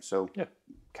combat, right? So yeah,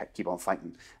 keep on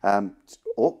fighting. I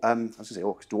was going to say,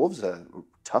 orcs, dwarves are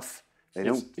tough.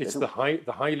 It's the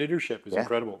high leadership is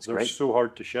incredible. They're great. So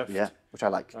hard to shift. Yeah, which I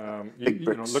like.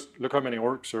 You know, look how many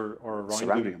orcs are around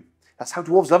surrounding them. That's how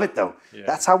dwarves love it, though. Yeah.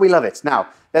 That's how we love it. Now,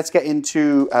 let's get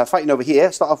into fighting over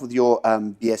here. Start off with your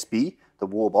BSB, the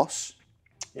Warboss.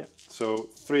 Yeah. So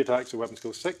 3 attacks, a weapon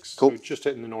skill 6. Cool. So just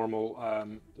hitting the normal,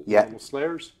 normal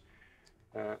slayers.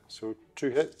 So 2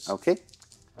 hits. Okay.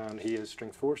 And he is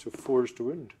strength 4, so 4 is to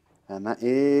wound. And that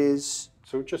is...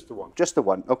 So just the 1. Just the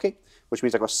 1, okay. Which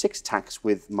means I've got 6 attacks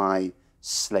with my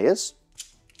Slayers.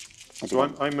 So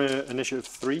I'm initiative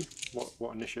 3.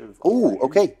 What initiative? Oh,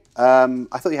 okay. I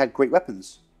thought you had great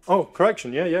weapons. Oh,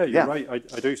 correction. Yeah, you're right.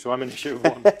 I do. So I'm initiative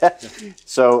 1. Yeah.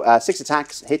 So 6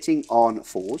 attacks, hitting on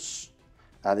 4s.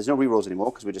 There's no rerolls anymore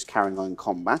because we're just carrying on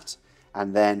combat.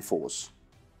 And then 4s.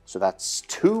 So that's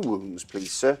 2 wounds,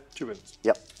 please, sir. 2 wounds.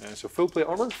 Yep. So full plate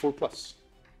armor, 4+.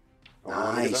 Oh,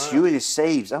 nice. You and his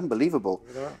saves. Unbelievable.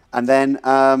 And then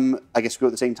I guess we go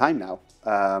at the same time now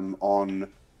on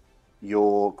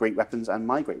your great weapons and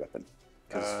my great weapon.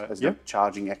 Because there's no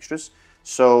charging extras.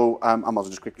 So I might as well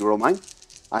just quickly roll mine.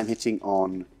 I'm hitting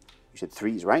on, you said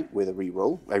 3s, right? With a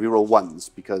reroll. I reroll 1s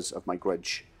because of my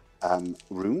Grudge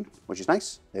rune, which is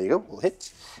nice. There you go. We'll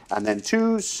hit. And then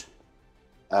 2s.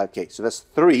 Okay, so that's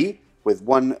 3 with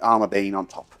 1 armor bane on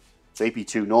top. So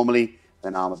AP2 normally,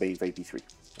 then armor bane for AP3.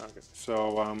 Okay,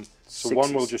 so so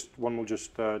one will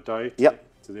just die. Yep.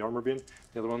 To the armor bane.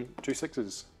 The other one, 2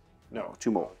 6s. No,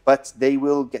 2 more. But they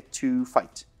will get to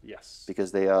fight. Yes.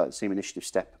 Because they are the same initiative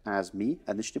step as me,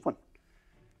 initiative 1.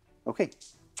 Okay.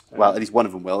 Well, at least one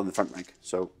of them will in the front rank,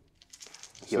 so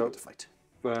he'll get to fight.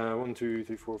 1, 2,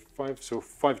 3, 4, 5. So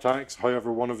 5 attacks.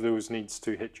 However, one of those needs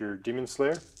to hit your Demon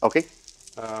Slayer. Okay.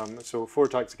 So 4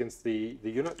 attacks against the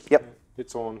unit. Yep.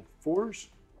 Hits on 4s.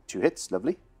 2 hits,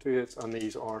 lovely. 2 hits, and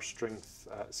these are strength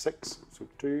 6, so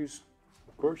 2s,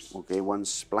 of course. Okay, 1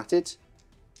 splatted.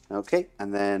 Okay,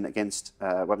 and then against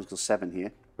weapon skill 7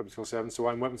 here. Weapon skill 7, so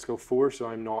I'm weapon skill 4, so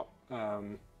I'm not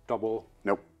double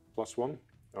 +1,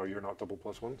 or you're not double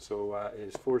 +1, so it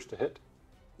is 4s to hit.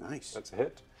 Nice. That's a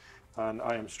hit. And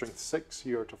I am strength 6,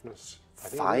 your toughness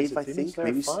 5, I think.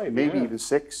 Maybe 5, maybe even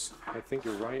 6. I think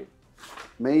you're right.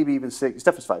 Maybe even 6. It's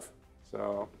definitely 5.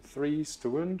 So 3s to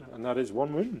wound, and that is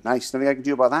 1 wound. Nice. Nothing I can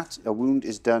do about that. A wound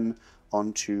is done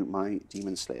onto my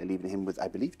Demon Slayer, leaving him with, I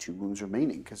believe, 2 wounds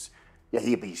remaining. Because, yeah,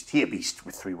 he a beast. He a beast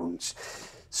with 3 wounds.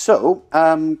 So,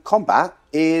 combat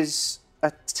is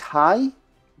a tie,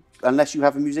 unless you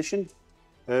have a musician.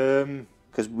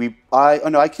 Because I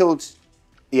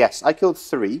killed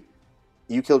 3.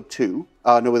 You killed 2.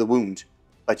 No, with a wound.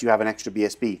 But you have an extra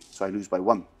BSB, so I lose by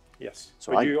 1. Yes.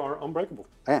 So you are unbreakable.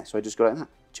 Yeah, so I just got like that.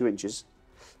 2 inches.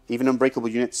 Even unbreakable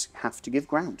units have to give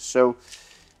ground. So,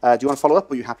 do you want to follow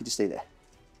up, or are you happy to stay there?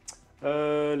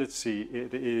 Let's see.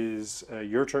 It is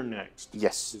your turn next.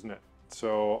 Yes. Isn't it?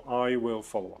 So I will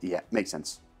follow up. Yeah, makes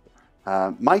sense.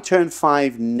 My turn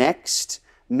 5 next.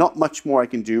 Not much more I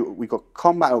can do. We've got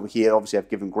combat over here. Obviously, I've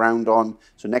given ground on.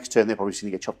 So next turn, they're probably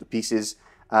going to get chopped to pieces.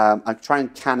 I try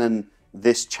and cannon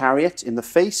this chariot in the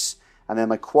face. And then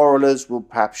my Quarrellers will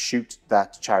perhaps shoot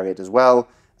that chariot as well,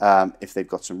 if they've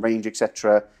got some range,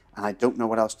 etc. And I don't know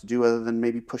what else to do other than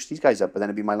maybe push these guys up, but then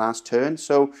it'd be my last turn.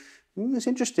 So it's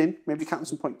interesting. Maybe counting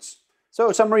some points. So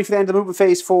a summary for the end of the movement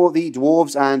phase for the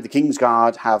Dwarves and the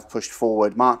Kingsguard have pushed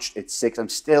forward, marched. It's 6. I'm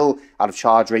still out of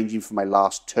charge ranging for my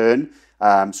last turn.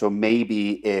 So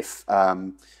maybe if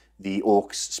the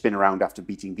Orcs spin around after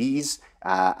beating these,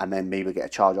 and then maybe get a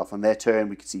charge off on their turn,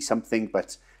 we could see something,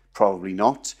 but probably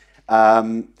not.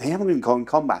 They haven't even gone in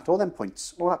combat. All them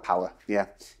points, all that power, yeah.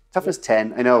 Toughness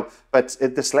 10, I know, but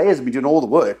the Slayers have been doing all the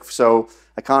work, so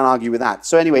I can't argue with that.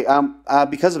 So anyway,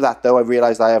 because of that, though, I've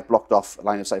realised I have blocked off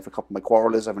line of sight for a couple of my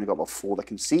Quarrellers. I've only got about 4 that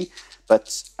can see,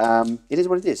 but it is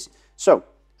what it is. So,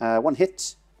 1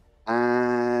 hit,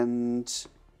 and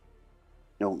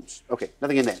no wounds. Okay,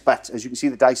 nothing in there. But as you can see,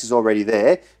 the dice is already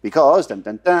there, because, dun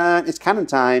dun dun, it's cannon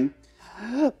time.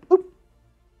 Boop.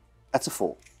 That's a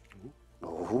 4.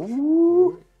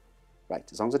 Ooh. Right,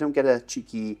 as long as I don't get a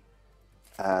cheeky...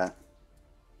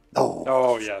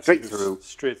 oh, yeah. Straight through.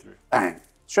 Straight through. Bang.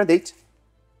 Strength 8.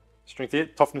 Strength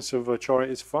 8. Toughness of a chariot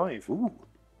is 5. Ooh.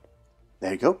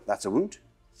 There you go. That's a wound.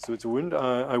 So it's a wound.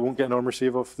 I won't get an armor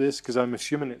save off this because I'm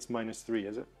assuming it's -3,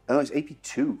 is it? Oh, it's AP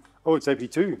 2. Oh, it's AP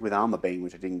 2. With armor bane,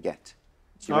 which I didn't get.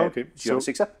 So okay. Do you have a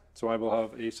 6 up? So I will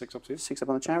have a 6 up save. 6 up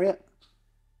on the chariot.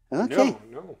 Okay.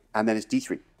 No. And then it's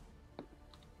D3.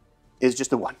 It's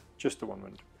just a 1. Just the 1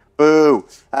 wound. Boo!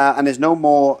 And there's no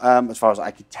more, as far as I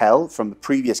could tell from the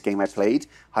previous game I played,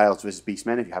 High Elves vs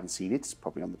Beastmen. If you haven't seen it, it's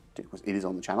probably on the, it is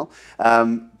on the channel.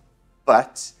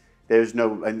 But there's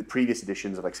no, in the previous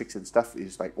editions of like 6 and stuff,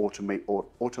 is like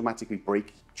automatically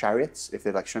break chariots if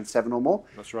they're like strength 7 or more.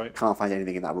 That's right. Can't find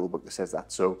anything in that rulebook that says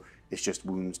that. So it's just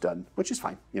wounds done, which is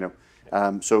fine, you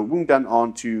know. So wound done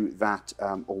onto that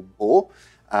old boar,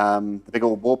 the big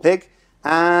old boar pig.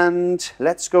 And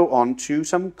let's go on to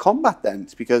some combat then,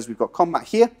 because we've got combat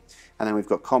here, and then we've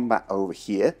got combat over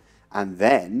here, and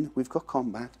then we've got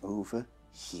combat over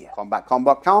here. Combat,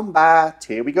 combat, combat.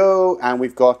 Here we go. And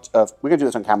we've got, we're going to do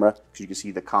this on camera, because you can see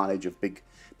the carnage of big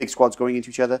squads going into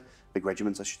each other, big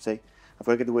regiments, I should say. I've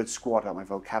got to get the word squad out of my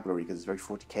vocabulary, because it's very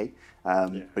 40k.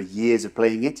 But years of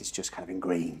playing it, it's just kind of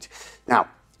ingrained. Now,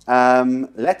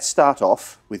 let's start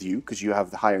off with you, because you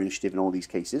have the higher initiative in all these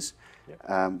cases.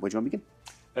 Where do you want to begin?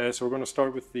 So we're going to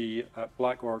start with the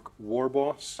Black Orc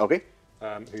Warboss. Okay.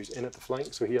 Who's in at the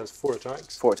flank. So he has 4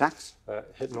 attacks. 4 attacks.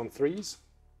 Hitting on 3s.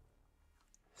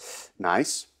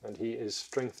 Nice. And he is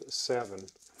strength 7.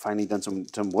 Finally done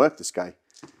some work, this guy.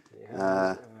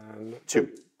 Yeah. 2.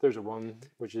 There's a 1,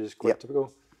 which is quite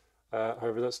typical.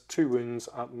 However, that's 2 wounds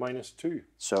at -2.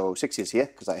 So 6 is here,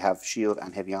 because I have shield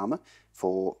and heavy armor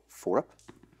for 4 up.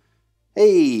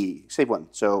 Hey, save 1.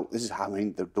 So this is how, I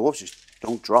mean, the dwarves just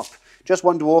don't drop. Just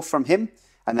 1 dwarf from him,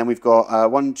 and then we've got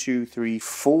 1, 2, 3,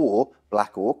 4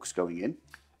 black orcs going in.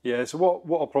 Yeah, so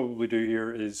what I'll probably do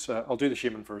here is, I'll do the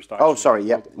shaman first, actually. Oh, sorry,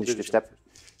 yeah, I'll initiative step.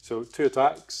 So 2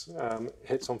 attacks,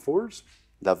 hits on 4s.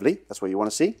 Lovely, that's what you want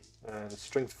to see. And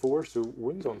strength 4, so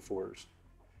wounds on 4s.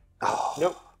 Oh.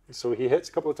 Nope. So he hits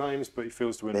a couple of times, but he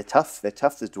fails to win. They're tough, the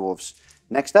dwarves.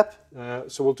 Next up.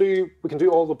 So we can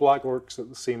do all the black orcs at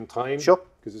the same time. Sure.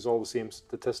 Because it's all the same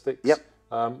statistics. Yep.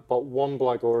 But 1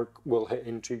 black orc will hit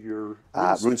into your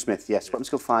Runesmith, yes. Weapon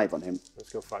skill 5 on him. Weapon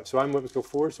skill 5. So I'm weapon skill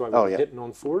 4, so I'm hitting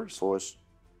on 4s. 4s.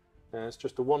 It's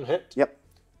just a 1 hit. Yep.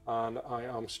 And I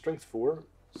am strength 4,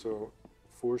 so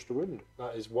 4s to wound.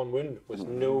 That is 1 wound with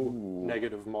no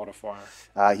negative modifier.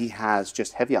 He has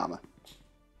just heavy armor.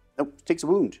 Nope, takes a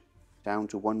wound. Down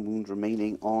to 1 wound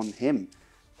remaining on him.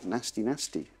 Nasty,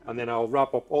 nasty. And then I'll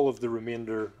wrap up all of the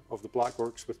remainder of the black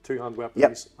orcs with 2-hand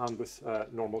weapons and with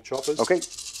normal choppers. Okay.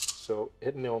 So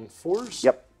hitting on 4s.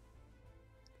 Yep.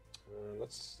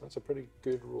 That's a pretty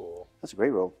good roll. That's a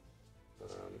great roll.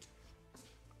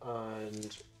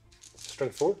 And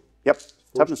strength 4. Yep.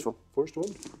 Toughness 4. 4s to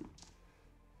wound.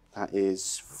 That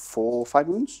is 5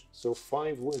 wounds. So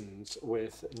 5 wounds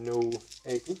with no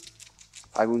AP.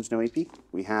 5 wounds, no AP.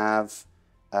 We have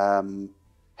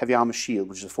heavy armor shield,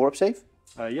 which is a 4-up save.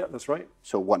 Yeah, that's right.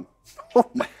 So 1. Oh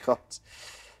my god.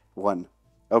 1.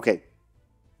 Okay.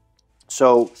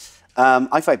 So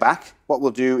I fight back. What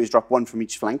we'll do is drop 1 from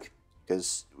each flank,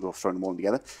 because we'll throw them all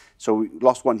together. So we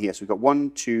lost 1 here. So we've got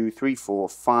 1, 2, 3, 4,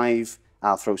 5.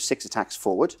 I'll throw 6 attacks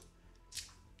forward.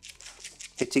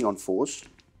 Hitting on 4s.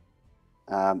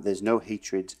 There's no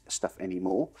hatred stuff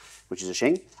anymore, which is a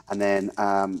shame. And then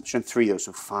strength 3 though,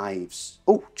 so 5s.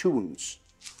 Oh, 2 wounds.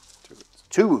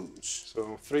 2 wounds.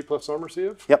 So 3 plus armor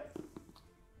save. Yep.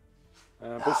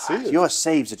 Both saves. Your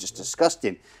saves are just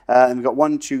disgusting. And we've got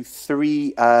 1, 2,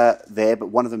 3 there, but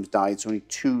one of them's died, so only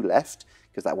 2 left,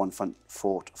 because that one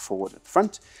fought forward at the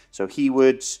front. So he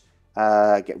would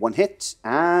get 1 hit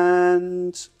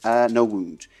and no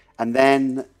wound. And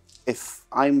then if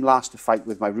I'm last to fight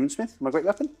with my Runesmith, my great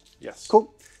weapon? Yes.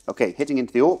 Cool. Okay, hitting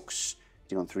into the orcs,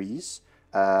 hitting on 3s.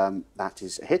 That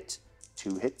is a hit,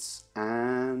 2 hits,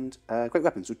 and great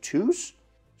weapon. So 2s,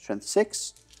 strength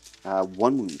 6, 1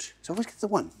 wound. So always gets the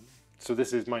 1. So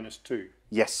this is -2.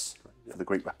 Yes, for the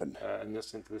great weapon. And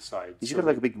this into the side. You should have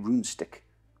like a big rune stick.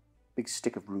 Big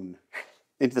stick of rune.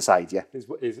 Into the side, yeah.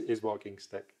 Is walking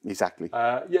stick. Exactly.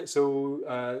 Yeah,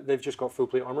 so they've just got full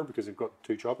plate armor because they've got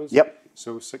 2 choppers. Yep.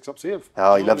 So 6 up save.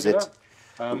 Oh, he loves it.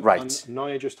 Right. And now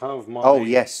I just have my Oh,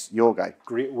 yes, your guy.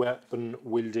 great weapon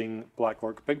wielding Black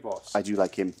Orc Big Boss. I do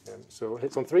like him. So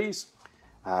hits on 3s.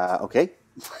 Okay.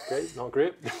 Okay, not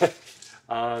great.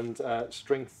 And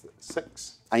strength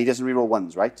 6. And he doesn't reroll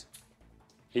 1s, right?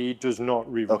 He does not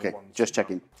reroll Okay, ones. just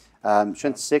checking.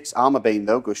 Strength 6, Armor Bane,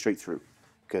 though, goes straight through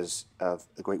because of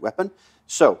the great weapon.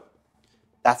 So,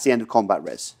 that's the end of combat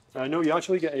res. No, you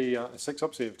actually get a 6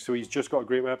 up save. So he's just got a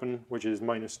great weapon, which is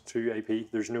 -2 AP.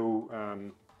 There's no...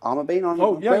 Armor Bane on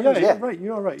Oh, yeah, weapons? you're right,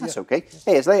 you are right. That's okay.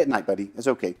 Hey, it's late at night, buddy. It's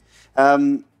okay.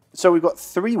 So we've got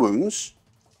 3 wounds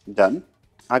done.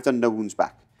 I've done no wounds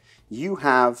back. You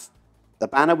have the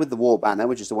banner with the war banner,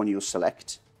 which is the one you'll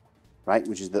select, right?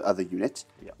 Which is the other unit,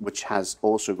 which has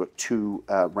also got 2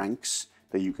 ranks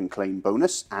that you can claim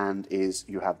bonus, and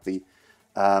you have the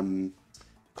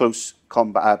close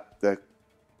combat, the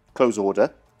close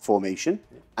order formation,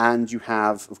 and you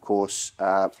have, of course,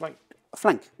 Flank. a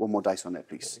flank. 1 more dice on there,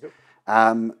 please.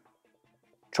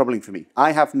 Troubling for me.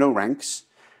 I have no ranks.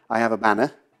 I have a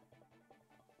banner.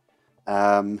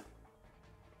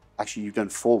 Actually, you've done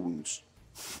 4 wounds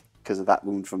because of that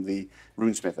wound from the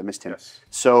Runesmith. I missed him. Yes.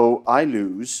 So I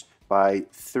lose by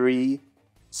 3,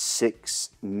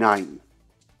 6, 9.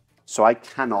 So I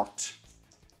cannot...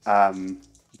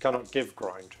 You cannot give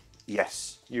ground.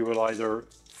 yes. You will either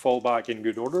fall back in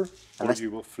good order, or you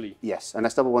will flee. Yes,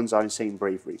 unless double 1s are insane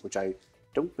bravery, which I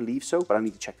don't believe so, but I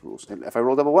need to check the rules. If I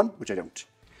roll double 1, which I don't,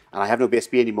 and I have no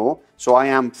BSB anymore, so I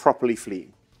am properly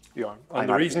fleeing. You are. And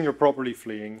the reason you're properly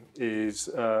fleeing is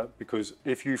because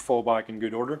if you fall back in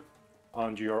good order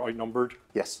and you're outnumbered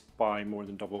Yes. by more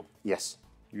than double, Yes.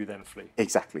 you then flee.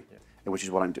 Exactly, which is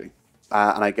what I'm doing.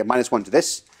 And I get -1 to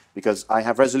this because I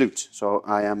have Resolute. So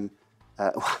I am,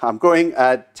 I'm going,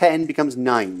 10 becomes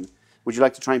 9. Would you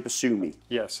like to try and pursue me?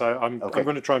 Yes, I'm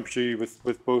going to try and pursue you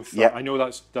with both. Yeah. I know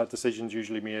that decision's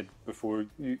usually made before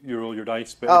you roll your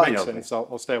dice, but Oh, it makes I know. sense.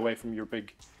 I'll stay away from your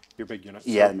big units.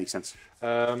 Yeah, that makes sense.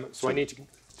 So I need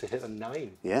to hit a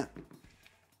 9. Yeah.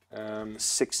 6,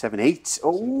 6, 7, 8.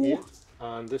 Oh, 8.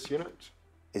 And this unit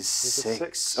is a 6.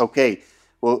 6. Okay,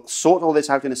 we'll sort all this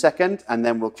out in a second, and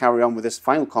then we'll carry on with this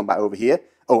final combat over here.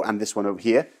 Oh, and this one over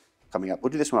here coming up.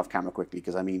 We'll do this one off camera quickly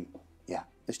because, I mean, yeah,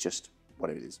 it's just what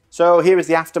it is. So here is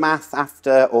the aftermath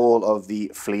after all of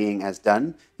the fleeing has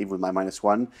done, even with my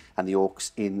 -1, and the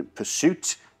orcs in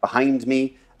pursuit behind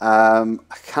me.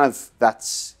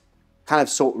 That's kind of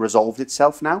sort of resolved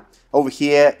itself now. Over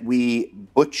here, we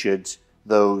butchered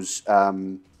those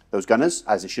gunners,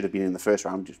 as it should have been in the first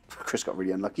round. Chris got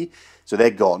really unlucky. So they're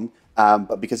gone.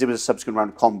 But because it was a subsequent round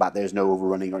of combat, there's no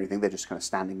overrunning or anything. They're just kind of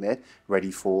standing there,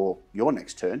 ready for your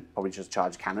next turn. Probably just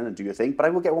charge cannon and do your thing. But I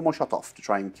will get 1 more shot off to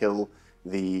try and kill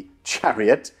the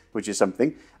chariot, which is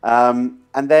something.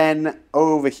 And then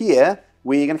over here,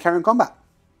 we're going to carry on combat.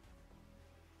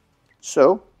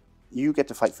 So you get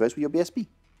to fight first with your BSB.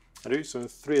 I do. So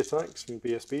 3 attacks from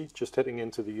BSB, just hitting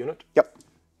into the unit. Yep.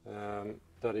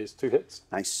 That is 2 hits.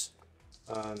 Nice.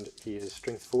 And he is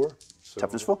strength 4. So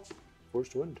Toughness 4. 4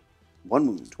 to wound. 1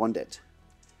 wound, 1 dead.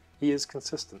 He is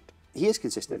consistent. He is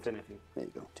consistent. If anything. There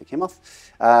you go. Take him off.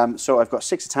 So I've got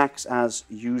 6 attacks as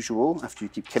usual after you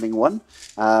keep killing 1.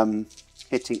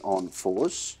 Hitting on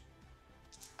 4s.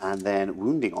 And then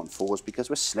wounding on 4s because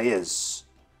we're slayers.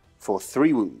 For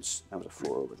 3 wounds. That was a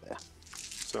 4 over there.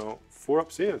 So 4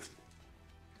 up save.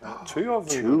 2 of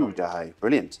them. 2 die.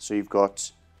 Brilliant. So you've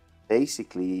got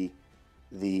basically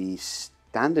the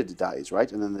standard dies,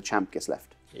 right? And then the champ gets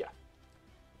left. Yeah.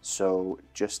 So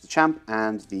just the champ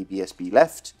and the BSB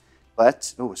left.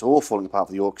 But, oh, it's all falling apart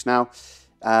for the orcs now.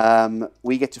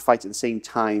 We get to fight at the same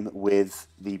time with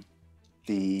the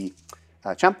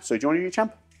champ. So do you want to do your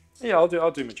champ? Yeah, I'll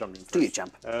do my champion first. Do your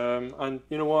champ. And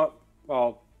you know what?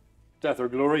 Well, death or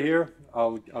glory here.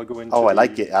 I'll go into. Oh, I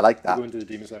like it. I like that. I'll go into the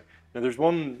demon side. Now, there's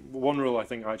one rule I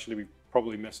think actually we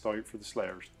probably missed out for the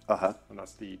slayers. And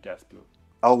that's the death blow.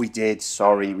 Oh, we did.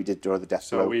 Sorry, we did draw the death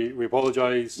blow. So we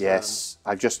apologise. Yes,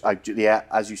 yeah,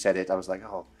 as you said it, I was like,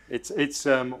 oh. It's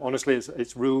honestly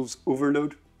it's rules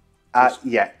overload.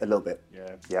 Yeah, a little bit.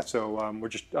 Yeah. So we're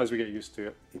just as we get used to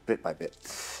it. Bit by bit.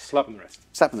 Slap on the wrist.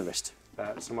 Slap on the wrist.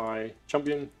 So my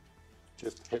champion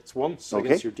just hits once Okay.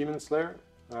 against your Demon Slayer,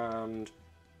 and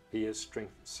he is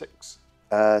strength 6.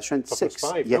 Strength Toughness 6.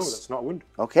 5. Yes. No, that's not a wound.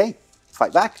 Okay.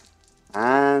 Fight back.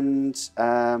 And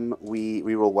we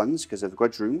roll 1s because of the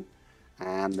Grudge rune.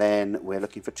 And then we're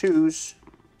looking for 2s.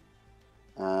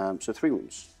 So 3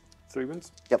 wounds. 3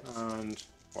 wounds. Yep. And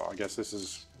well, I guess this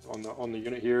is on the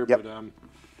unit here, Yep.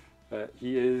 but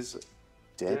he is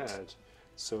Dead. dead.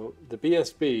 So the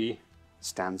BSB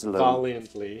Stands alone.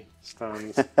 valiantly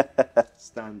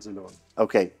stands alone.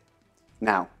 Okay.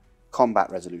 Now, combat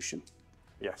resolution.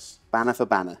 Yes. Banner for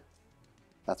banner.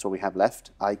 That's what we have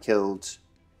left. I killed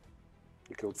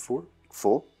You killed 4.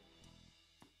 4.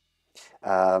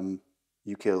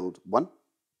 You killed 1.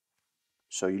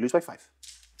 So you lose by 5.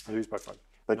 I lose by 5.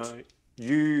 But Now,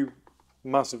 you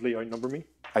massively outnumber me.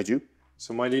 I do.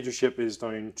 So my leadership is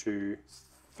down to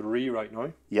 3 right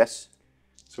now. Yes.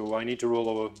 So I need to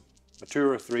roll a 2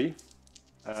 or a 3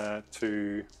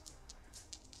 to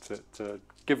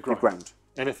give ground. Ground.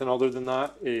 Anything other than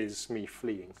that is me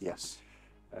fleeing. Yes.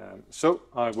 So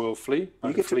I will flee.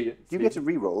 You get to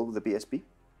re-roll with the BSB.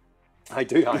 I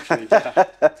do actually. Yeah,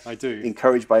 I do.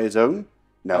 Encouraged by his own?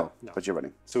 No, No. but you're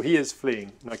running. So he is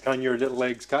fleeing. Now, can your little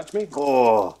legs catch me?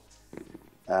 Oh.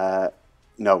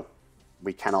 No,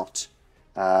 we cannot.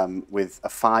 With a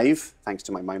 5, thanks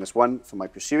to my -1 for my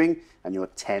pursuing, and your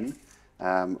 10,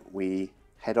 we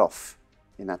head off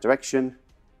in that direction.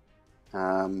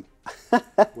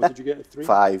 What did you get? A 3?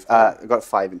 5. I got a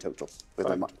 5 in total with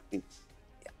 5.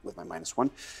 with my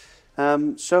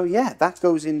 -1. So yeah, that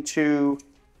goes into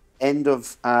end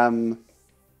of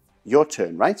your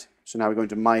turn, right? So now we're going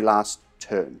to my last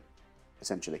turn,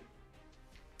 essentially.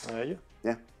 Yeah.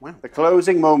 Yeah, wow. The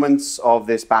closing moments of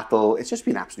this battle, it's just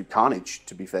been absolute carnage,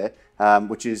 to be fair,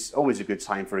 which is always a good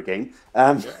sign for a game.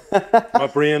 My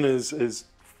brain is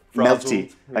frazzled.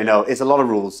 Melty. I know, it's a lot of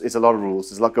rules. It's a lot of rules.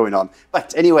 There's a lot going on.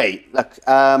 But anyway, look,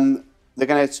 they're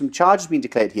going to have some charges being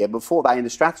declared here. Before that, in the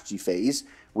strategy phase,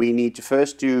 we need to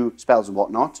first do spells and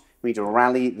whatnot. We need to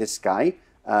rally this guy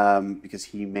because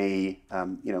he may,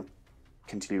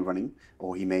 continue running,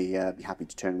 or he may be happy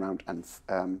to turn around and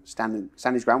stand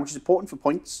his ground, which is important for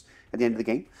points at the end of the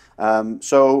game.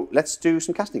 So let's do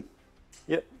some casting.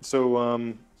 Yeah. So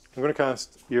I'm going to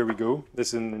cast Here We Go. This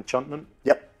is an enchantment.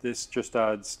 Yep. This just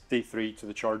adds D3 to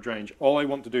the charge range. All I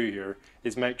want to do here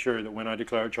is make sure that when I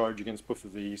declare a charge against both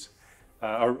of these,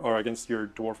 or against your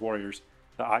dwarf warriors,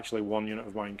 that actually one unit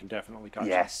of mine can definitely catch it.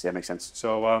 Yes, that makes sense.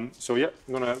 So, yeah,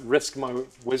 I'm going to risk my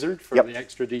wizard for Yep. the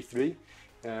extra D3.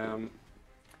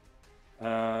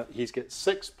 He's got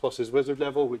 6 plus his wizard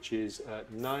level, which is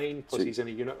 9, plus So- he's in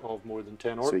a unit of more than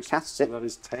 10 orcs. So he casts So it. that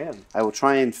is 10. I will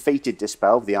try and fated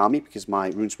dispel the army because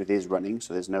my runesmith is running,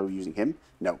 so there's no using him.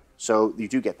 No. So you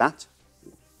do get that.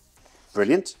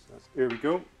 Brilliant. Here we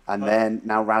go. And then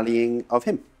now rallying of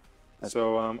him.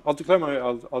 So I'll declare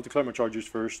my charges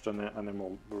first, and then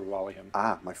we'll rally him.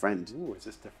 Ah, my friend. Ooh, is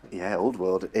this different? Yeah, old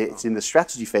world. It's in the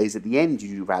strategy phase. At the end,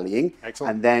 you do rallying. Excellent.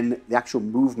 And then the actual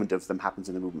movement of them happens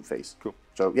in the movement phase. Cool.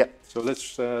 So, yeah, So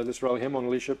let's rally him on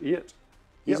leadership 8.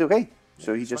 he's Yep. okay.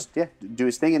 So he just, do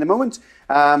his thing in a moment.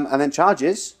 And then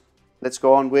charges. Let's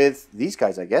go on with these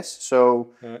guys, I guess.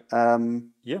 So,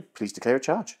 Yeah. please declare a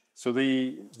charge. So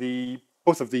the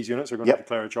both of these units are going Yep. to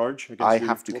declare a charge against I you.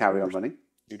 have to carry on running.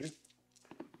 You do.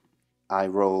 I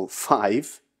roll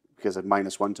 5 because of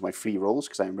 -1 to my free rolls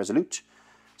because I am resolute.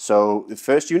 So the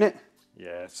first unit,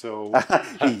 Yeah. So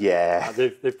yeah,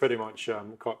 they've pretty much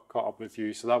caught up with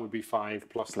you. So that would be 5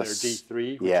 plus their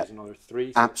D3, which yeah. is another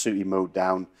 3. So absolutely mowed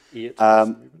down. 8.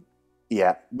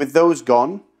 Yeah, with those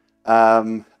gone,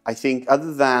 I think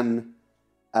other than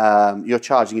you're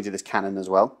charging into this cannon as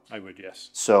well. I would, yes.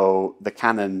 So the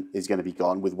cannon is going to be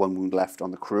gone with 1 wound left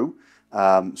on the crew.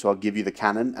 So I'll give you the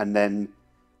cannon. And then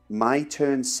my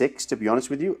turn 6, to be honest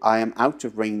with you, I am out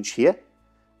of range here.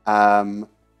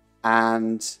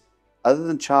 And other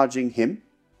than charging him,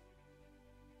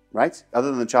 right?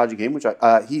 Other than charging him, which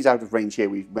he's out of range here,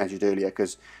 we measured earlier,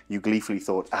 because you gleefully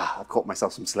thought, I've caught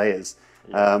myself some slayers.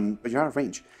 Yeah. But you're out of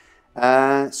range.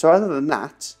 So other than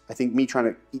that, I think me trying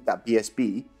to eat that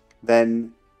BSB,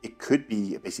 then it could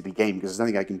be basically game, because there's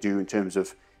nothing I can do in terms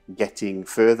of getting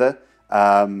further,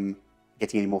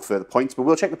 getting any more further points. But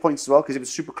we'll check the points as well, because if it's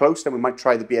super close, then we might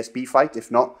try the BSB fight. If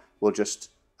not, we'll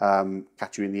just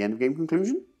catch you in the end of game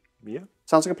conclusion. Yeah.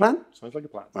 Sounds like a plan? Sounds like a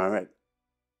plan. All right.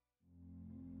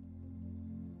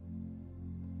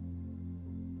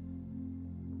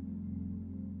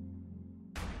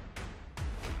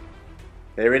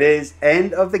 There it is,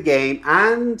 end of the game,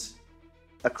 and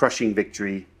a crushing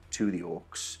victory to the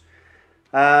Orcs.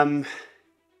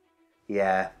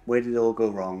 Yeah, where did it all go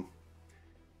wrong?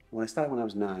 Well, I started when I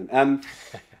was 9.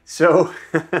 So,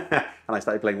 and I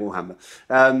started playing Warhammer.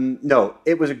 No,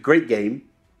 it was a great game,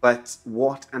 but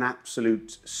what an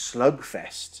absolute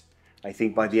slugfest. I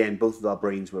think by the end, both of our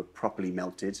brains were properly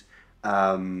melted.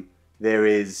 There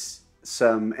is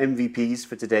some MVPs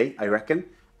for today, I reckon,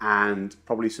 and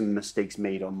probably some mistakes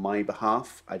made on my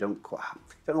behalf. I don't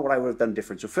know what I would have done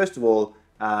different. So first of all,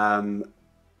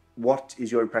 what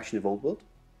is your impression of Old World?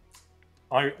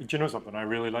 Do you know something? I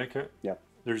really like it. Yeah.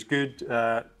 There's good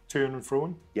to and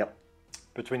fro Yep.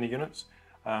 between the units.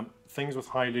 Things with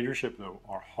high leadership, though,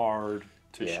 are hard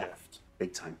to shift.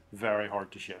 Big time. Very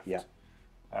hard to shift. Yeah.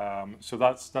 So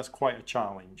that's quite a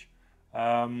challenge.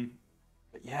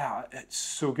 But yeah, it's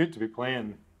so good to be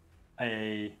playing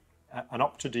an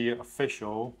up-to-date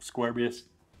official square-based,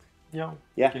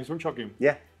 Games Workshop game.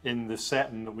 Yeah. In the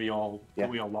setting that we all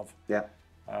love. Yeah.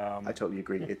 I totally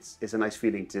agree. It's a nice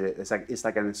feeling it's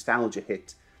like a nostalgia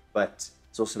hit, but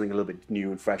it's also something a little bit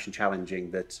new and fresh and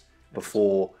challenging that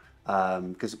before,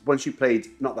 because once you played,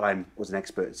 not that I was an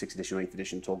expert at 6th edition or 8th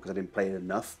edition at all, because I didn't play it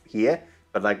enough here,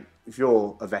 but like if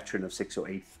you're a veteran of 6th or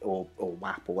 8th or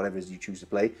WAP or whatever it is you choose to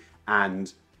play,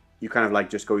 and you kind of like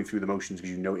just going through the motions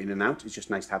because you know in and out, it's just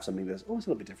nice to have something that's, it's a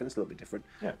little bit different, it's a little bit different.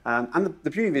 Yeah. And the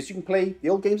beauty of it is you can play the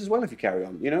old games as well if you carry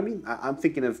on, you know what I mean? I'm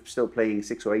thinking of still playing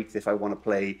 6th or 8th if I want to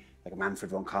play like a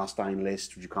Manfred von Carstein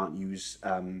list, which you can't use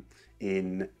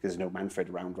because there's no Manfred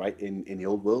around, right, in the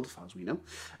old world, as far as we know.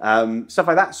 Stuff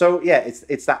like that. So yeah,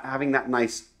 it's that having that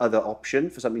nice other option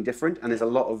for something different, and there's a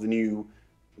lot of new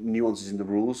nuances in the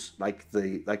rules, like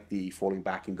the falling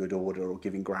back in good order or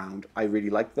giving ground. I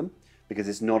really like them because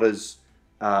it's not as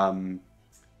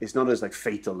like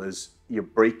fatal as you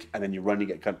break and then you run, you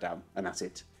get cut down, and that's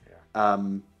it. Yeah.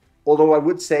 Although I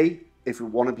would say, if we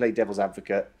want to play devil's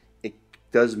advocate, it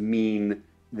does mean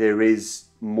there is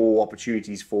more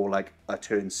opportunities for like a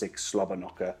turn 6 slobber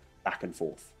knocker back and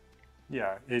forth.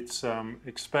 Yeah, it's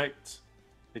expect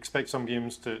some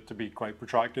games to be quite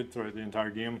protracted throughout the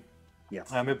entire game. Yeah.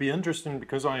 It'd be interesting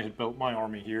because I had built my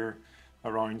army here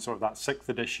around sort of that 6th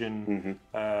edition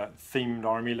themed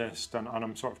army list, and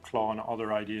I'm sort of clawing at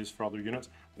other ideas for other units.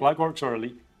 Black Orcs are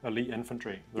elite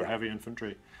infantry. They're heavy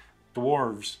infantry.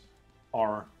 Dwarves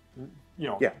are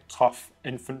tough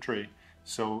infantry.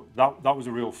 So that was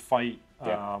a real fight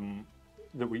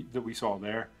that we saw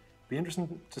there. Be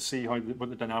interesting to see what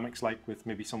the dynamics like with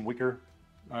maybe some weaker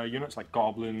units like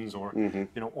goblins or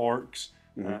orcs.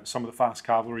 Some of the fast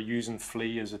cavalry using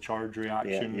flee as a charge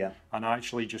reaction, and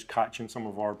actually just catching some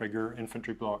of our bigger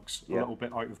infantry blocks a little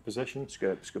bit out of position. It's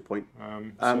good. It's a good point.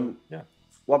 Yeah.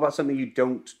 What about something you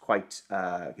don't quite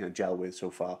gel with so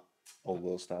far, old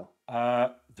world style?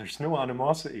 There's no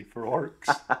animosity for orcs.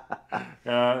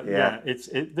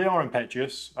 They are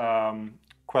impetuous.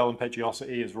 Quell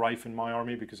impetuosity is rife in my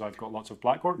army because I've got lots of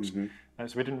black orcs.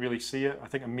 So we didn't really see it. I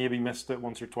think I maybe missed it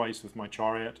once or twice with my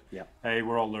chariot. Yeah. Hey,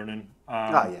 we're all learning.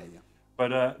 But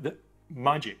the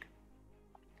magic.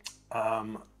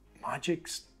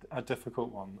 Magic's a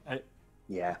difficult one.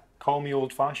 Call me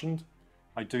old-fashioned.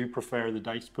 I do prefer the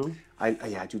dice pool. I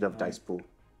do love dice pool.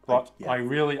 But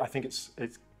I think it's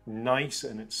nice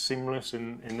and it's seamless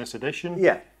in this edition.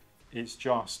 Yeah. It's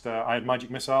just, I had magic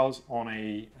missiles on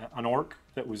an orc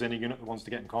that was in a unit that wants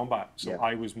to get in combat. So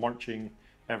I was marching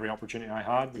every opportunity I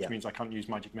had, which means I can't use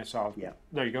magic missiles. Yeah.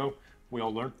 There you go. We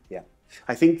all learn. Yeah.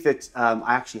 I think that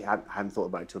I actually hadn't thought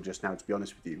about it till just now, to be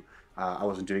honest with you. I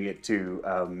wasn't doing it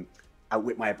to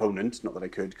outwit my opponent, not that I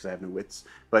could because I have no wits,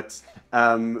 but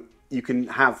you can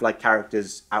have like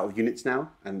characters out of units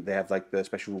now, and they have like the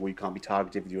special rule where you can't be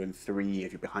targeted if you're in 3,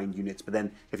 if you're behind units, but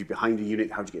then if you're behind a unit,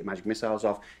 how do you get magic missiles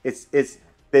off?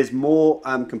 There's more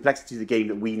complexity to the game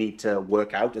that we need to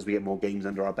work out as we get more games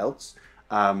under our belts,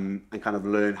 and kind of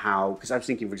learn how, because I was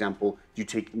thinking, for example, do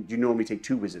you normally take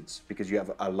 2 wizards because you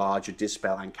have a larger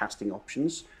dispel and casting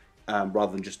options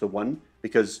rather than just the one?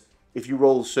 Because if you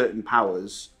roll certain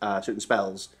powers, certain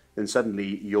spells, then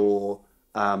suddenly you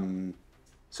are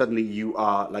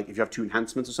like, if you have 2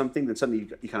 enhancements or something, then suddenly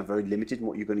you're kind of very limited in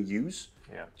what you're going to use.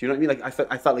 Yeah. Do you know what I mean? Like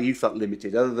I felt like you felt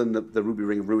limited, other than the Ruby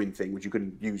Ring of Ruin thing, which you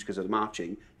couldn't use because of the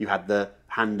marching. You had the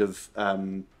Hand of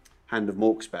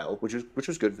Mork spell, which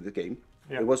was good for the game.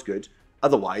 Yeah. It was good.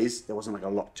 Otherwise, there wasn't like a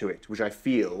lot to it, which I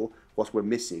feel what we're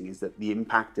missing is that the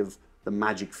impact of the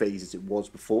magic phase as it was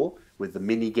before, with the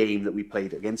mini game that we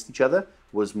played against each other,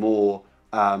 was more.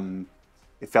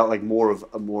 It felt like more of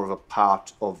a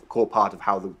core part of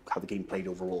how the game played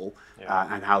overall,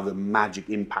 and how the magic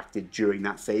impacted during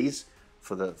that phase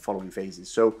for the following phases.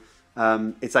 So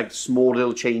it's like small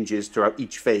little changes throughout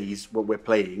each phase, what we're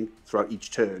playing throughout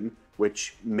each turn,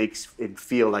 which makes it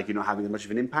feel like you're not having as much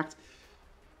of an impact.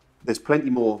 there's plenty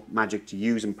more magic to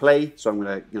use and play, so I'm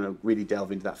going to really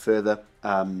delve into that further,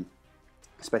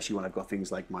 especially when I've got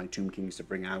things like my Tomb Kings to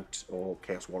bring out or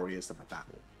Chaos Warriors, stuff like that.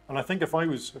 And I think if I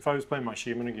was playing my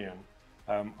Shaman again,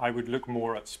 I would look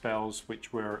more at spells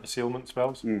which were assailment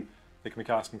spells. They can be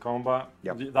cast in combat.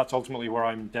 Yep. That's ultimately where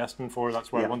I'm destined for.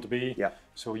 That's where I want to be. Yep.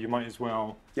 So you might as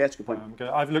well. Yeah, that's a good point.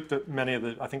 I've looked at many of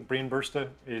the. I think Brain Burster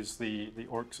is the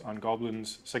Orcs and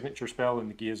Goblins signature spell in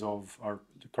the Gaze of, or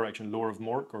correction, Lore of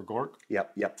Mork or Gork.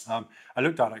 Yep. Yep. I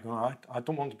looked at it going, I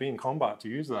don't want to be in combat to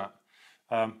use that.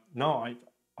 No,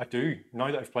 I do.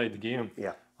 Now that I've played the game,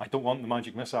 Yeah. I don't want the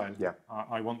magic missile. Yeah.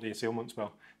 I want the assailant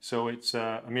spell. So it's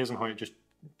amazing how it just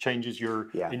changes your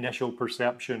Yeah. initial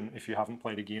perception if you haven't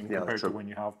played a game compared to when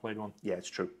you have played one. Yeah, it's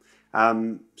true.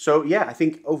 So yeah, I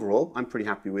think overall I'm pretty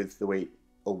happy with the way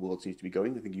Old World seems to be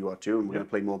going. I think you are too, and we're going to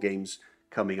play more games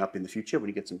coming up in the future when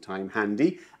you get some time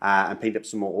handy and paint up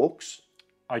some more orcs.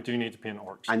 I do need to paint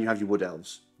orcs. And you have your wood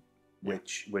elves,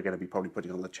 which we're going to be probably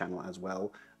putting on the channel as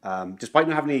well. Despite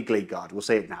not having any Glade Guard, we'll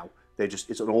say it now.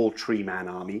 It's an all tree man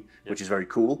army, which is very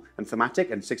cool and thematic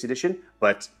and 6th edition,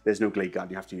 but there's no Glade Guard.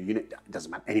 You have to use a unit. It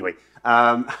doesn't matter. Anyway,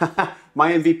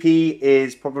 my MVP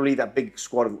is probably that big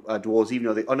squad of dwarves, even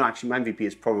though my MVP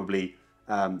is probably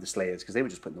the Slayers, because they were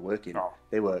just putting the work in. Oh.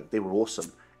 They were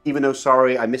awesome. Even though,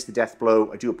 sorry, I missed the death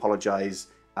blow. I do apologize.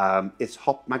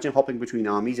 Imagine hopping between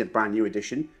armies in a brand new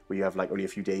edition where you have like only a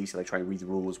few days to try and read the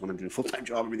rules when I'm doing a full-time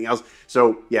job and everything else.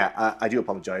 So yeah, I do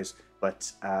apologize,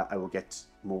 but I will get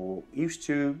more used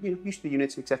to the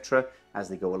units, etc. as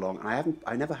they go along. And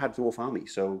I never had dwarf army,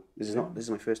 so this is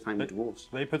my first time with dwarves.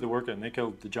 They put the work in. They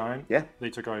killed the giant. Yeah. They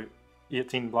took out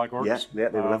 18 black orcs. Yeah,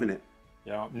 they were loving it.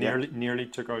 Yeah, nearly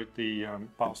took out the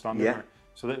battle standard there.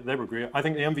 So they were great. I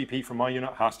think the MVP for my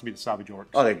unit has to be the Savage Orcs.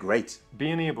 Oh, they're great.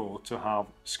 Being able to have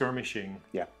skirmishing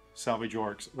Savage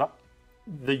Orcs,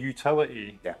 the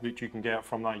utility that you can get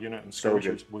from that unit and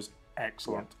skirmishers was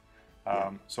excellent.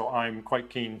 So I'm quite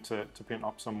keen to paint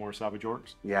up some more Savage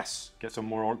Orcs. Yes. Get some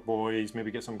more Orc boys,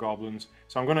 maybe get some Goblins.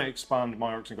 So I'm going to expand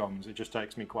my Orcs and Goblins. It just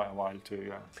takes me quite a while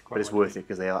to... but it's worth it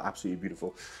because they are absolutely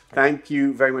beautiful. Thank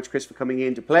you very much, Chris, for coming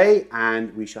in to play.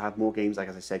 And we shall have more games, like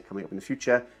as I said, coming up in the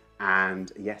future.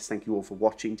 And yes, thank you all for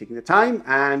watching, taking the time.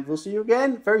 And we'll see you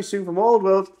again very soon from Old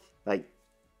World. Bye.